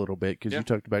back a little bit because you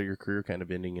talked about your career kind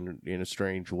of ending in a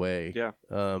strange way. Yeah.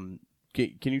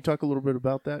 Can you talk a little bit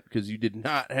about that? Because you did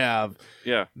not have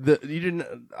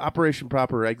Operation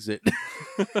Proper Exit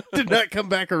did not come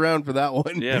back around for that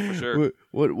one. Yeah, for sure.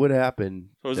 What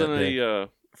happened? So I was in a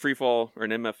free fall or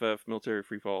an MFF military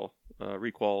free fall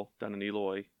requal down in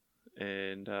Eloy,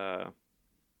 and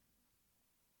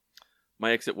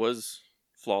my exit was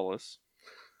flawless.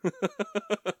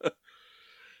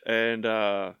 And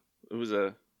it was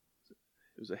a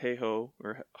hey-ho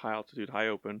or high altitude, high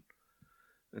open.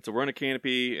 And so we're in a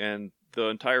canopy, and the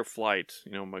entire flight,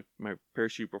 my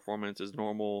parachute performance is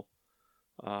normal.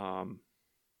 I'm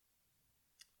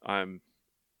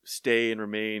stay and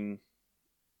remain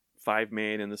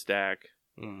 5-man in the stack.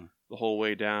 The whole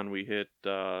way down. We hit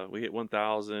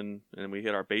 1,000, and we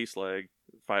hit our base leg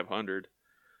 500.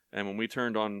 And when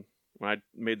I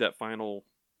made that final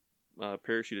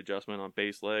parachute adjustment on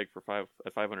base leg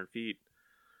at 500 feet,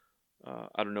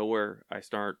 out of nowhere, I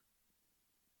start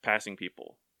passing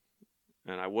people.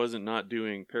 And I wasn't not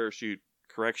doing parachute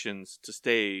corrections to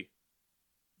stay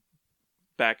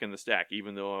back in the stack,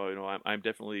 even though, I'm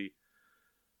definitely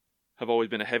have always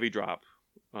been a heavy drop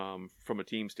from a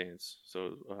team stance.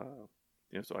 So,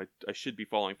 so I should be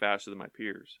falling faster than my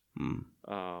peers.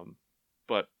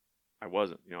 But I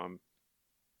wasn't.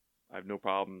 I have no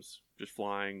problems just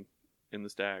flying in the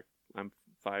stack. I'm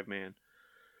 5-man.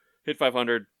 Hit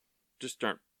 500, just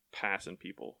start passing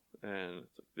people. And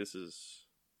it's like,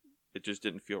 it just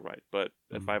didn't feel right. But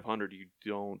at 500, you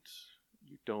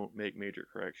don't make major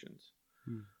corrections.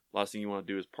 Last thing you want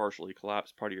to do is partially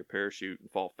collapse part of your parachute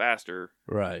and fall faster.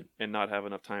 Right. And not have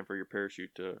enough time for your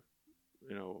parachute to,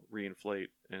 reinflate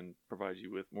and provide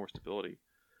you with more stability.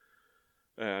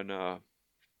 And so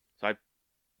I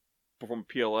performed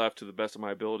PLF to the best of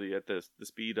my ability at the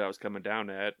speed I was coming down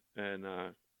at, and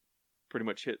pretty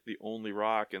much hit the only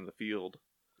rock in the field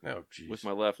with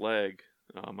my left leg.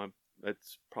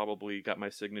 It's probably got my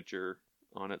signature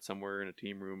on it somewhere in a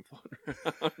team room floating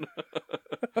around.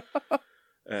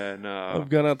 And I've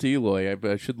gone out to Eloy.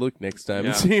 I should look next time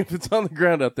and see if it's on the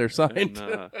ground out there signed.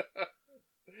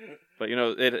 But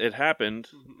it happened,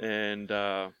 and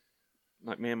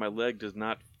man, my leg does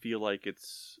not feel like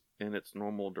it's in its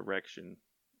normal direction.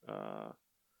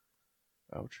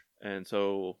 Ouch. And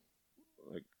so,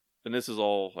 and this is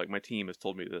all my team has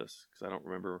told me this because I don't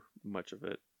remember much of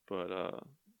it, but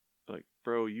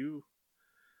bro, you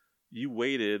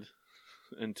waited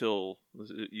until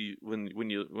when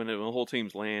the whole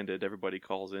team's landed, everybody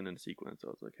calls in sequence. I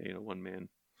was like, hey, 1-man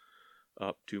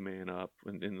up, 2-man up,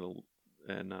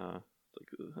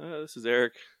 this is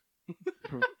Eric.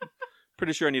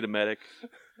 pretty sure I need a medic.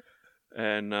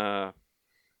 And and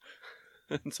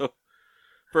so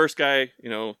first guy,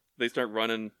 they start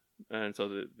running, and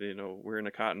so we're in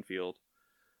a cotton field.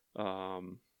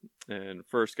 And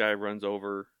first guy runs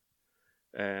over,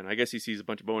 and I guess he sees a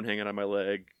bunch of bone hanging on my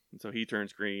leg, and so he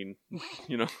turns green,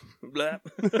 blap.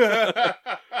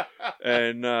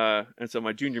 And so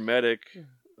my junior medic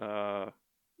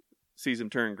sees him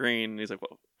turn green, and he's like,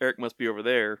 "Well, Eric must be over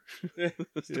there."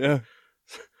 Yeah.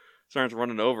 Starts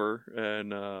running over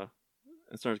and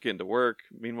starts getting to work.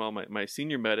 Meanwhile, my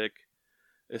senior medic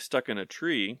is stuck in a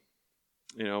tree.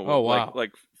 Oh, wow.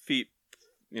 Like feet.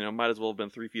 Might as well have been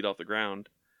 3 feet off the ground.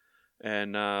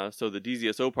 And so the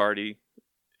DZSO party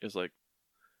is like,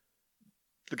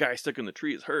 the guy stuck in the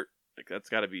tree is hurt. Like, that's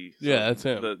got to be. So that's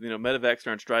him. The medevac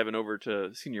starts driving over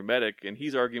to senior medic, and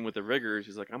he's arguing with the riggers.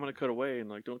 He's like, "I'm gonna cut away," and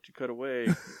like, "Don't you cut away?"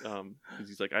 Because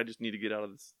he's like, "I just need to get out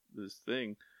of this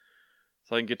thing,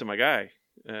 so I can get to my guy."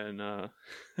 And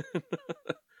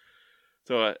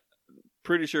so I'm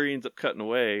pretty sure he ends up cutting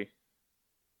away.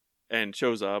 And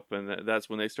shows up, and that's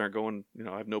when they start going.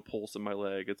 I have no pulse in my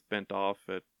leg; it's bent off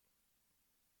at,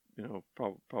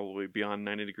 probably beyond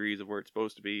 90 degrees of where it's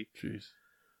supposed to be. Jeez.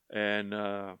 And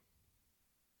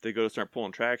they go to start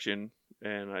pulling traction,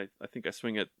 and I think I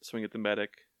swing at the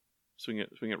medic, swing at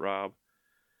Rob,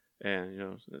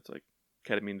 and it's like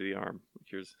ketamine to the arm.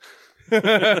 Here's. So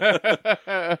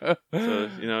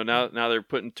now they're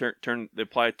putting they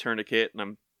apply tourniquet, and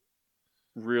I'm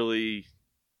really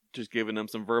just giving them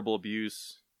some verbal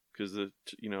abuse, because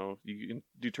you can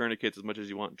do tourniquets as much as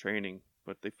you want in training,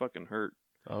 but they fucking hurt.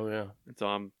 Oh yeah. And so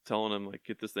I'm telling them, like,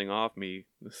 "Get this thing off me.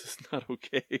 This is not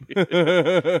okay."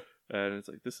 And it's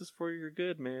like, "This is for your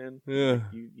good, man. Yeah.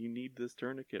 Like, you need this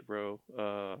tourniquet, bro."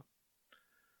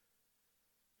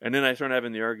 And then I started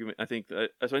having the argument. I think so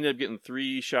I ended up getting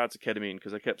 3 shots of ketamine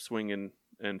because I kept swinging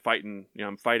and fighting.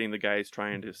 I'm fighting the guys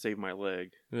trying to save my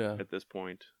leg. Yeah. At this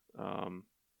point.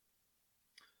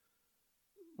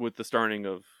 With the starting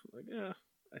of, like,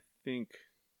 I think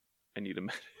I need a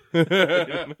medic.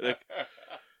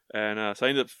 And so I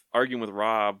ended up arguing with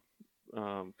Rob,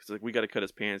 because like, we got to cut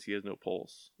his pants. He has no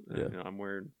pulse. And, I'm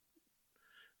wearing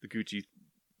the Gucci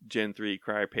Gen 3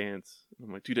 cryo pants.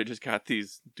 I'm like, "Dude, I just got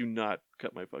these. Do not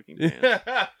cut my fucking pants."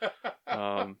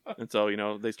 And so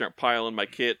they start piling my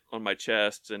kit on my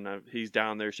chest, and he's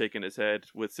down there shaking his head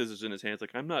with scissors in his hands,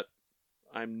 like, I'm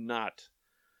not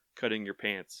cutting your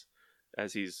pants."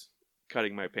 As he's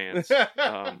cutting my pants,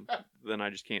 then I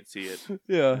just can't see it.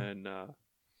 Yeah. And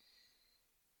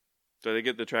so they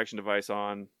get the traction device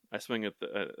on. I swing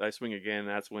again.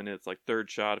 That's when it's like 3rd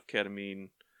shot of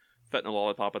ketamine, fentanyl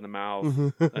lollipop in the mouth,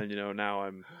 and now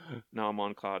I'm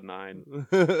on cloud 9.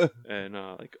 And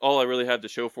like, all I really have to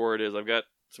show for it is I've got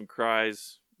some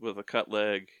cries with a cut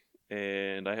leg,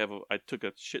 and I took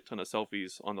a shit ton of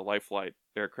selfies on the Life Flight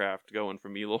aircraft going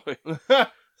from Eloy.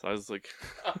 So I was like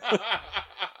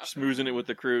schmoozing it with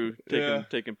the crew,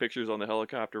 taking pictures on the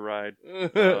helicopter ride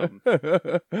from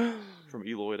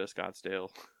Eloy to Scottsdale.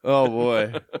 Oh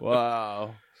boy!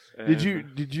 Wow. And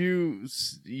Did you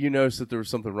notice that there was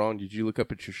something wrong? Did you look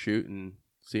up at your chute and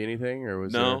see anything, or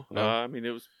was no? there... No? I mean,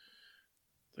 it was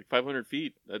like 500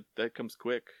 feet. That comes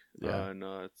quick. Yeah. And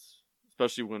it's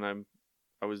especially when I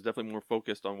was definitely more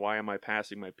focused on why am I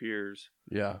passing my peers.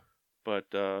 Yeah. But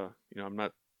I'm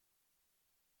not.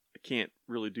 I can't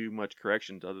really do much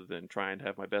corrections other than try and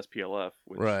have my best PLF.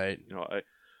 Which, right.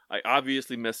 I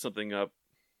obviously messed something up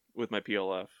with my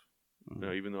PLF.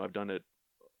 Even though I've done it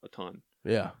a ton.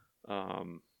 Yeah.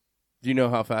 Do you know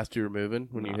how fast you were moving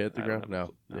when you hit the ground?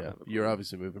 No. Yeah. You're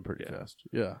obviously moving pretty fast.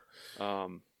 Yeah.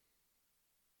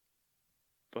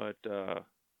 But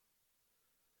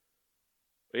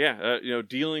yeah,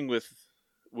 dealing with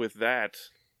that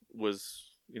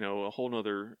was, a whole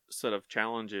nother set of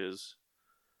challenges.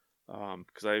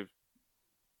 Because I have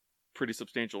pretty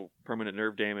substantial permanent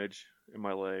nerve damage in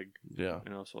my leg. Yeah.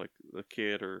 So like the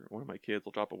kid or one of my kids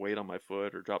will drop a weight on my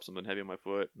foot or drop something heavy on my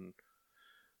foot, and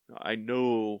I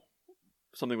know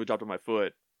something would drop on my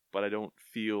foot, but I don't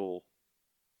feel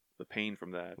the pain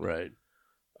from that. Right.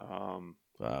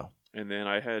 Wow. And then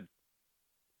I had,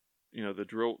 the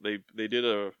drill. They did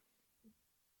a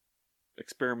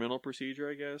experimental procedure,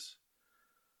 I guess.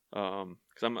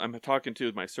 Because I'm talking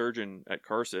to my surgeon at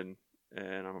Carson,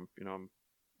 and I'm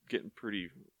getting pretty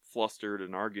flustered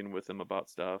and arguing with him about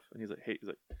stuff, and he's like,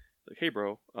 "Hey,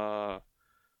 bro, to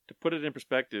put it in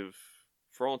perspective,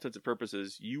 for all intents and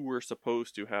purposes, you were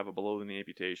supposed to have a below the knee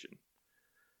amputation,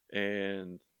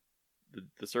 and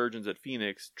the surgeons at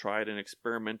Phoenix tried an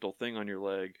experimental thing on your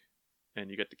leg, and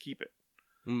you got to keep it.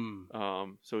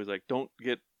 So he's like, don't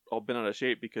get all bent out of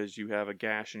shape because you have a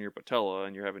gash in your patella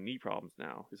and you're having knee problems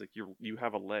now. He's like, you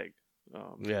have a leg.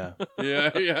 Yeah.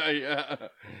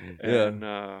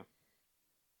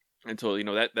 And so,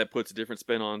 that puts a different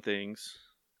spin on things,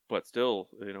 but still,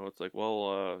 it's like,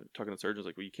 well, talking to surgeons,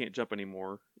 like, well, you can't jump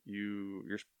anymore.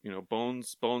 Your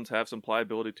bones have some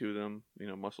pliability to them.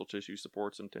 Muscle tissue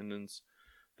supports them, tendons,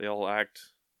 they all act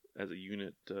as a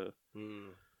unit to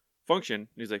function.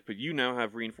 He's like, but you now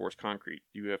have reinforced concrete.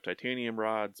 You have titanium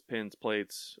rods, pins,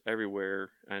 plates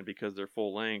everywhere, and because they're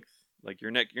full length, like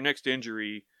your next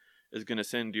injury is going to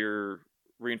send your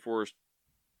reinforced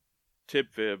tib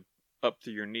fib up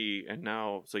to your knee, and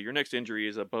now so your next injury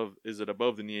is above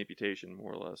the knee amputation,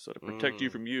 more or less. So to protect you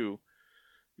from you're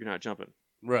not jumping,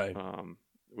 right?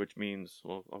 Which means,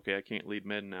 well, okay, I can't lead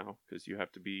med now because you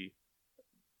have to be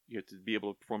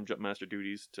able to perform jump master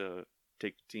duties to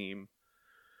take the team.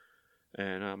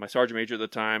 And my sergeant major at the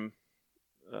time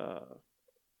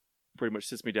pretty much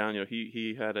sits me down.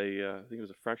 He had I think it was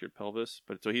a fractured pelvis,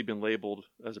 but so he'd been labeled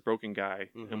as a broken guy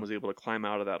and was able to climb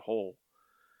out of that hole.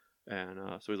 And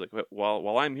so he's like,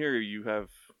 while I'm here, you have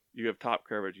top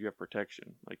coverage, you have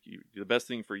protection. Like the best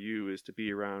thing for you is to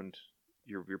be around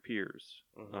your peers,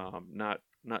 not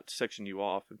section you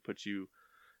off and put you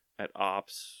at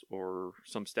ops or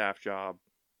some staff job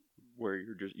where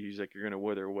you're going to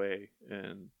wither away,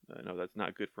 and I know that's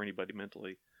not good for anybody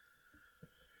mentally.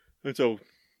 And so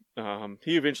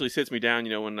he eventually sits me down,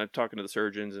 when I'm talking to the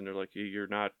surgeons, and they're like, you're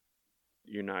not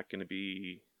going to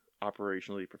be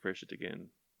operationally proficient again.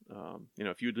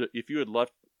 If you had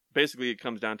left, basically it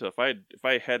comes down to if I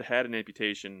had an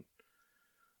amputation,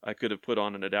 I could have put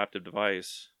on an adaptive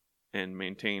device and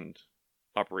maintained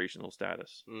operational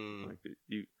status.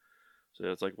 So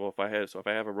it's like, well, if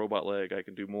I have a robot leg, I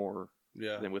can do more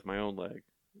than with my own leg.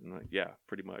 And like, yeah,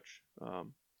 pretty much.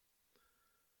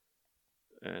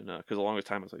 And because the longest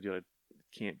time I was like, dude, I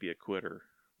can't be a quitter.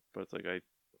 But it's like,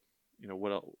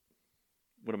 what else?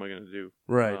 What am I going to do?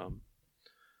 Right.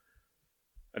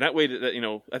 And that way,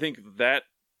 that I think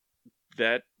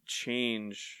that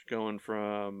change going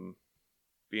from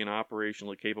being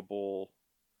operationally capable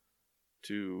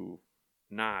to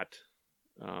not,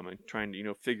 and trying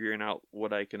to figuring out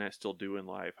what I can still do in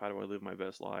life. How do I live my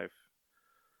best life?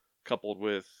 Coupled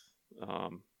with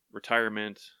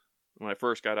retirement. When I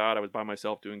first got out, I was by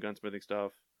myself doing gunsmithing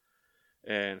stuff,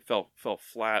 and fell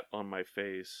flat on my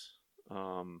face.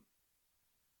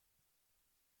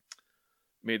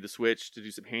 Made the switch to do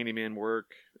some handyman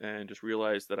work, and just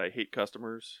realized that I hate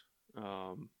customers.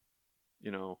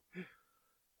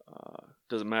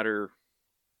 Doesn't matter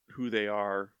who they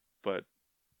are, but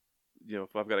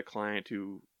if I've got a client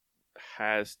who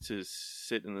has to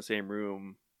sit in the same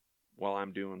room while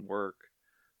I'm doing work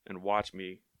and watch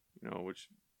me, which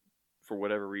for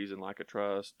whatever reason, lack of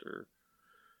trust, or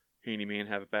handyman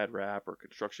have a bad rap, or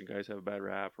construction guys have a bad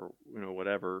rap, or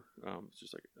whatever. It's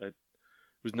just like it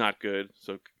was not good.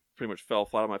 So pretty much fell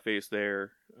flat on my face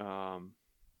there. And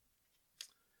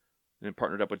then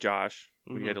partnered up with Josh.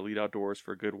 We had to lead outdoors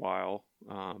for a good while.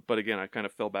 But again, I kind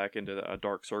of fell back into a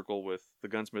dark circle with the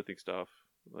gunsmithing stuff.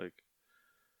 Like,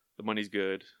 the money's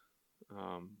good.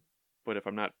 But if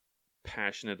I'm not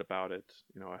passionate about it,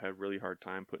 I have a really hard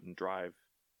time putting drive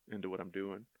into what I'm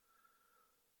doing.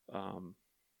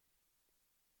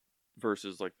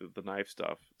 Versus like the knife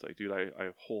stuff. It's like, dude,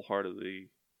 I wholeheartedly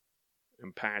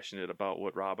am passionate about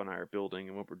what Rob and I are building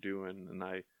and what we're doing. And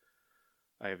I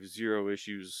have zero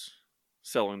issues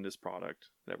selling this product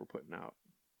that we're putting out,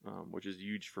 which is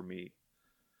huge for me.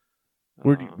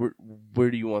 Where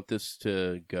do you want this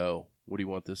to go? What do you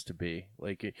want this to be?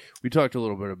 Like, we talked a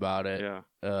little bit about it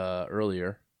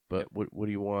earlier, but what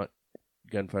do you want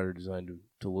Gunfighter Design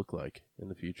to look like in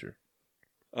the future?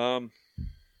 I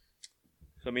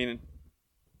mean,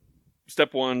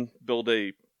 step one, build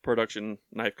a production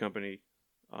knife company.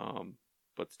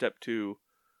 But step two,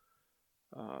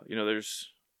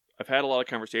 I've had a lot of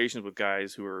conversations with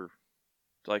guys who are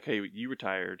like, hey, you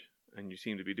retired and you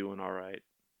seem to be doing all right.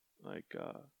 Like,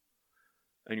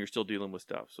 and you're still dealing with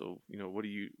stuff. So, what do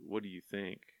you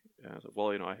think? And I was like,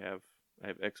 well, I have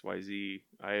X, Y, Z.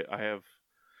 I have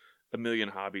a million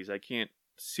hobbies. I can't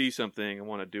see something and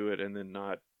want to do it and then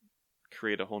not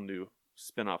create a whole new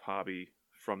spin-off hobby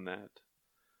from that.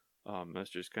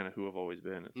 That's just kind of who I've always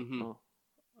been.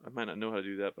 I might not know how to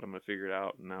do that, but I'm going to figure it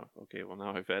out. And now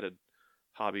I've added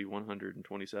hobby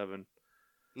 127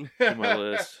 to my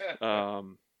list.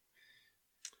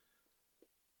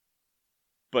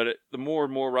 But the more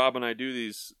and more Rob and I do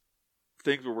these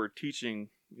things where we're teaching,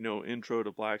 intro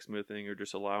to blacksmithing, or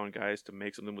just allowing guys to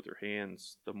make something with their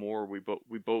hands, the more we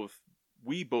both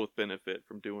benefit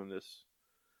from doing this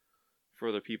for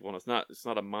other people, and it's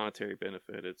not a monetary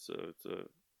benefit. It's a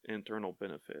internal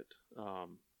benefit.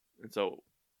 And so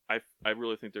I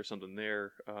really think there's something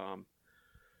there.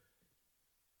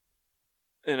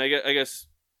 And I guess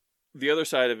the other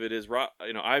side of it is,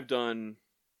 you know, I've done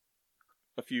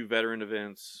a few veteran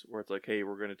events where it's like, hey,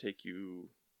 we're going to take you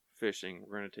fishing,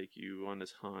 we're going to take you on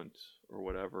this hunt or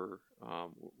whatever.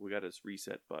 We got this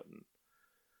reset button,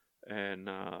 and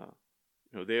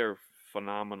you know, they are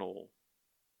phenomenal,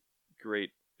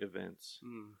 great events.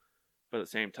 But at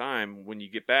the same time, when you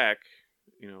get back,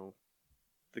 you know,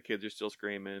 the kids are still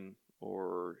screaming,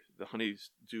 or the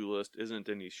honey-do list isn't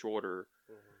any shorter.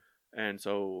 And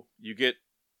so you get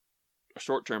a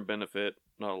short-term benefit,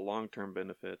 not a long-term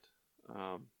benefit.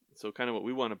 So kind of what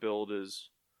we want to build is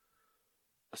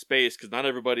a space, because not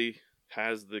everybody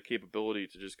has the capability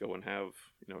to just go and have,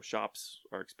 you know, shops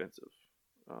are expensive.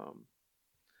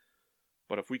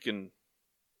 But if we can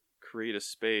create a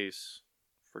space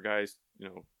for guys, you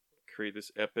know, create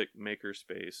this epic maker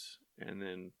space,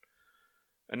 and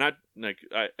not like,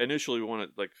 I initially wanted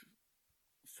like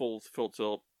full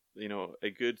tilt, you know, a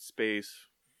good space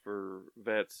for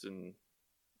vets and,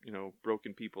 you know,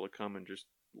 broken people to come and just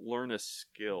learn a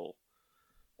skill.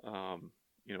 You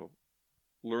know,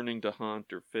 learning to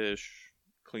hunt or fish,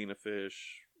 clean a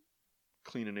fish,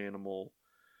 clean an animal.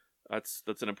 That's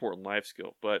an important life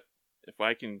skill. But if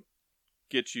I can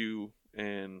get you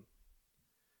and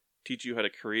teach you how to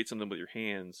create something with your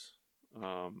hands,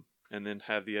 and then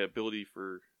have the ability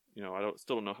for, you know,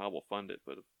 still don't know how we'll fund it,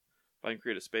 but if I can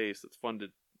create a space that's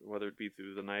funded, whether it be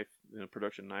through the knife, you know,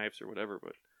 production knives or whatever,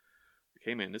 but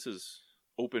okay, man, this is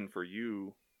open for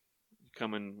you.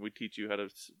 Come and we teach you how to,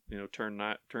 you know, turn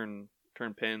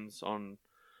pens on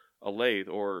a lathe,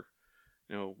 or,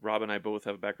 you know, Rob and I both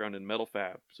have a background in metal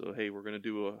fab, so hey, we're gonna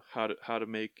do how to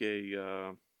make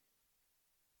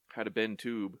how to bend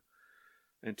tube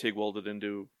and TIG weld it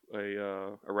into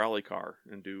a rally car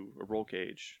and do a roll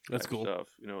cage. That's cool stuff.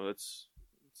 You know, that's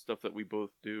stuff that we both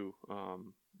do.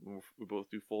 We both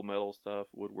do full metal stuff,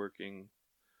 woodworking,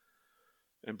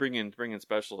 and bring in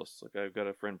specialists. Like, I've got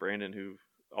a friend, Brandon, who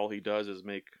all he does is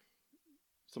make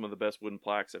some of the best wooden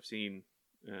plaques I've seen,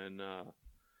 and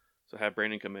so have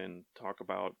Brandon come in, talk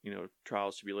about, you know,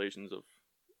 trials, tribulations of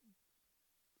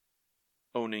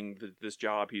owning this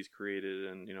job he's created,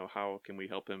 and, you know, how can we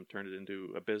help him turn it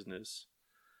into a business,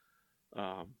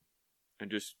 and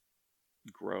just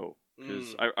grow.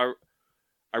 Because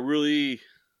I really,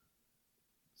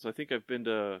 so I think I've been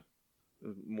to,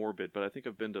 morbid, but I think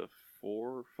I've been to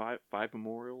five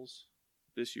memorials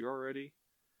this year already,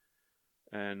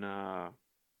 and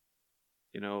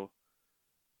you know,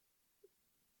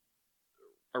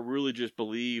 I really just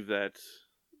believe that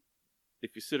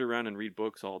if you sit around and read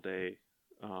books all day,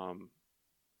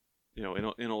 you know,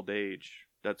 in old age,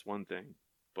 that's one thing.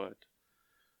 But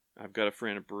I've got a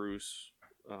friend, Bruce,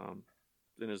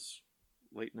 in his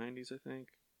late 90s, I think,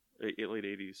 late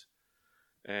 80s,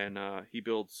 and he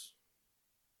builds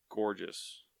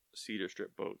gorgeous cedar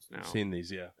strip boats now. I've seen these,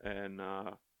 yeah. And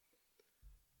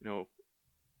you know,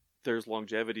 there's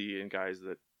longevity in guys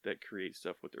that create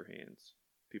stuff with their hands.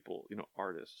 People, you know,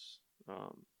 artists.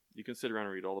 You can sit around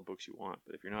and read all the books you want,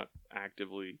 but if you're not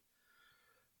actively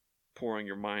pouring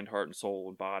your mind, heart, and soul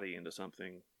and body into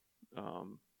something,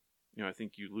 you know, I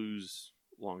think you lose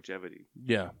longevity.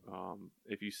 Yeah.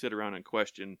 If you sit around and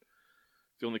question,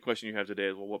 the only question you have today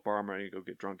is, well, what bar am I going to go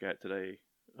get drunk at today?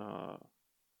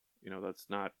 You know, that's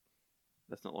not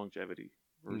longevity.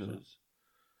 Versus,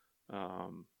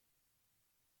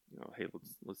 you know, hey,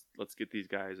 let's get these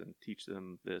guys and teach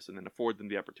them this, and then afford them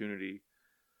the opportunity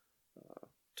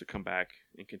to come back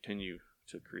and continue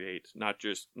to create, not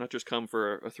just come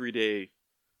for a 3-day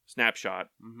snapshot.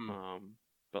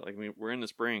 But like, we're in the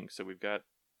spring, so we've got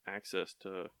access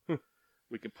to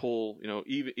we can pull, you know,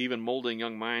 even molding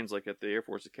young minds, like at the Air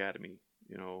Force Academy.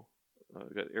 You know,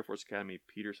 we've got Air Force Academy,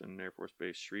 Peterson Air Force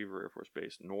Base, Schriever Air Force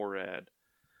Base, NORAD,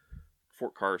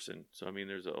 Fort Carson. So I mean,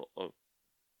 there's a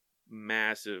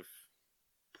massive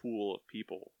pool of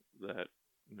people that,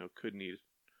 you know,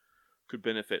 could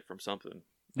benefit from something.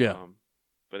 Yeah.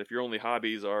 But if your only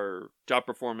hobbies are job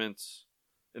performance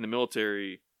in the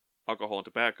military, alcohol and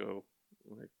tobacco,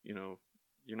 like, you know,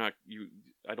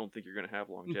 I don't think you're going to have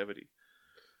longevity.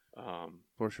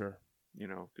 For sure. You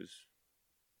know, because,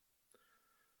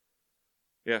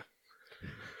 yeah.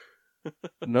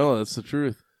 No, that's the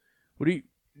truth. What do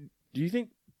you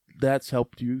think that's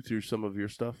helped you through some of your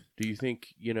stuff? Do you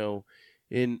think, you know,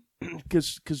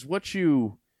 because what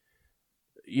you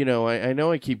know, I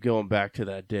know I keep going back to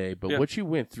that day, but what you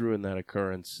went through in that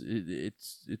occurrence,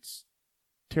 it's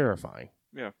terrifying.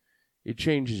 Yeah. It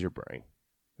changes your brain.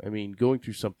 I mean, going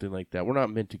through something like that, we're not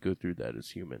meant to go through that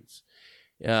as humans.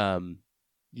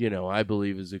 I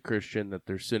believe as a Christian that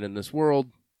there's sin in this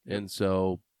world, and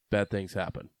so bad things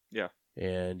happen. Yeah.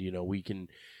 And, we can,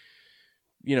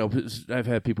 I've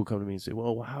had people come to me and say,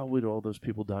 well, how would all those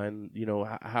people die? And,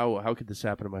 how could this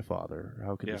happen to my father?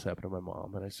 How could this happen to my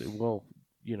mom? And I say, well,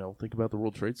 think about the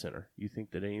World Trade Center. You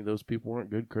think that any of those people weren't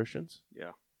good Christians? Yeah.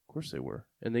 Of course they were.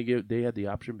 And they had the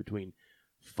option between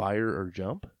fire or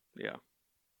jump. Yeah.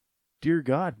 Dear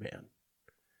God, man.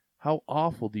 How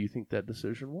awful do you think that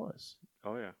decision was?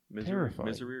 Oh, yeah. Terrifying.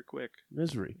 Misery or quick.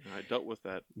 Misery. I dealt with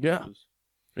that. Yeah.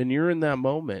 And you're in that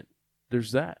moment.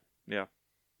 There's that. Yeah.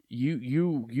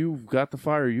 You've got the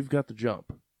fire. You've got the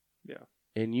jump. Yeah.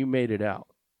 And you made it out.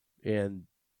 And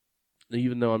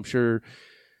even though I'm sure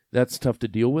that's tough to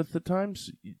deal with at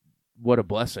times, what a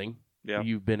blessing. Yeah.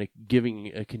 You've been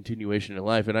giving a continuation in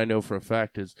life. And I know for a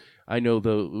fact I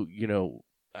know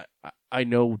I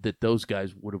know that those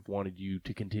guys would have wanted you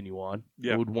to continue on.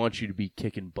 Yeah. They would want you to be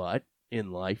kicking butt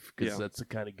in life because that's the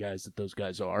kind of guys that those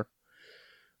guys are.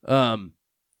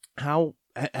 How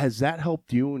has that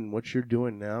helped you in what you're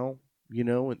doing now?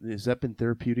 Has that been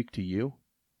therapeutic to you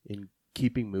in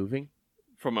keeping moving?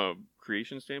 From a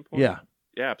creation standpoint? Yeah.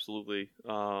 Yeah, absolutely.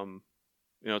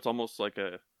 It's almost like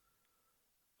a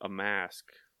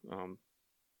mask.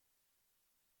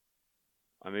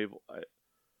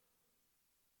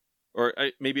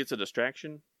 Maybe it's a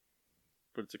distraction,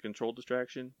 but it's a controlled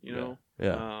distraction, Yeah.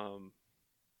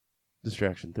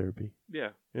 Distraction therapy.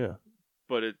 Yeah. Yeah.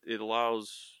 But it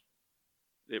allows,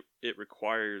 it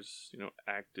requires,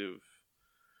 active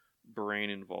brain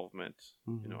involvement.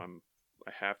 Mm-hmm.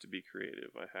 I have to be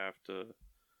creative. I have to,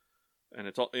 and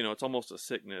it's almost a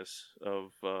sickness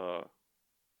of,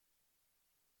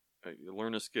 you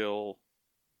learn a skill,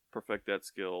 perfect that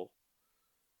skill,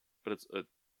 but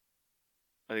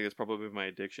I think it's probably my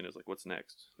addiction is like, what's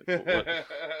next? Like,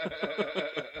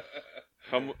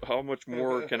 how much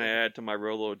more can I add to my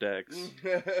Rolodex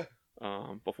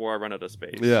before I run out of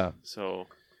space? Yeah. So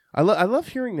I love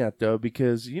hearing that though,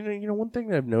 because one thing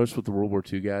that I've noticed with the World War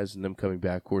II guys and them coming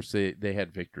back, of course they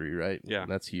had victory, right? Yeah,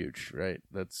 and that's huge, right?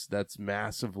 That's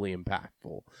massively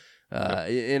impactful.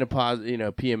 In a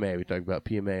PMA, we talk about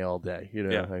PMA all day.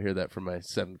 I hear that from my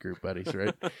 7th group buddies,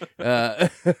 right?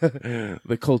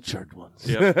 The cultured ones.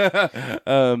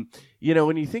 Yeah.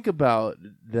 When you think about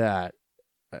that,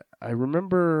 I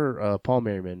remember Paul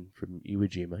Merriman from Iwo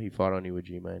Jima. He fought on Iwo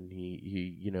Jima, and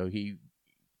he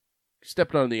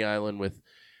stepped on the island with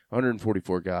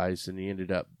 144 guys, and he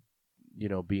ended up,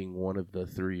 being one of the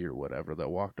 3 or whatever that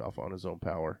walked off on his own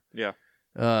power. Yeah.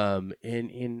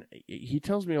 And he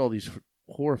tells me all these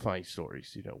horrifying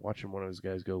stories, watching one of his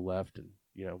guys go left and,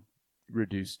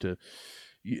 reduced to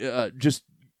just,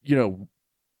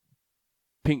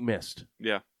 pink mist.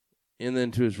 Yeah. And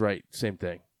then to his right, same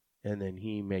thing. And then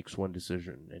he makes one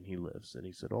decision and he lives. And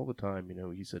he said all the time,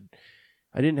 he said,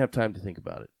 I didn't have time to think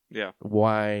about it. Yeah.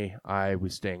 Why I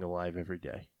was staying alive every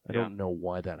day. I don't know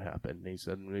why that happened. And he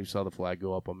said, when he saw the flag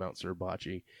go up on Mount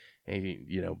Suribachi, and he,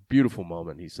 beautiful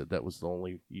moment. He said that's the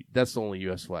only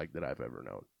U.S. flag that I've ever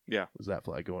known. Yeah. Was that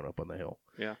flag going up on the hill.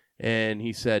 Yeah. And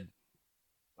he said,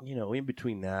 in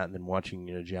between that and then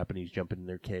watching, Japanese jumping in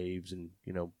their caves and,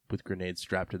 with grenades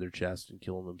strapped to their chest and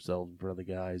killing themselves in front of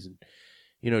the guys and,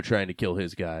 trying to kill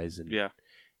his guys. And, yeah.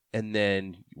 And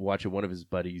then watching one of his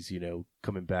buddies,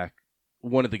 coming back,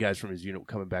 one of the guys from his unit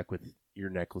coming back with ear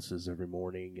necklaces every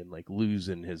morning and like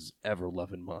losing his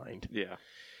ever-loving mind. Yeah.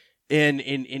 And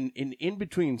in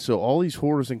between, so all these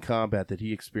horrors in combat that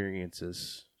he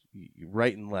experiences,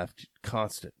 right and left,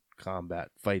 constant combat,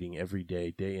 fighting every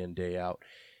day, day in, day out.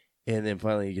 And then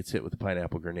finally he gets hit with a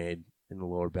pineapple grenade in the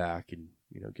lower back and,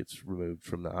 gets removed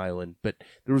from the island. But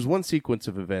there was one sequence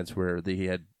of events where he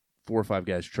had 4 or 5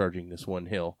 guys charging this one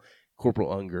hill.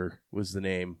 Corporal Unger was the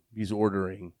name. He's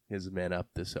ordering his men up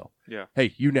this hill. Yeah.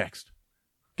 Hey, you next.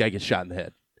 Guy gets shot in the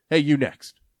head. Hey, you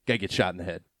next. Guy gets shot in the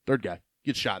head. Third guy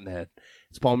gets shot in the head.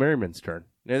 It's Paul Merriman's turn.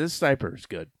 Now, this sniper is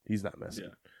good. He's not messing.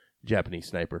 Yeah. Japanese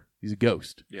sniper. He's a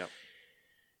ghost. Yeah.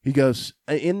 He goes,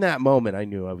 in that moment, I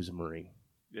knew I was a Marine.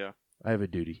 Yeah. I have a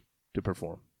duty to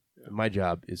perform. Yeah. And my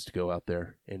job is to go out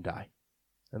there and die.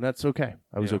 And that's okay.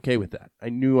 I was okay with that. I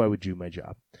knew I would do my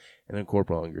job. And then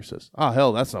Corporal Unger says, oh,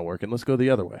 hell, that's not working. Let's go the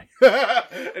other way.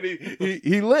 And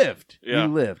he lived. Yeah. He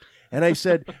lived. And I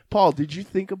said, Paul, did you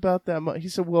think about that much? He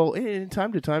said, well, in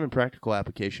time to time in practical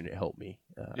application, it helped me.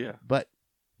 But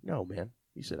no, man.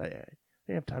 He said, I didn't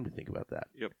have time to think about that.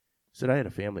 Yep. He said, I had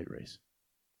a family to raise.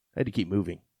 I had to keep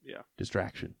moving. Yeah.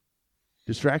 Distraction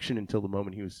until the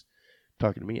moment he was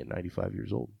talking to me at 95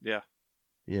 years old. Yeah.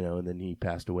 And then he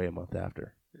passed away a month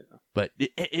after. Yeah. But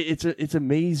it's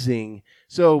amazing.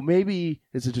 So maybe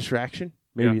it's a distraction.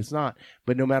 Maybe it's not.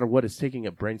 But no matter what, it's taking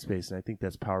up brain space, and I think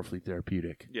that's powerfully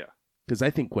therapeutic. Yeah. Because I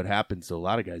think what happens to a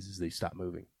lot of guys is they stop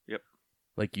moving. Yep.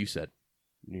 Like you said.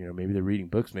 Maybe they're reading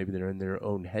books. Maybe they're in their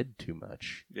own head too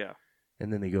much. Yeah.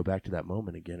 And then they go back to that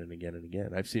moment again and again and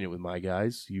again. I've seen it with my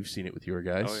guys. You've seen it with your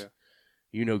guys. Oh,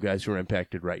 yeah. Guys who are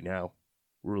impacted right now.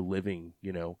 We're living,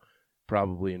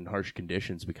 probably in harsh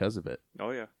conditions because of it.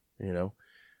 Oh, yeah.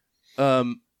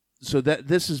 So that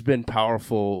this has been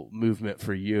powerful movement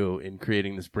for you in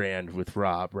creating this brand with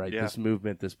Rob, right? Yeah. This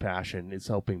movement, this passion, it's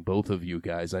helping both of you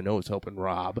guys. I know it's helping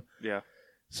Rob. Yeah.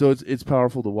 So it's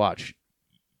powerful to watch.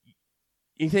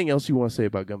 Anything else you want to say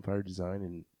about Gunfire Design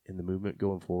and in the movement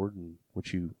going forward and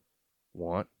what you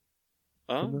want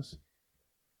from this?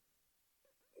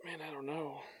 Man, I don't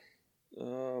know.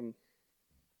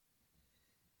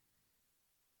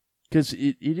 Because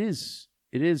it is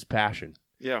passion.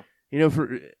 Yeah.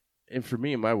 For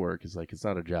me and my work, it's like it's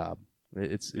not a job.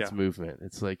 It's movement.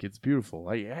 It's like it's beautiful.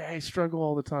 I struggle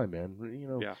all the time,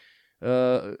 man. Yeah.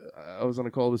 I was on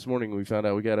a call this morning. We found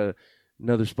out we got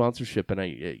another sponsorship, and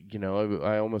I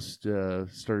almost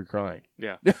started crying.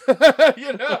 Yeah.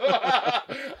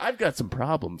 I've got some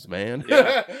problems, man.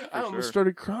 Yeah, I almost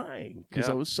started crying because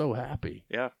I was so happy.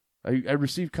 Yeah. I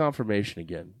received confirmation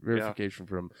again, verification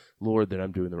from Lord that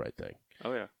I'm doing the right thing.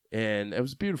 Oh, yeah. And it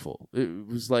was beautiful. It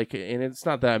was like, and it's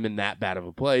not that I'm in that bad of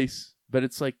a place, but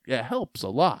it's like, it helps a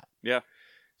lot. Yeah.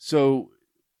 So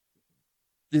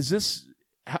is this,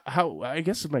 how I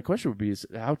guess my question would be, is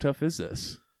how tough is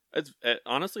this?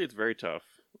 Honestly, it's very tough.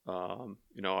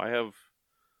 I have,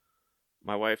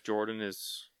 my wife, Jordan,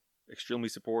 is extremely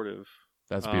supportive.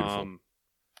 That's beautiful.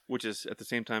 Which is at the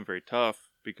same time very tough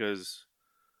because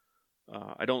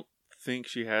I don't think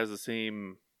she has the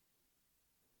same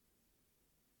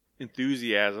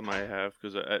enthusiasm I have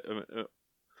because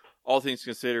all things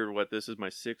considered, this is my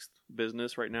 6th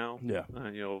business right now. Yeah.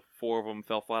 4 of them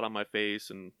fell flat on my face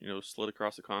and, slid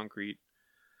across the concrete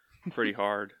pretty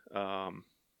hard. And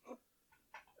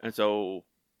so,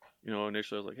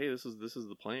 initially I was like, hey, this is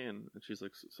the plan. And she's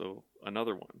like, so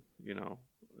another one,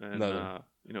 and,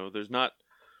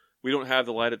 we don't have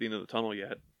the light at the end of the tunnel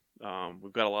yet.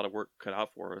 We've got a lot of work cut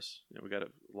out for us. We got a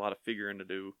lot of figuring to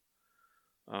do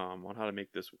on how to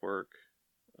make this work.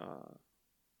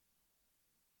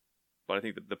 But I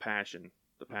think that the passion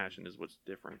is what's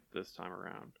different this time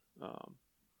around. And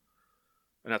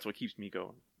that's what keeps me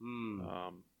going.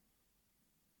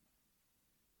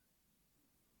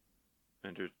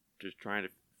 And just trying to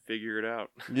figure it out.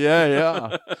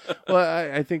 Yeah.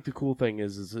 Well, I think the cool thing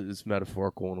is it's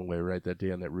metaphorical in a way, right? That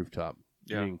day on that rooftop,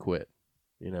 you didn't quit.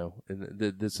 And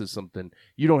this is something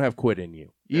you don't have quit in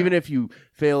you. Even if you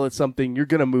fail at something, you're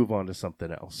gonna move on to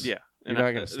something else. Yeah, you're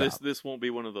not gonna stop. This won't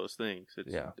be one of those things.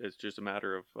 It's just a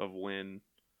matter of when,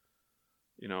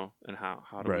 and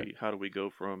how do we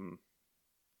go from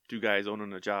 2 guys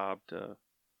owning a job to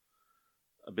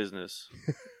a business,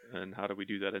 and how do we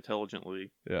do that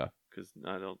intelligently? Yeah, because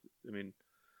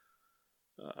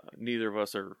neither of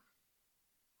us are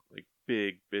like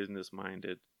big business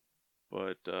minded.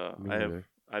 But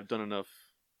I've done enough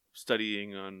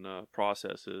studying on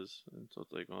processes, and so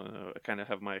it's like I kind of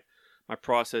have my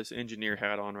process engineer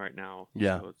hat on right now.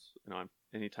 Yeah. So it's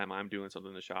anytime I'm doing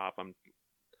something in the shop,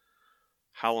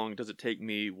 how long does it take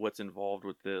me? What's involved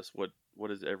with this? What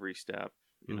is every step?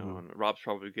 And Rob's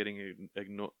probably getting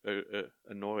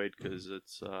annoyed because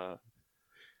it's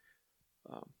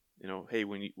hey,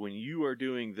 when you are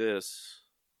doing this,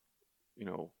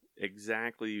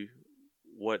 exactly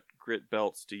what grit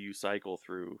belts do you cycle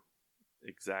through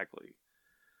exactly,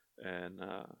 and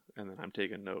then I'm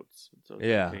taking notes. So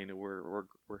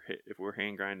if we're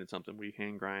hand grinding something, we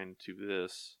hand grind to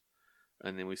this,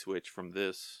 and then we switch from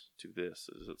this to this.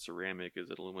 Is it ceramic? Is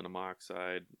it aluminum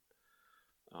oxide?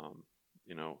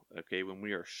 Okay, when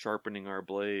we are sharpening our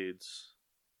blades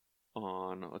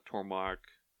on a Tormach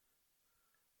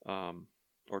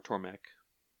or Tormech,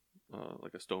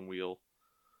 like a stone wheel,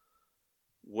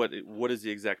 what is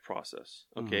the exact process?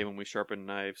 Okay, when we sharpen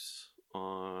knives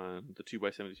on the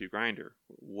 2x72 grinder,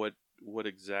 what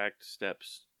exact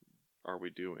steps are we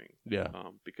doing? Yeah.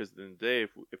 Because at the end of the day,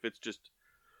 if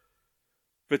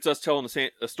it's us telling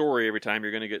a story every time,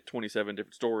 you're going to get 27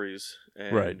 different stories,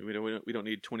 and right. we don't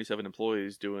need 27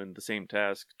 employees doing the same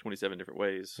task 27 different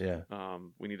ways. Yeah.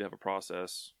 We need to have a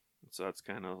process. So that's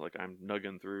kind of like I'm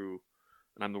nugging through,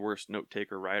 and I'm the worst note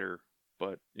taker writer,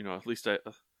 but at least if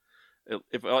at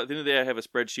the end of the day I have a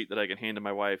spreadsheet that I can hand to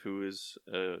my wife, who is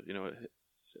a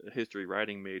history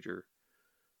writing major,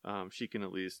 she can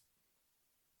at least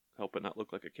help it not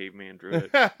look like a caveman drew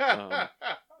it.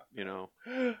 you know.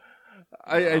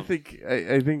 I think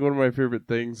one of my favorite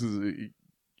things is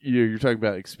you're talking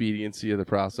about expediency of the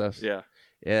process. Yeah.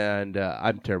 And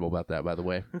I'm terrible about that, by the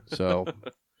way. So,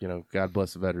 God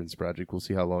bless the Veterans Project. We'll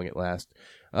see how long it lasts.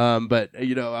 But,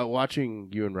 watching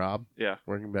you and Rob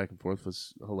working back and forth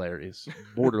was hilarious.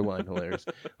 Borderline hilarious.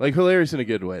 Like, hilarious in a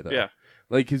good way, though. Yeah.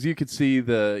 Like, because you could see,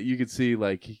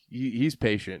 like, he's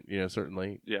patient,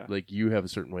 certainly. Yeah. Like, you have a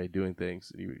certain way of doing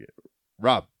things. And you would get,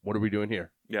 Rob, what are we doing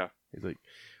here? Yeah. He's like,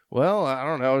 well, I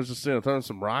don't know. I was just throwing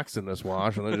some rocks in this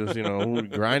wash, and then just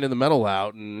grinding the metal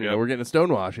out, and we're getting a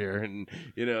stone wash here, and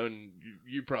and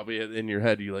you probably in your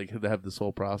head you have this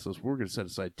whole process. We're going to set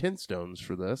aside 10 stones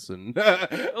for this, and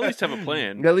at least have a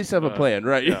plan. At least have a plan,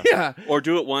 right? Yeah. Or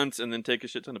do it once and then take a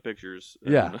shit ton of pictures.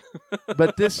 Yeah.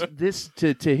 But this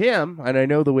to him, and I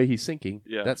know the way he's thinking,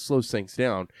 that slows things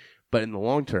down. But in the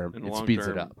long term, it speeds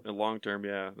it up. In the long term,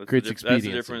 yeah, Creates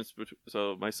expediency. That's the difference.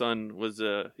 So my son was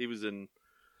he was in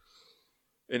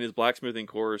his blacksmithing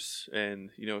course,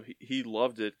 and he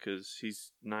loved it because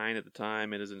he's 9 at the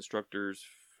time and his instructor's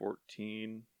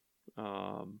 14,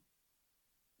 and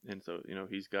so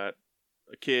he's got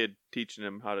a kid teaching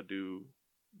him how to do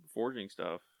forging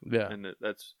stuff. Yeah, and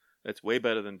that's way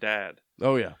better than dad.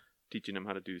 Oh yeah, teaching him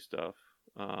how to do stuff.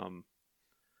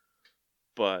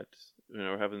 But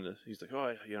he's like,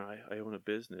 oh, I own a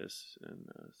business, and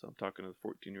so I'm talking to the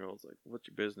 14-year-old, like, what's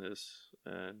your business?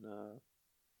 And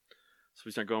so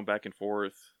we start going back and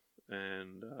forth,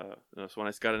 and so when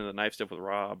I got into the knife stuff with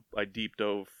Rob, I deep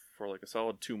dove for like a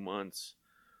solid 2 months,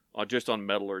 just on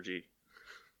metallurgy,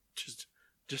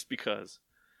 just because.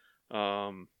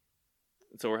 And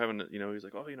so we're having, he's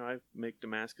like, oh, I make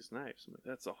Damascus knives. I'm like,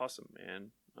 that's awesome,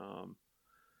 man.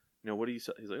 What do you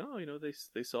sell? He's like, oh,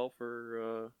 they sell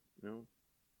for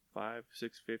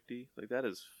 $500-$650. Like, that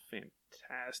is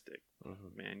fantastic,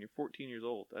 man. You're 14 years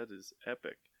old. That is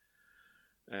epic.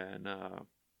 And well,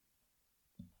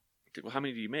 how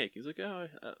many do you make? He's like, oh,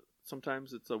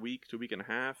 sometimes it's a week to a week and a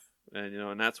half, and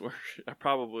and that's where I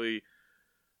probably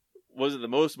wasn't the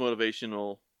most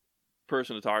motivational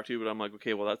person to talk to, but I'm like,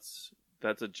 okay, well,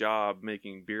 that's a job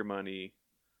making beer money,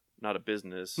 not a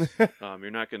business.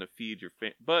 You're not going to feed your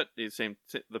but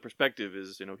the perspective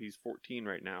is, he's 14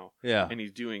 right now, and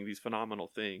he's doing these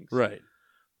phenomenal things, right?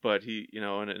 But he,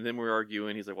 and then we're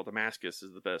arguing. He's like, well, Damascus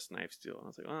is the best knife steel. And I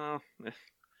was like, oh,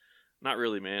 not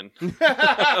really, man.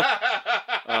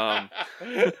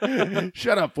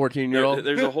 Shut up, 14-year-old.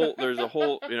 There's a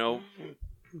whole, and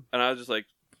I was just like,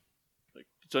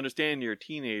 to understand you're a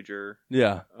teenager.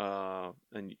 Yeah.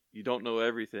 And you don't know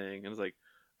everything. And it's like,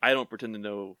 I don't pretend to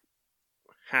know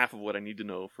half of what I need to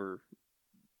know for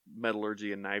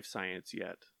metallurgy and knife science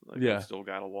yet. Like, I've still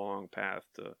got a long path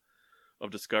of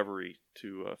discovery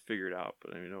to figure it out.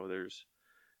 But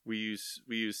we use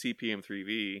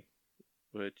CPM3V,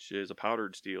 which is a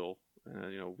powdered steel.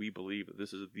 We believe that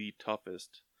this is the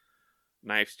toughest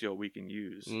knife steel we can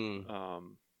use. And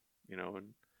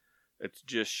it's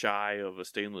just shy of a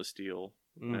stainless steel.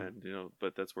 And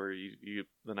but that's where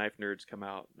the knife nerds come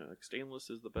out. Like,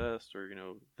 stainless is the best, or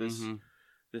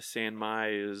this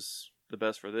Sanmai is the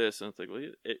best for this. And it's like, well,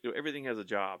 everything has a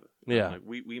job. Yeah, like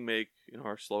we make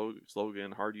our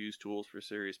slogan, hard use tools for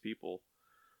serious people.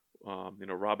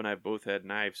 Rob and I have both had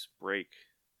knives break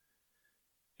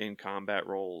in combat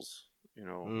roles.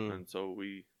 And so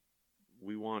we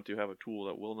want to have a tool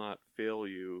that will not fail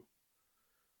you,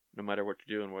 no matter what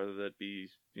you're doing, whether that be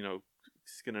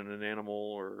skinning an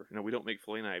animal, or we don't make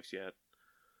fillet knives yet,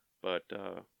 but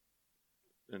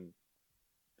and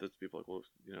that's people like, well,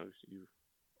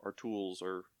 our tools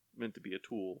are meant to be a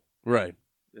tool, right?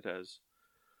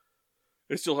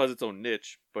 It still has its own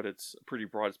niche, but it's a pretty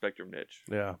broad spectrum niche.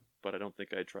 Yeah. But I don't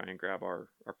think I'd try and grab our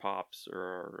pops or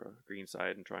our green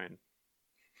side and try and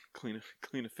clean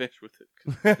a fish with it.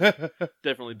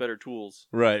 Definitely better tools.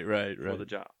 Right. For the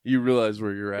job. You realize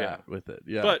where you're at with it.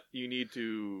 Yeah. But you need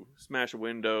to smash a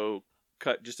window,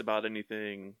 cut just about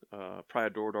anything, pry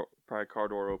a car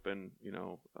door open.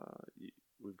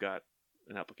 We've got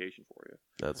an application for you.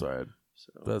 That's right.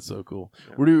 So, that's so cool.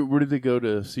 Yeah. Where do they go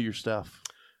to see your stuff?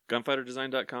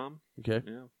 Gunfighterdesign.com. Okay.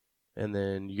 Yeah. And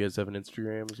then you guys have an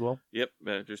Instagram as well? Yep.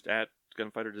 Just at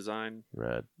Gunfighter Design.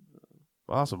 Rad.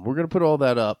 Awesome. We're going to put all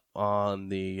that up on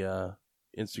the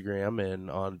Instagram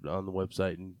and on the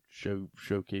website and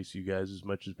showcase you guys as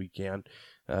much as we can,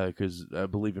 because I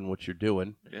believe in what you're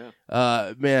doing.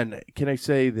 Yeah. Man, can I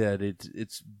say that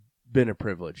it's been a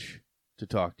privilege to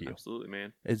talk to you. Absolutely,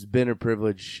 man. It's been a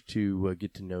privilege to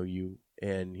get to know you,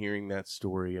 and hearing that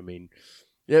story. I mean,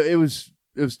 it was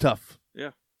tough.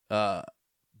 Yeah.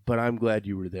 But I'm glad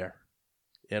you were there,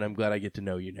 and I'm glad I get to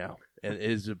know you now. and it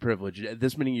is a privilege.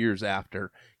 This many years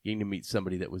after, getting to meet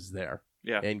somebody that was there,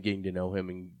 and getting to know him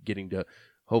and getting to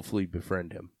hopefully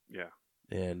befriend him. Yeah,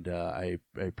 and I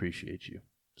appreciate you.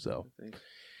 So, thanks.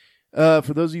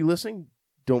 For those of you listening,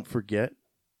 don't forget,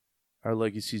 our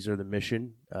legacies are the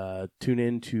mission. Tune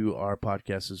in to our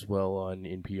podcast as well on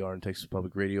NPR and Texas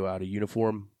Public Radio out of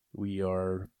uniform. We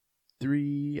are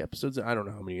 3 episodes. I don't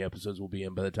know how many episodes we'll be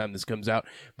in by the time this comes out,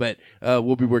 but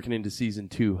we'll be working into season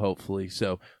 2, hopefully.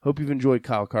 So hope you've enjoyed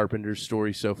Kyle Carpenter's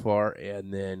story so far.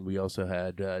 And then we also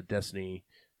had Destiny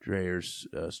Drayer's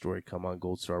story come on,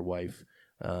 Gold Star Wife.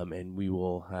 And we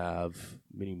will have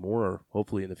many more,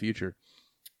 hopefully, in the future.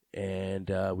 And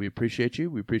we appreciate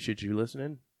you. We appreciate you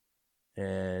listening.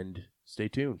 And stay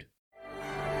tuned.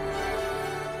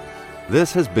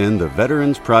 This has been the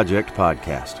Veterans Project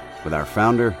Podcast with our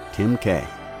founder, Tim Kay.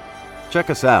 Check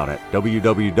us out at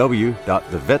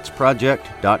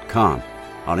www.thevetsproject.com,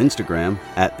 on Instagram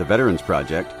at The Veterans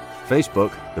Project,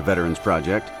 Facebook, The Veterans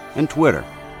Project, and Twitter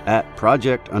at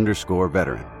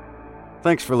Project_Veteran.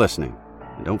 Thanks for listening,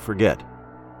 and don't forget,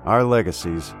 our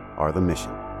legacies are the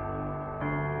mission.